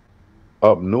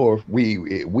up north, we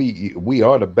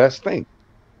are the best thing.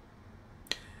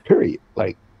 Period.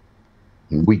 Like,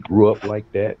 we grew up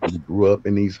like that. We grew up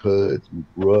in these hoods. We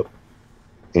grew up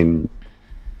in.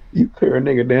 You clear a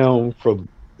nigga down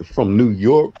from New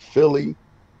York, Philly.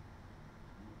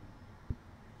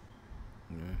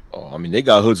 Oh, I mean, they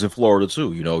got hoods in Florida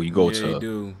too. You know, you go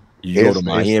to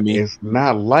Miami. It's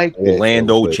not like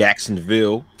Orlando,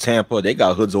 Jacksonville, Tampa. They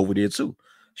got hoods over there too.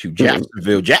 Shoot,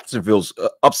 Jacksonville's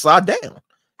upside down.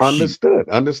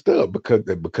 Understood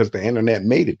because the internet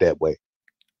made it that way.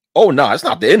 Oh no, it's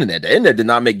not the internet. The internet did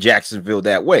not make Jacksonville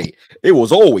that way. It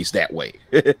was always that way.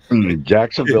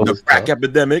 Jacksonville, the crack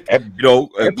epidemic,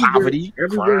 poverty,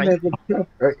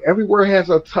 everywhere has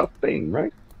a tough thing,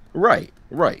 right? Right.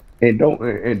 And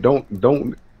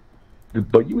don't.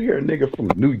 But you hear a nigga from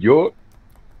New York,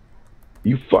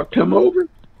 you fucked him over.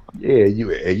 Yeah,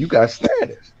 you got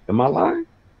status. Am I lying?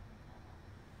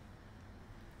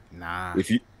 Nah.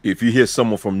 If you hear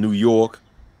someone from New York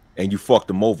and you fucked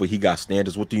him over, he got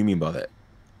standards. What do you mean by that?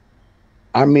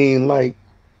 I mean, like,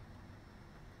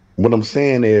 what I'm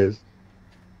saying is,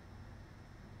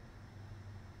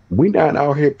 we not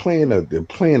out here playing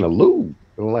a Lou.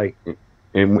 Like,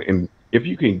 and if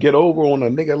you can get over on a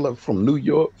nigga from New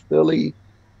York, Philly,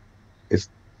 it's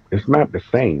not the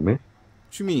same, man.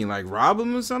 What you mean, like rob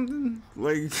him or something?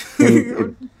 Like,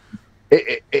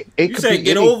 it you could say be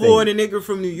get anything. over on a nigga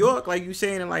from New York? Like, you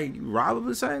saying like you rob him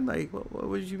or something? Like,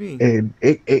 what did you mean? And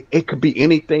it could be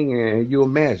anything you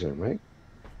imagine, right?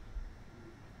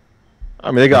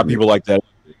 I mean, they got people like that.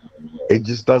 It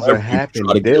just doesn't happen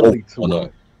daily to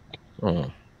us.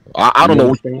 I don't know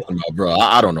what you're talking about, bro.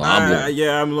 I don't know.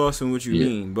 I'm lost in what you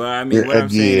mean, but I mean, what I'm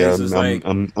saying is like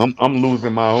I'm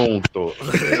losing my own thought.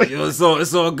 It's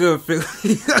all good, Phil.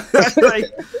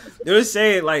 Like, they're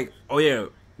saying like, oh yeah.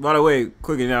 By the way,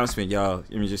 quick announcement, y'all.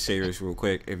 Let me just say this real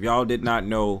quick. If y'all did not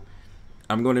know,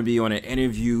 I'm going to be on an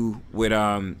interview with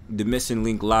the Missing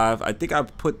Link Live. I think I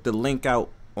put the link out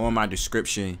on my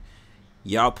description.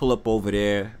 Y'all pull up over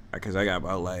there because I got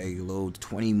about like a little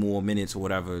 20 more minutes or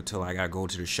whatever till I got to go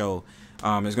to the show.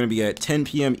 It's going to be at 10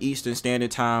 p.m. Eastern Standard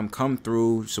Time. Come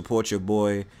through, support your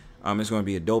boy. It's going to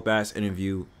be a dope ass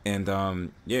interview,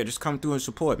 and yeah, just come through and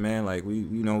support, man. Like we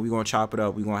going to chop it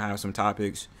up. We going to have some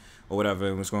topics or whatever,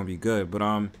 and it's going to be good. But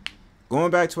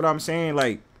going back to what I'm saying,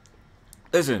 like,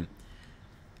 listen,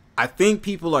 I think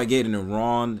people are getting a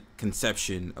wrong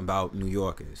conception about New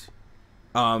Yorkers.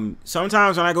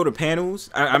 Sometimes when I go to panels,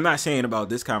 I'm not saying about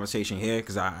this conversation here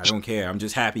because I don't care. I'm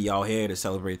just happy y'all here to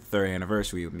celebrate the 3rd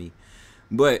anniversary with me.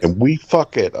 But and we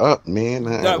fuck it up, man.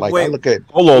 I look at.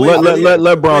 Hold on,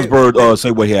 let Brownbird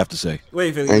say what he have to say.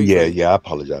 Wait, I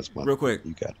apologize, man. Real quick,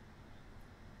 you got it.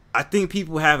 I think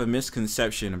people have a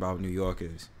misconception about New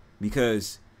Yorkers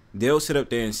because they'll sit up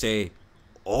there and say,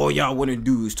 all y'all want to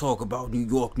do is talk about New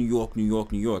York, New York, New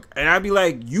York, New York. And I'd be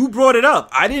like, you brought it up.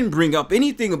 I didn't bring up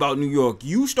anything about New York.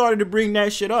 You started to bring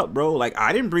that shit up, bro. Like,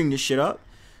 I didn't bring this shit up.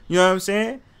 You know what I'm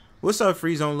saying? What's up,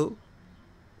 Freezone Lou?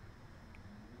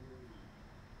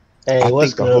 Hey,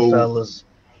 what's good, fellas?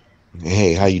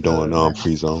 Hey, how you doing,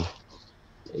 Freezone?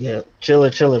 Yeah,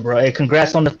 chillin', bro. Hey,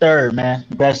 congrats on the 3rd, man.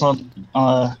 Congrats on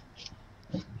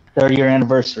 3rd year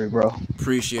anniversary, bro.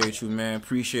 Appreciate you, man.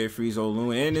 Appreciate Freezone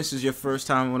Lou. And this is your first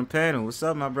time on the panel. What's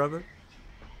up, my brother?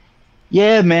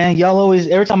 Yeah, man. Y'all always,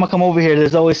 every time I come over here,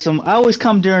 there's always I always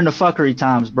come during the fuckery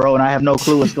times, bro, and I have no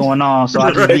clue what's going on, so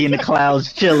I just be in the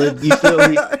clouds chilling. You feel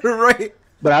me? Right.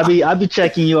 But I be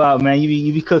checking you out, man.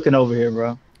 You be cooking over here,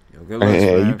 bro. Yo, good looks,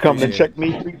 man. You come to check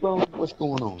me, Freezone? What's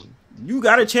going on? You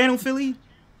got a channel, Philly?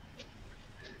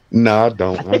 No, I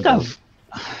don't.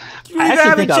 I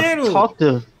actually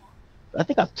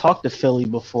think I've talked to Philly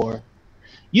before.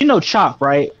 You know Chop,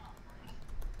 right?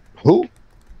 Who?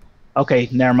 Okay,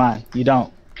 never mind. You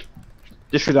don't.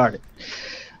 Disregard it.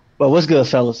 But what's good,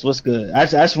 fellas? What's good? I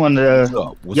just wanted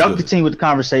to y'all continue with the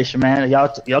conversation, man.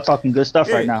 Y'all talking good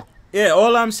stuff right now. Yeah,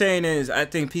 all I'm saying is I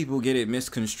think people get it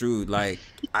misconstrued. Like,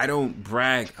 I don't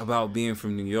brag about being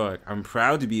from New York. I'm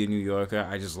proud to be a New Yorker.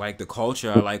 I just like the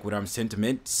culture. I like what I'm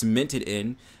cemented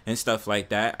in and stuff like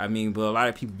that. I mean, but a lot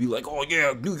of people be like, oh,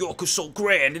 yeah, New York is so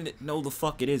grand. And no, the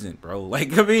fuck it isn't, bro.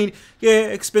 Like, I mean, yeah,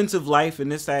 expensive life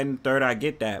and this, that, and third, I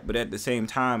get that. But at the same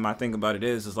time, I think about it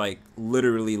is like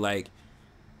literally like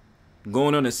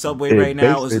going on the subway right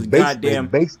now is a goddamn...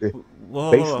 Basically,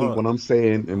 what I'm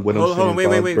saying and what I'm saying... Hold on,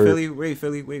 wait,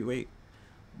 Philly, wait.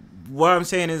 What I'm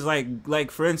saying is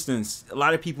like for instance, a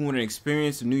lot of people want to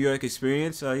experience the New York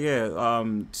experience.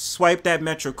 Swipe that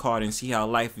Metro card and see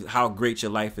how great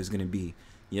your life is gonna be.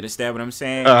 You understand what I'm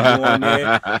saying? You go on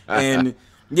there and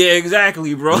yeah,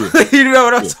 exactly, bro. You know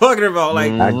what I'm talking about?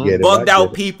 Like bugged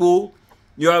out people.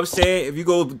 You know what I'm saying? If you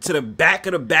go to the back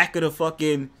of the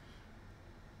fucking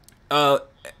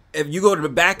if you go to the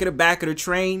back of the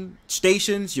train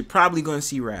stations, you're probably gonna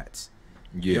see rats.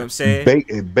 Yeah, you know what I'm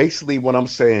saying? Basically, what I'm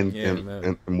saying,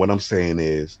 and what I'm saying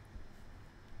is,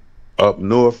 up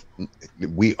north,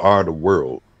 we are the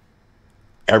world.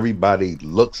 Everybody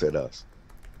looks at us.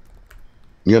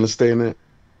 You understand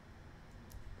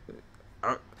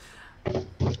that?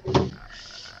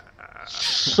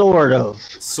 Sort of.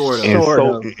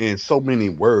 In so many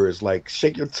words, like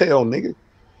shake your tail, nigga.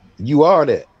 You are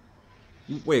that.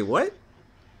 Wait, what?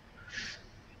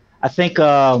 I think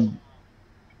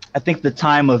the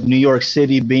time of New York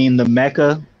City being the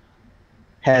Mecca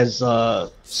has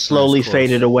slowly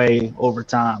faded away over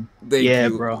time.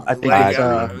 Bro. I think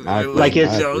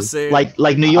it's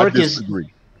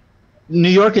New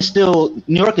York is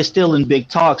still in big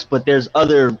talks, but there's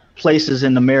other places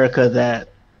in America that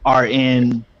are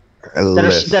in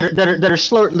that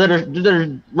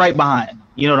are right behind.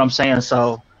 You know what I'm saying?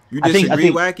 So you disagree, I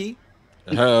think Wacky?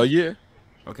 Hell yeah.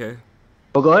 Okay.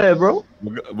 Well, go ahead, bro.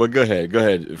 Well, go ahead,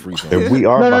 Freezone. If we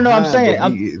are no. I'm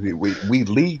saying we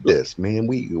lead this, man.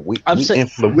 We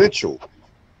influential.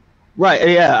 Right.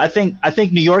 Yeah. I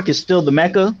think New York is still the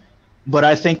Mecca, but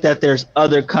I think that there's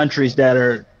other countries that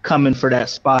are coming for that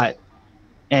spot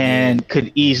and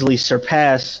could easily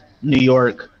surpass New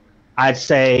York. I'd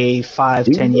say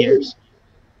 5-10 years.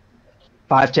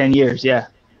 5-10 years. Yeah.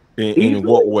 In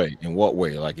what way? In what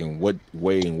way? Like in what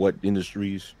way? In what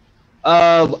industries?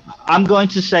 I'm going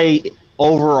to say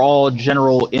overall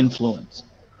general influence.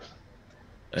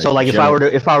 So like if I were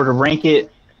to rank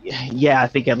it, yeah, I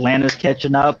think Atlanta's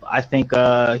catching up. I think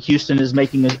Houston is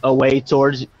making a way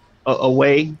towards a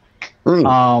way.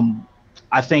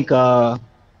 I think I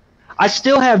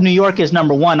still have New York as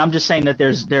number one. I'm just saying that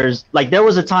there's like there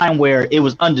was a time where it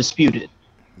was undisputed,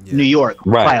 New York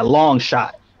by a long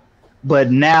shot.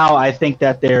 But now I think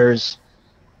that there's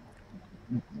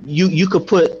you could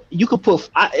put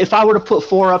if I were to put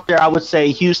 4 up there, I would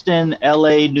say Houston,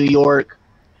 LA, New York,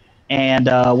 and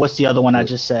what's the other one I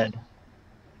just said?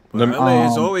 LA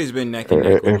has always been neck and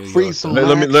neck.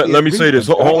 Let me say this.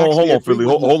 Hold on, Philly.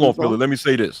 Hold on, Philly. Let me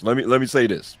say this. Let me say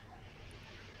this.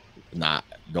 Nah,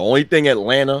 the only thing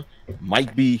Atlanta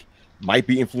might be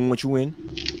influential in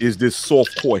is this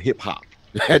softcore hip hop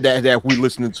that we're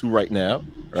listening to right now,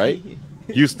 right?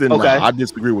 Houston, I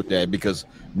disagree with that because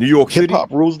New York City hip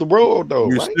hop rules the world, though.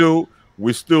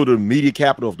 We're still the media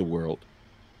capital of the world.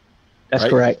 That's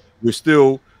correct. We're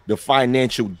still the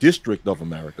financial district of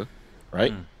America,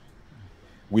 right?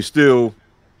 We still.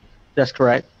 That's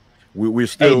correct. We're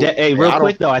still. Hey, real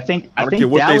quick though, I think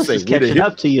Dallas is catching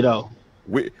up to you though.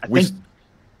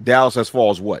 Dallas as far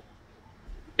as what?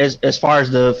 As far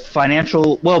as the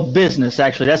financial, business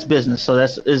actually, that's business. So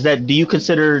do you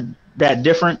consider that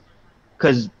different?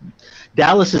 Because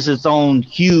Dallas is its own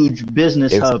huge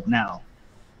business hub now.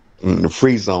 The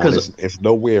free zone is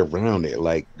nowhere around it.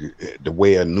 Like the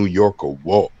way a New Yorker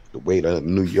walk, the way the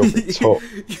New Yorker talk.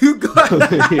 You going off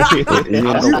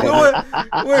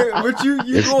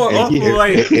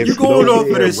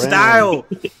of the style.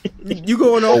 You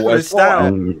going off of the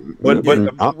style. But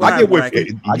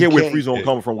I get where free zone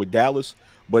coming from with Dallas.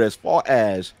 But as far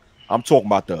as I'm talking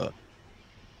about the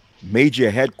major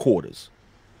headquarters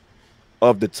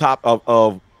of the top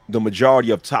of the majority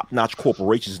of top-notch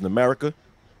corporations in America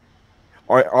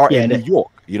are in New York.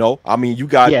 You know, I mean, you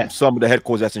got some of the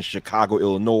headquarters that's in Chicago,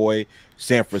 Illinois,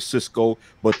 San Francisco,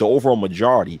 but the overall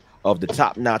majority of the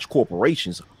top-notch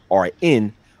corporations are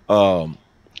in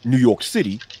New York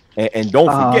City, and don't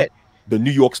forget the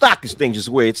New York Stock Exchange is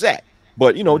where it's at.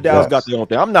 But you know, Dallas got their own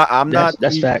thing.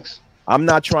 That's facts. I'm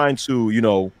not trying to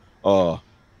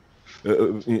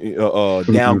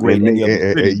downgrade any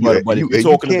other city, but if you're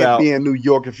talking about be in New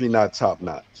York if you're not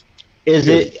top-notch. Is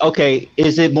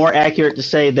it more accurate to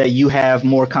say that you have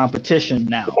more competition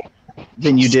now?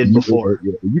 than you did before.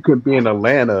 You could be in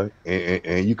Atlanta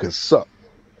and you could suck.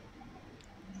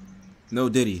 No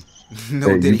Diddy.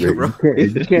 No Diddy, bro.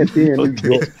 You can't be in New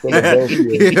York,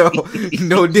 Philadelphia. Yo,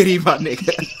 no Diddy, my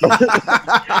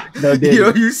nigga. No Diddy.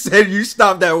 Yo, you said you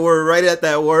stopped that word right at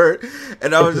that word,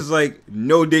 and I was just like,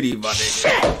 no Diddy, my nigga.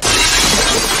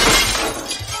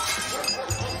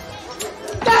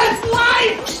 That's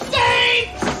life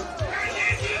stinks!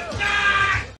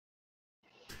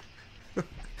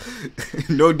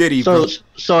 No Diddy, bro.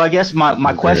 So I guess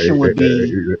my question would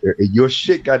be, your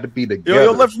shit got to be together.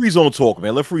 Yo, let Freezone talk,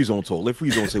 man. Let Freezone talk. Let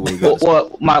Freezone say what he got.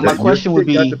 Well, my question would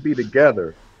be, got to be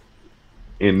together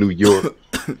in New York,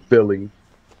 Philly.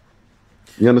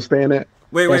 You understand that?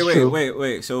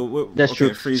 Wait. So that's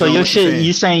okay, true. So your shit,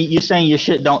 you saying your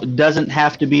shit doesn't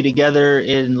have to be together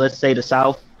in, let's say, the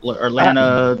South,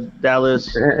 Atlanta,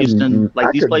 Dallas, Houston,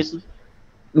 like these places.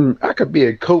 I could be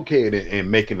a cokehead and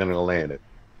make it in Atlanta.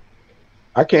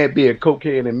 I can't be a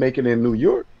cokehead and make it in New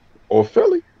York or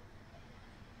Philly.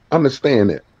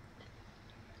 Understand that.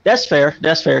 That's fair.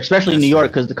 Especially in New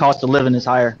York, because the cost of living is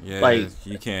higher. Yeah, like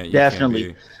you can't.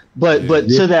 Definitely. But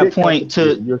to that point,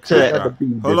 to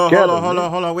hold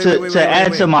on. Wait,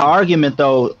 add to my argument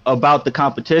though about the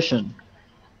competition,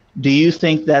 do you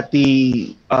think that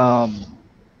the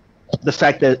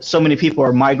fact that so many people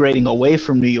are migrating away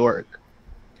from New York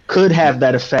could have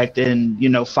that effect in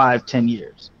 5-10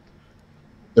 years?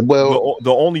 Well,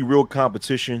 the only real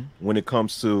competition when it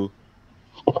comes to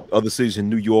other cities in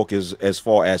New York is as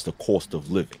far as the cost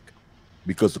of living,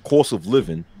 because the cost of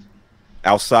living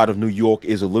outside of New York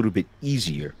is a little bit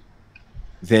easier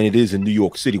than it is in New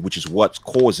York City, which is what's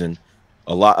causing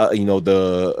a lot,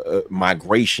 the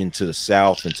migration to the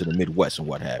South and to the Midwest and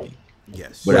what have you.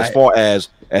 Yes. But as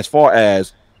far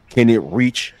as can it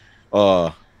reach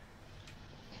NYC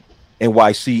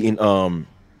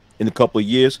in a couple of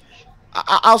years,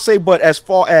 I'll say, but as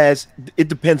far as it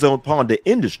depends upon the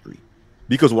industry,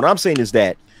 because what I'm saying is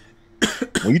that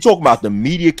when you talk about the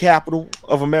media capital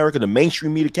of America, the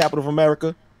mainstream media capital of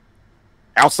America,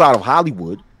 outside of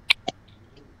Hollywood,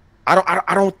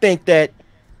 I don't think that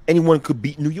anyone could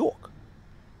beat New York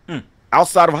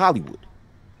outside of Hollywood.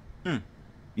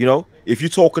 If you're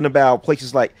talking about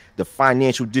places like the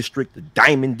financial district, the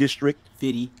diamond district,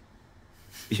 Fitty,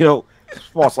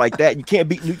 spots like that, you can't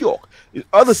beat New York.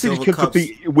 Other cities can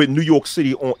compete with New York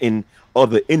City in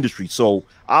other industries. So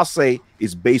I'll say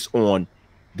it's based on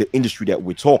the industry that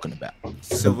we're talking about.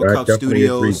 Silver Cup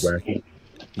Studios. Silver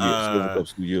Cup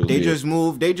Studios. They just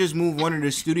moved one of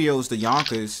the studios to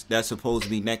Yonkers. That's supposed to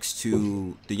be next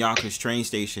to the Yonkers train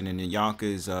station and the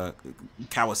Yonkers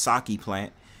Kawasaki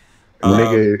plant.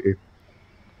 Nigga,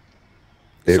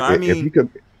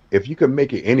 if you could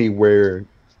make it anywhere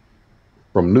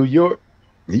from New York,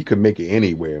 you can make it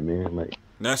anywhere, man. Like,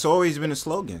 that's always been a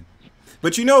slogan.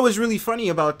 But what's really funny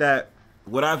about that?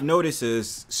 What I've noticed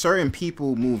is certain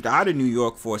people moved out of New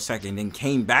York for a second, then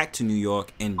came back to New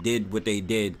York and did what they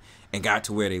did and got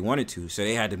to where they wanted to. So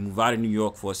they had to move out of New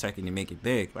York for a second to make it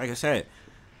big. Like I said,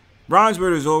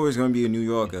 Brownbird is always going to be a New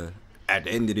Yorker at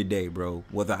the end of the day, bro.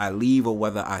 Whether I leave or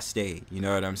whether I stay. You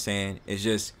know what I'm saying? It's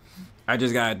just, I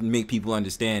just got to make people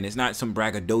understand. It's not some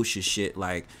braggadocious shit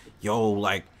like, yo,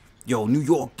 New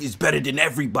York is better than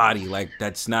everybody. Like,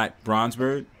 that's not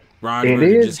Brownbird.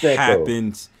 Brownbird just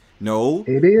happens. No,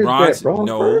 it is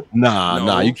no,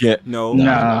 nah, you can't. No,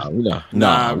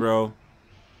 nah, bro.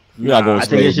 You're not gonna I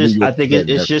think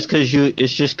it's just because you're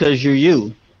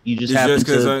you. You just happen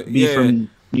to be from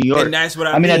New York. And that's what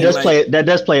I mean. That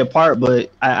does play a part, but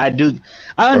I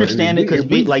understand it because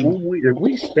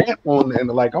we stamp on and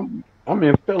like I'm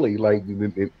in Philly, like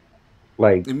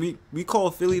and we call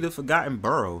Philly the forgotten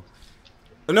borough.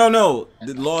 No,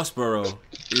 the lost borough.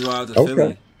 You go out to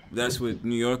Philly. That's what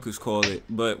New Yorkers call it.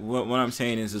 But what I'm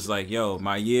saying is like, yo,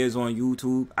 my years on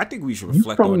YouTube, I think we should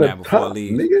reflect on that before I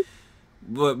leave. Nigga.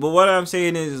 But what I'm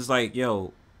saying is like,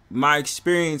 yo, my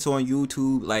experience on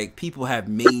YouTube, like, people have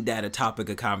made that a topic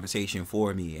of conversation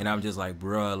for me, and I'm just like,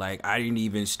 bruh, like, I didn't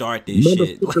even start this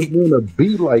shit. Like, wanna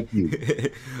be like you.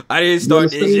 I didn't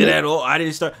start this shit at all. I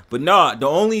didn't start. But nah, the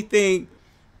only thing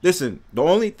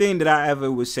that I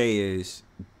ever would say is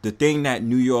the thing that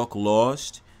New York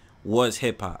lost was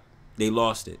hip hop. They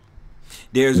lost it.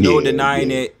 There's no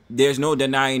denying it. There's no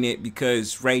denying it,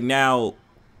 because right now,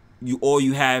 all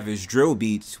you have is drill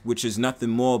beats, which is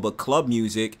nothing more but club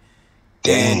music.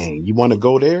 Dang, you want to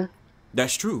go there?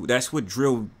 That's true. That's what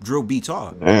drill beats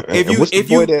are.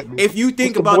 If you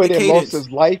think about the cadence, lost his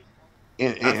life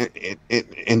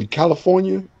in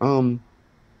California, I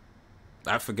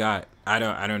forgot. I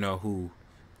don't know who.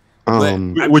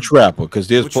 Which rapper? Because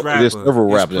there's Which rapper? there's several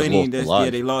There's rappers plenty that that's- lost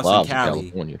yeah, they lost lives in Cali.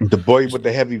 California. The boy with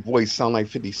the heavy voice sound like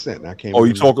 50 Cent. I can't. Oh,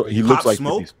 you remember. talking? He looks Pop like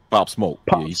Smoke? 50 Pop Smoke.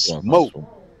 Pop Yeah, he's Smoke.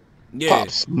 Yeah. Pop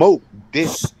Smoke.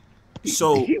 This.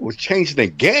 So he was changing the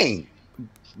game.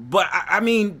 But I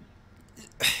mean,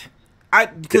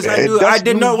 because Yeah, I that's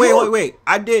did New no York. wait.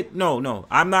 I did no.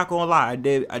 I'm not gonna lie. I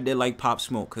did like Pop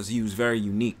Smoke because he was very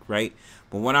unique, right?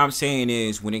 But what I'm saying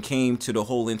is, when it came to the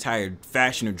whole entire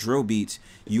fashion of drill beats,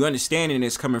 you understanding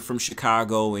it's coming from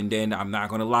Chicago, and then I'm not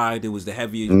gonna lie, there was the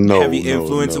heavy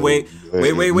influence. No. Wait,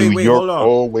 New York hold on.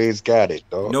 always got it,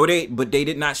 dog. No, but they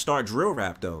did not start drill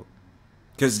rap though.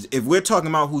 Because if we're talking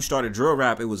about who started drill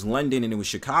rap, it was London and it was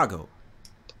Chicago.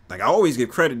 Like, I always give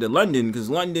credit to London because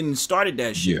London started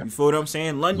that shit. Yeah. You feel what I'm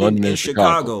saying? London and Chicago.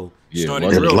 Chicago Yeah, started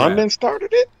London. drill London rap. started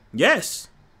it. Yes.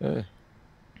 Yeah.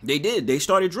 They did. They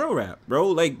started drill rap, bro.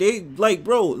 Like,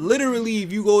 bro, literally,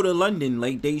 if you go to London,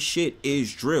 like, they shit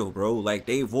is drill, bro. Like,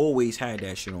 they've always had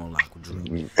that shit on lock with drill.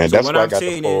 And So that's what why I I'm got to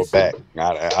saying fall is- back.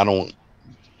 I don't.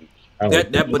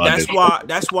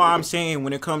 That's why I'm saying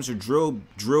when it comes to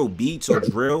drill beats or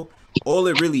drill, all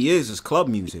it really is club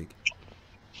music.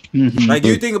 Like,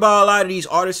 you think about a lot of these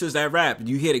artists that rap,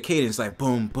 you hear the cadence like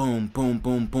boom, boom, boom,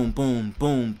 boom, boom, boom,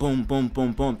 boom, boom, boom,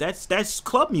 boom, boom. That's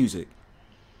club music.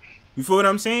 You feel what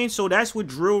I'm saying? So that's what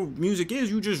drill music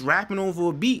is. You just rapping over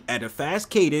a beat at a fast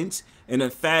cadence and a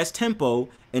fast tempo,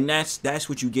 and that's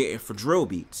what you getting for drill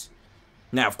beats.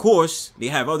 Now, of course, they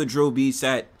have other drill beats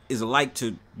that is alike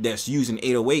to that's using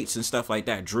 808s and stuff like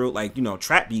that. Drill, like, you know,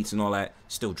 trap beats and all that,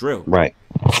 still drill. Right.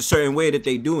 It's a certain way that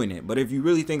they doing it. But if you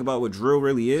really think about what drill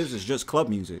really is, it's just club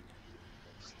music.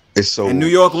 It's so. And New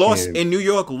York lost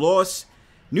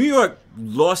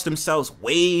themselves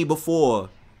way before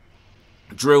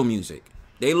drill music.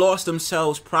 They lost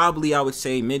themselves probably, I would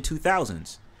say, mid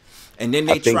 2000s. And then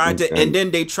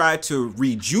they tried to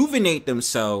rejuvenate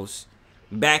themselves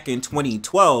back in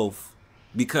 2012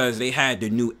 because they had the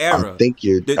new era. I think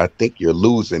you're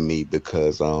losing me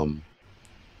because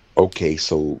okay,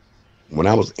 so when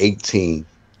I was 18,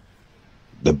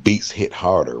 the beats hit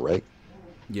harder, right?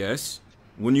 Yes.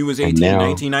 When you was 18, now,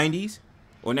 1990s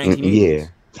or 1980s? Yeah.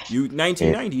 You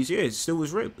 1990s, yeah, it still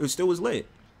was lit.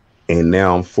 And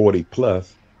now I'm 40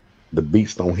 plus. The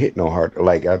beats don't hit no harder.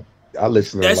 Like I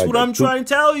listen to That's like what I'm trying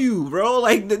to tell you, bro.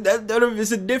 Like that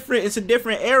it's a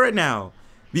different era now.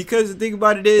 Because the thing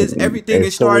about it is everything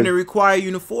is starting to require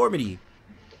uniformity.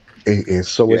 And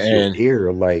so it's your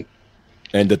ear, like.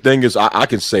 And the thing is, I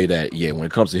can say that, yeah, when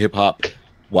it comes to hip hop,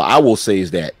 what I will say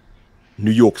is that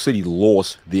New York City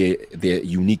lost their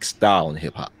unique style in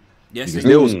hip hop. Yes,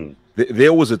 because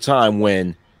there was a time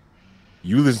when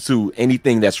you listen to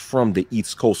anything that's from the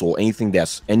East Coast or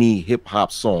any hip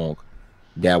hop song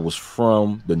that was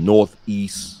from the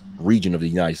Northeast region of the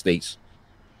United States,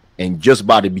 and just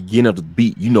by the beginning of the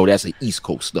beat, you know that's the East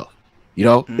Coast stuff. You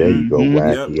know, there you go,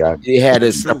 Wacky. Yep. It had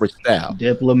a separate style.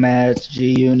 Diplomats,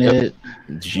 G Unit,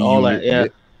 all that. Yeah,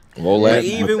 all that. But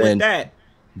even with that,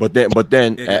 but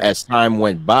then as time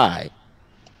went by,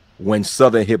 when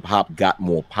Southern hip hop got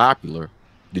more popular,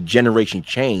 the generation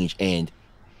changed, and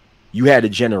you had a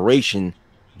generation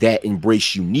that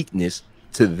embraced uniqueness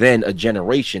to then a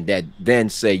generation that then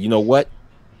say, you know what,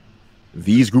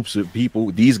 these groups of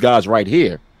people, these guys right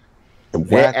here,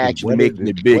 they're actually making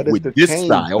it big with this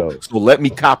style. So let me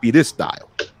copy this style.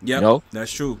 Yeah, you know?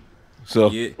 That's true. So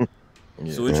yeah.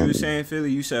 So what you were saying,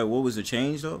 Philly? You said what was the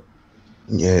change though?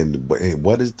 Yeah, but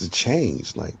what is the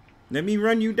change? Like, let me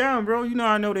run you down, bro. You know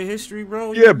I know the history,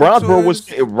 bro. Yeah, Brownsboro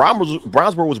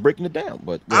was breaking it down,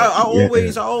 but I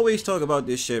always talk about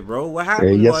this shit, bro. What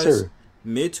happened was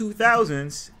mid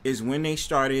 2000s is when they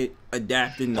started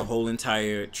adapting the whole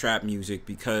entire trap music,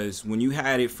 because when you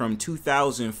had it from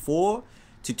 2004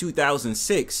 to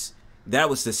 2006, that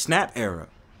was the snap era.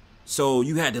 So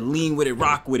you had to lean with it,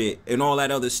 rock with it, and all that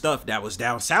other stuff that was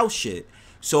down south shit.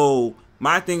 So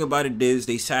my thing about it is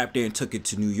they sat there and took it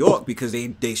to New York because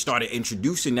they started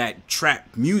introducing that trap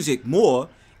music more,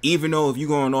 even though if you're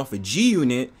going off a G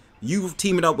Unit, you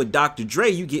teaming up with Dr. Dre,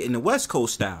 you get in the West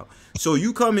Coast style. So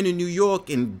you come into New York,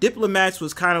 and Diplomats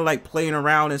was kind of like playing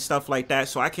around and stuff like that.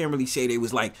 So I can't really say they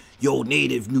was like, yo,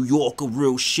 native New Yorker,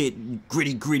 real shit,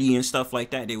 gritty and stuff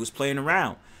like that. They was playing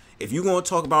around. If you're going to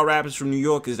talk about rappers from New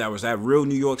York, that was that real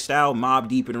New York style, Mobb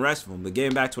Deep and the rest of them. But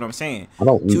getting back to what I'm saying,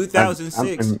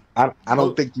 2006. I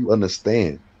don't think you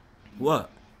understand.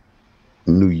 What?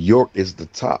 New York is the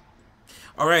top.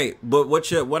 All right, but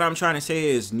what I'm trying to say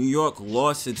is New York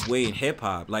lost its way in hip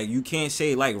hop. Like, you can't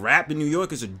say like rap in New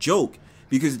York is a joke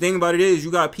Because the thing about it is, you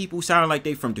got people sounding like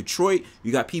they from Detroit.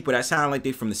 You got people that sound like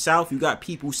they from the South. You got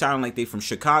people sounding like they from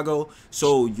Chicago.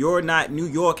 So you're not, New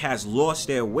York has lost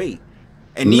their weight.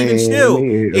 And Man, even still,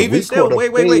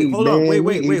 wait, hold on,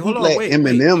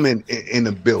 Eminem in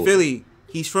the building. Philly,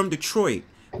 he's from Detroit.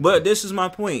 But this is my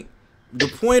point. The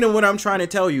point of what I'm trying to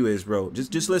tell you is, bro,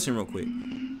 just listen real quick.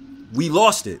 We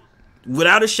lost it.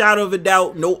 Without a shadow of a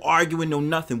doubt, no arguing, no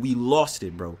nothing. We lost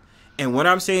it, bro. And what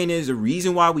I'm saying is the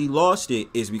reason why we lost it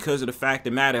is because of the fact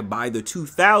of the matter, by the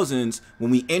 2000s, when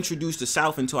we introduced the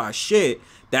South into our shit,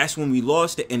 that's when we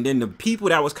lost it. And then the people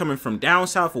that was coming from down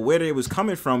south or where they was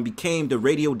coming from became the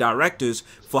radio directors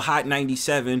for Hot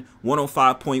 97,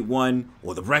 105.1,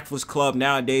 or the Breakfast Club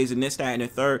nowadays, and this, that, and the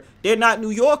third. They're not New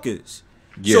Yorkers.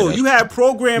 Yeah, so you have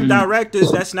program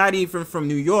directors that's not even from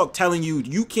New York telling you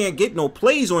you can't get no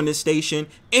plays on this station,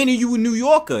 and you a New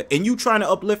Yorker, and you trying to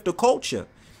uplift the culture.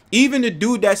 Even the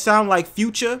dude that sound like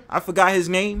Future, I forgot his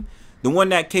name, the one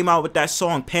that came out with that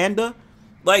song Panda,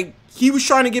 like, he was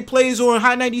trying to get plays on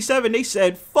Hot 97. They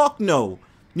said, fuck no.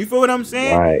 You feel what I'm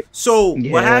saying? Right. So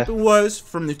what happened was,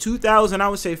 from the 2000, I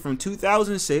would say from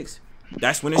 2006,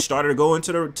 that's when it started to go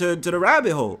into the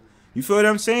rabbit hole. You feel what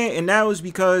I'm saying? And that was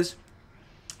because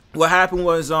what happened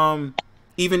was,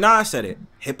 even Nas said it,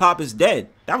 hip hop is dead.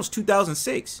 That was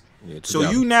 2006. Yeah, so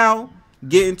you now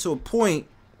get into a point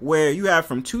where you have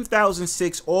from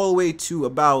 2006 all the way to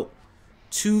about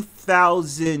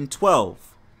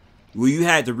 2012, where you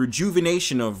had the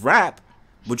rejuvenation of rap,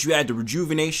 but you had the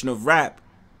rejuvenation of rap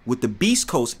with the Beast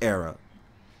Coast era.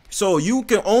 So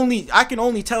I can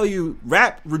only tell you,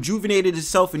 rap rejuvenated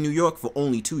itself in New York for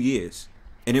only 2 years,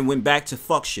 and it went back to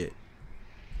fuck shit.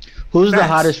 Who's the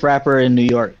hottest rapper in New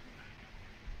York?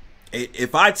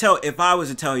 If I was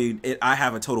to tell you, I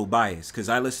have a total bias because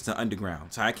I listen to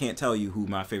underground, so I can't tell you who's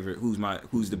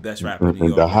the best rapper in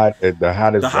New York.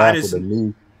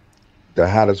 The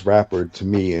hottest rapper to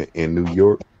me in New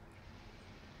York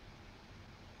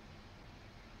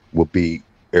would be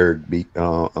Eric B.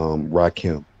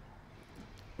 Rakim.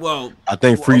 Well, I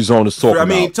think Freezone is talking. I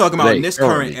mean, talking about in this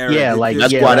current era. Yeah, like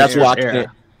that's why I can't.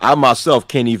 I myself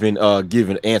can't even give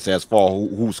an answer as far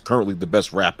who's currently the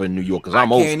best rapper in New York, because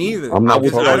I'm old. Can't either.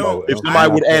 If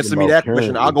somebody would answer me that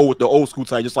question, I'll go with the old school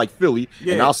type, just like Philly,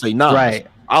 and I'll say Nas. Right.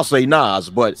 I'll say Nas,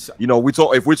 but you know,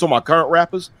 if we're talking about current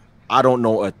rappers, I don't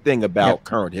know a thing about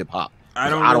current hip hop. I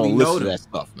don't listen to that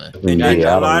stuff, man. And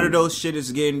a lot of those shit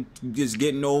is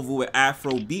getting over with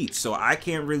Afro beats, so I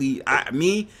can't really.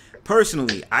 Me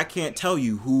personally, I can't tell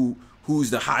you who's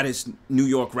the hottest New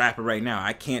York rapper right now.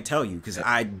 I can't tell you because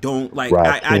I don't like.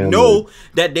 I know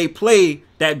that they play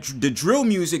the drill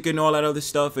music and all that other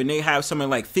stuff, and they have something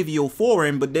like Fivio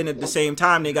Foreign, but then at the same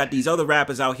time they got these other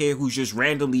rappers out here who's just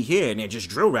randomly here and they're just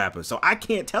drill rappers. So I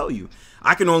can't tell you.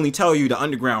 I can only tell you the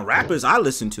underground rappers I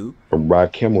listen to.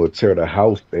 Rakim will tear the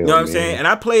house down. You know what I'm saying? And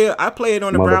I play it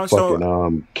on the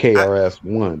Brownstone.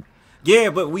 KRS-One.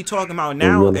 Yeah, but we talking about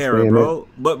now era, bro.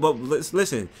 But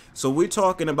listen. So we're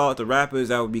talking about the rappers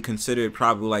that would be considered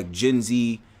probably like Gen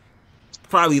Z,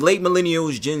 probably late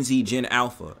millennials, Gen Z, Gen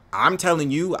Alpha. I'm telling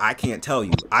you, I can't tell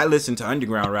you. I listen to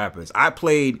underground rappers. I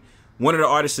played one of the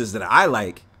artists that I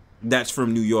like that's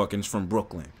from New York and is from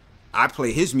Brooklyn. I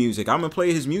play his music. I'm gonna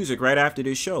play his music right after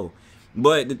this show.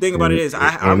 But the thing about it is,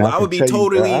 I would be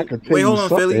totally. Wait, hold on,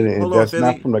 Philly. Hold on, Philly.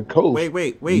 Not from the coast.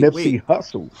 Wait. Nipsey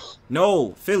Hussle.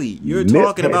 No, Philly. You're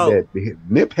talking about.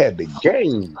 Nip had the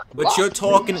game. But you're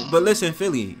talking. But listen,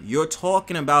 Philly. You're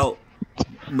talking about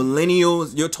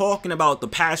millennials. You're talking about the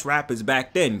past rappers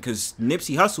back then, because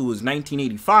Nipsey Hussle was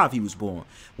 1985. He was born.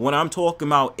 What I'm talking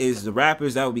about is the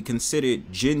rappers that would be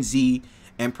considered Gen Z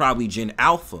and probably Gen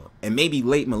Alpha and maybe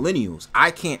late millennials. I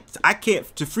can't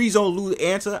to Freezone Lou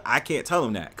answer, I can't tell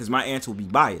him that because my answer will be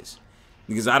biased.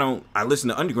 Because I listen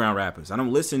to underground rappers. I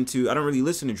don't really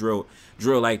listen to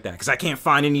drill like that because I can't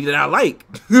find any that I like.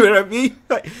 You know what I mean?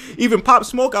 Like, even Pop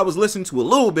Smoke I was listening to a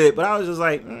little bit, but I was just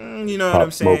like, you know what I'm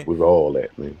saying? Pop Smoke was all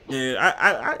that, man. Yeah,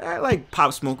 I like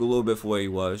Pop Smoke a little bit for what he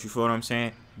was. You feel what I'm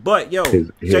saying? But yo, check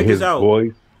this out.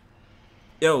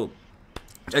 Yo,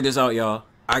 check this out, y'all.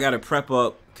 I gotta prep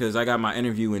up because I got my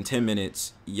interview in 10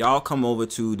 minutes. Y'all come over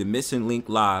to the Missing Link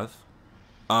Live.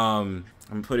 I'm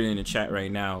gonna put it in the chat right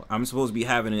now. I'm supposed to be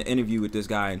having an interview with this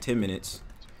guy in 10 minutes.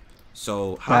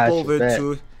 So hop over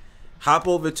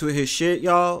to his shit,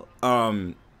 y'all.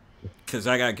 Cause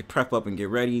I gotta prep up and get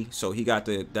ready. So he got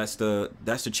that's the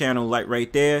channel like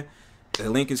right there. The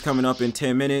link is coming up in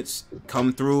 10 minutes.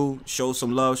 Come through, show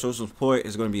some love, show some support.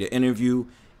 It's gonna be the interview.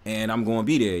 And I'm going to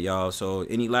be there, y'all. So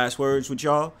any last words with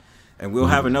y'all? And we'll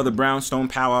have another Brownstone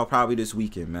powwow probably this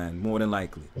weekend, man. More than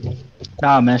likely.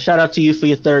 Nah, man. Shout out to you for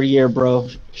your 3rd year, bro.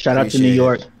 Shout out to New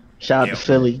York. Shout out to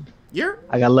Philly. Yeah.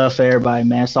 I got love for everybody,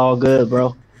 man. It's all good,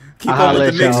 bro. Keep up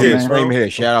with the mixes, bro. Same here.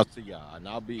 Shout out to y'all. And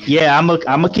I'll be. Yeah, I'm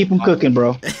gonna keep them cooking,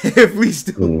 bro. Please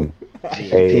do.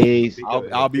 Peace.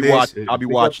 I'll be watching. I'll be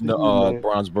watching the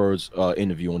Bronzebird's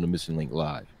interview on the Missing Link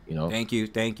live. You know. Thank you,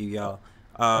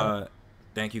 y'all.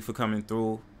 Thank you for coming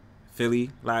through.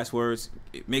 Philly, last words.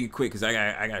 Make it quick, cause I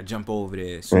gotta jump over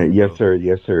there. Soon, yes, sir.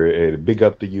 Yes, sir. Big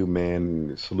up to you,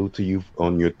 man. Salute to you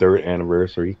on your 3rd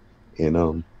anniversary, and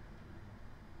I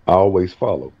always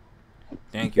follow.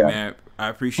 Thank you, man. I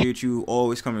appreciate you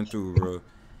always coming through, bro. All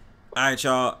right,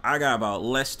 y'all. I got about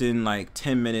less than like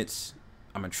 10 minutes.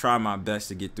 I'm gonna try my best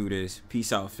to get through this.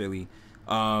 Peace out, Philly.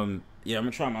 Yeah, I'm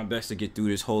gonna try my best to get through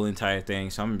this whole entire thing.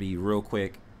 So I'm gonna be real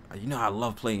quick. You know I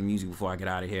love playing music before I get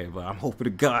out of here, but I'm hoping to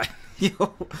God,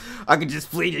 yo, I can just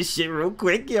play this shit real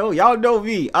quick, yo. Y'all know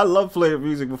me. I love playing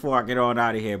music before I get on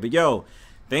out of here. But yo,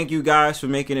 thank you guys for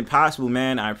making it possible,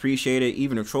 man. I appreciate it.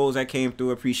 Even the trolls that came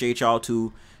through, appreciate y'all too.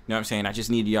 You know what I'm saying? I just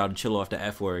needed y'all to chill off the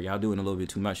F word. Y'all doing a little bit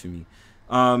too much for me.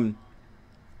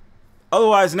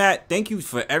 Otherwise than that, thank you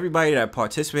for everybody that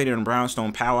participated in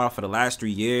Brownstone Powwow for the last 3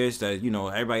 years. That, you know,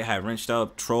 everybody had wrenched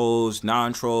up, trolls,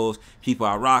 non-trolls, people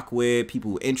I rock with,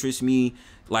 people who interest me,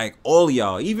 like all of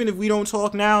y'all. Even if we don't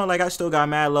talk now, like I still got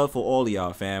mad love for all of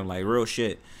y'all, fam. Like real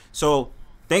shit. So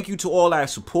thank you to all that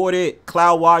supported,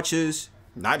 Cloud Watchers,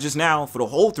 not just now, for the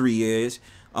whole 3 years.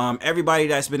 Everybody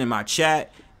that's been in my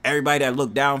chat, everybody that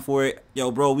looked down for it. Yo,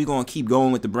 bro, we gonna keep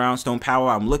going with the Brownstone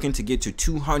powwow. I'm looking to get to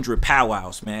 200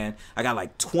 powwows, man. I got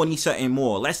like 20 something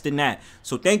more, less than that.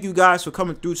 So thank you guys for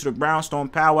coming through to the Brownstone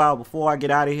powwow. Before I get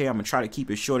out of here, I'm gonna try to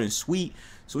keep it short and sweet.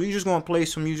 So we're just gonna play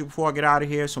some music before I get out of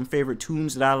here, some favorite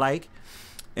tunes that I like.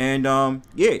 And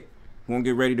yeah, we're gonna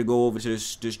get ready to go over to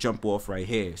this jump off right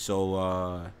here.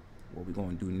 So what we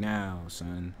gonna do now,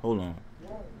 son? Hold on.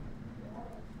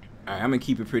 Alright, I'm gonna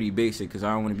keep it pretty basic because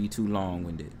I don't want to be too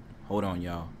long-winded. Hold on,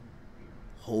 y'all.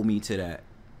 Hold me to that.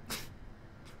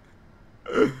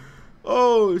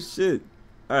 Oh shit.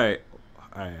 Alright,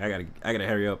 I gotta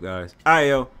hurry up, guys. Alright,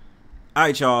 yo.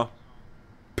 Alright, y'all.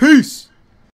 Peace.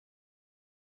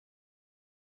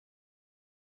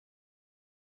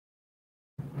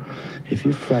 If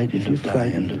you're frightened of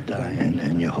dying,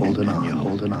 and you're holding on,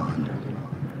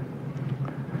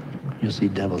 you'll see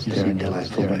devils tearing your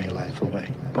life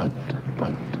away. But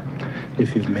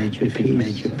if you've made your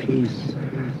peace,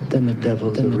 then the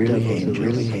devils are really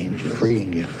angels,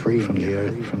 freeing you from the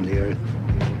earth.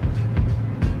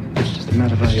 It's just a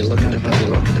matter of how you look at it.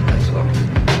 That's all.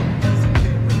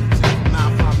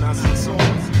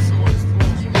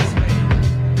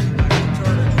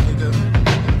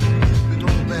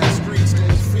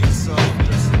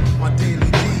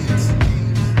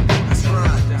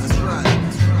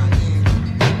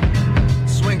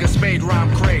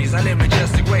 Rhyme craze, I live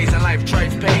majestic ways and life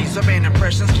drive pays. I made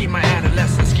impressions, keep my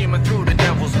adolescence scheming through the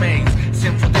devil's maze.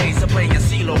 Sinful days, I play in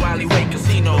CeeLo, alleyway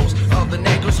casinos. Other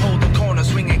niggas hold the corner,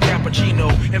 swinging cappuccino.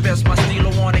 Invest my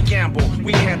stilo on a gamble.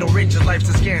 We handle riches, life's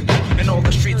a scandal. And all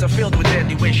the streets are filled with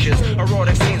deadly wishes.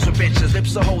 Erotic scenes with bitches,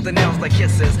 lips are holding nails like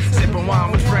kisses. Sipping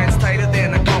wine with friends, tighter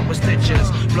than a compass stitches.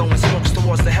 Blowing smokes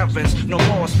towards the heavens, no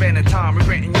more spending time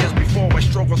regretting years before I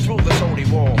struggle through this holy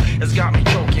wall. It's got me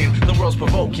choking, the world's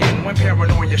provoking. When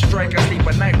paranoia strike, I sleep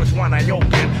at night with one eye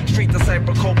open. Street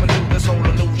disciple coping through this whole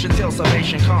illusion till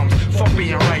salvation comes. Fuck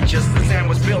being righteous, the sand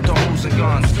was built on hooves and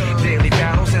guns. Daily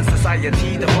battles in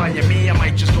society defying me, I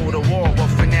might just go to war. But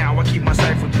for now, I keep my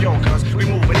cipher pure, cause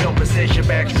removing the opposition,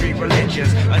 Backstreet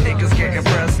religions. A niggas get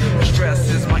impressed, stress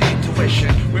is my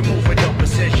intuition. Removing the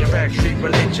opposition, Backstreet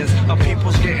religions. A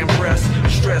people's get impressed,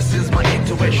 stress is my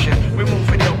intuition.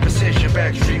 Removing the opposition,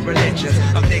 Backstreet religions.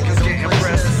 A niggas get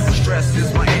impressed, stress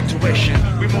is my intuition.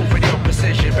 Removing the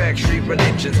opposition, Backstreet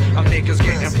religions. A niggas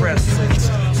get impressed.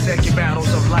 Second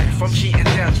battles of life, I'm cheating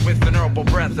death with an herbal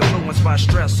breath influenced by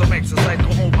stress. So makes a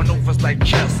cycle home maneuvers like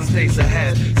chess and stays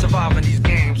ahead. Surviving these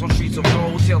games on streets of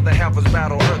gold till the heavens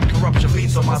battle earth. Corruption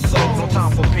feeds on my soul, no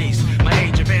time for peace. My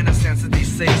age of innocence is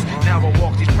deceased. Now I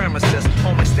walk these premises,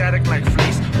 home ecstatic like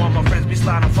fleece. While my friends be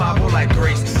sliding 5 like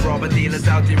Grace. Robber dealers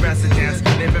out the residence,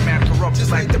 living man corrupt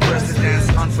just like the presidents.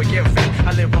 Unforgiven,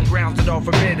 I live on grounds that are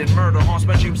forbidden. Murder haunts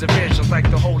my dreams and visions like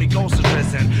the Holy Ghost is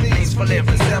risen. Means for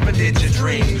living 7-digit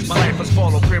dreams. My life is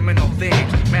full of criminal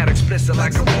themes, mad explicit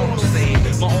like a porno scene.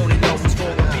 My only love is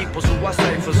for the peoples who I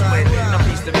ciphers with. Now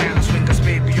peace the man, swing a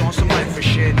spade beyond some life for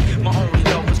shit. My only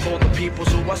love is for the peoples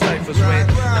who I ciphers with.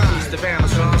 Now peace the man,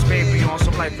 swing a spade beyond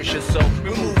some life for shit. So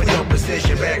removing your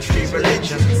position, Backstreet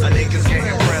religions. A niggas get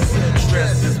impressed,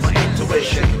 stress is my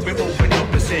intuition. Remove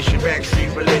position,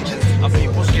 backstreet religions. Our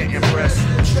people's getting pressed.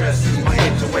 Stress is my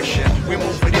intuition. We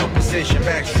move with ill precision,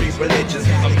 backstreet religions.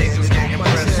 Our niggas getting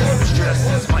pressed. Stress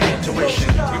is my intuition.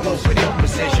 We move with ill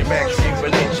precision, backstreet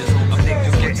religions. Our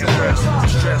niggas getting pressed.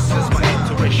 Stress is my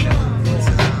intuition.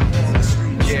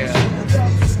 Yeah.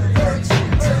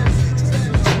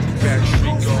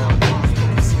 Backstreet gone.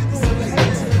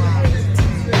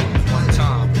 One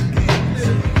time.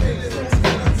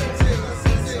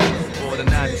 For the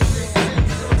 90s.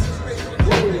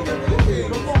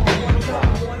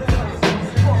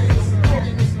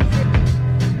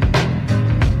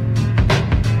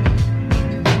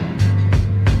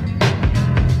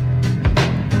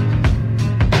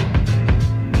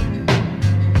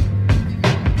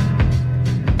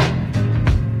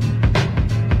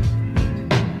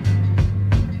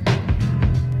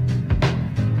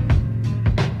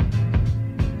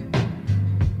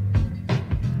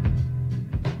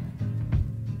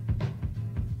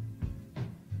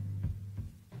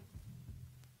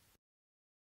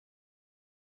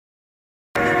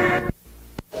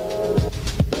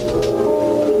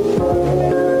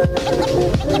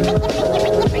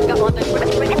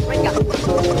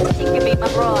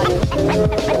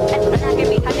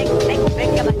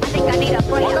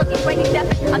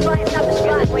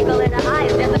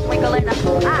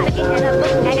 Bye.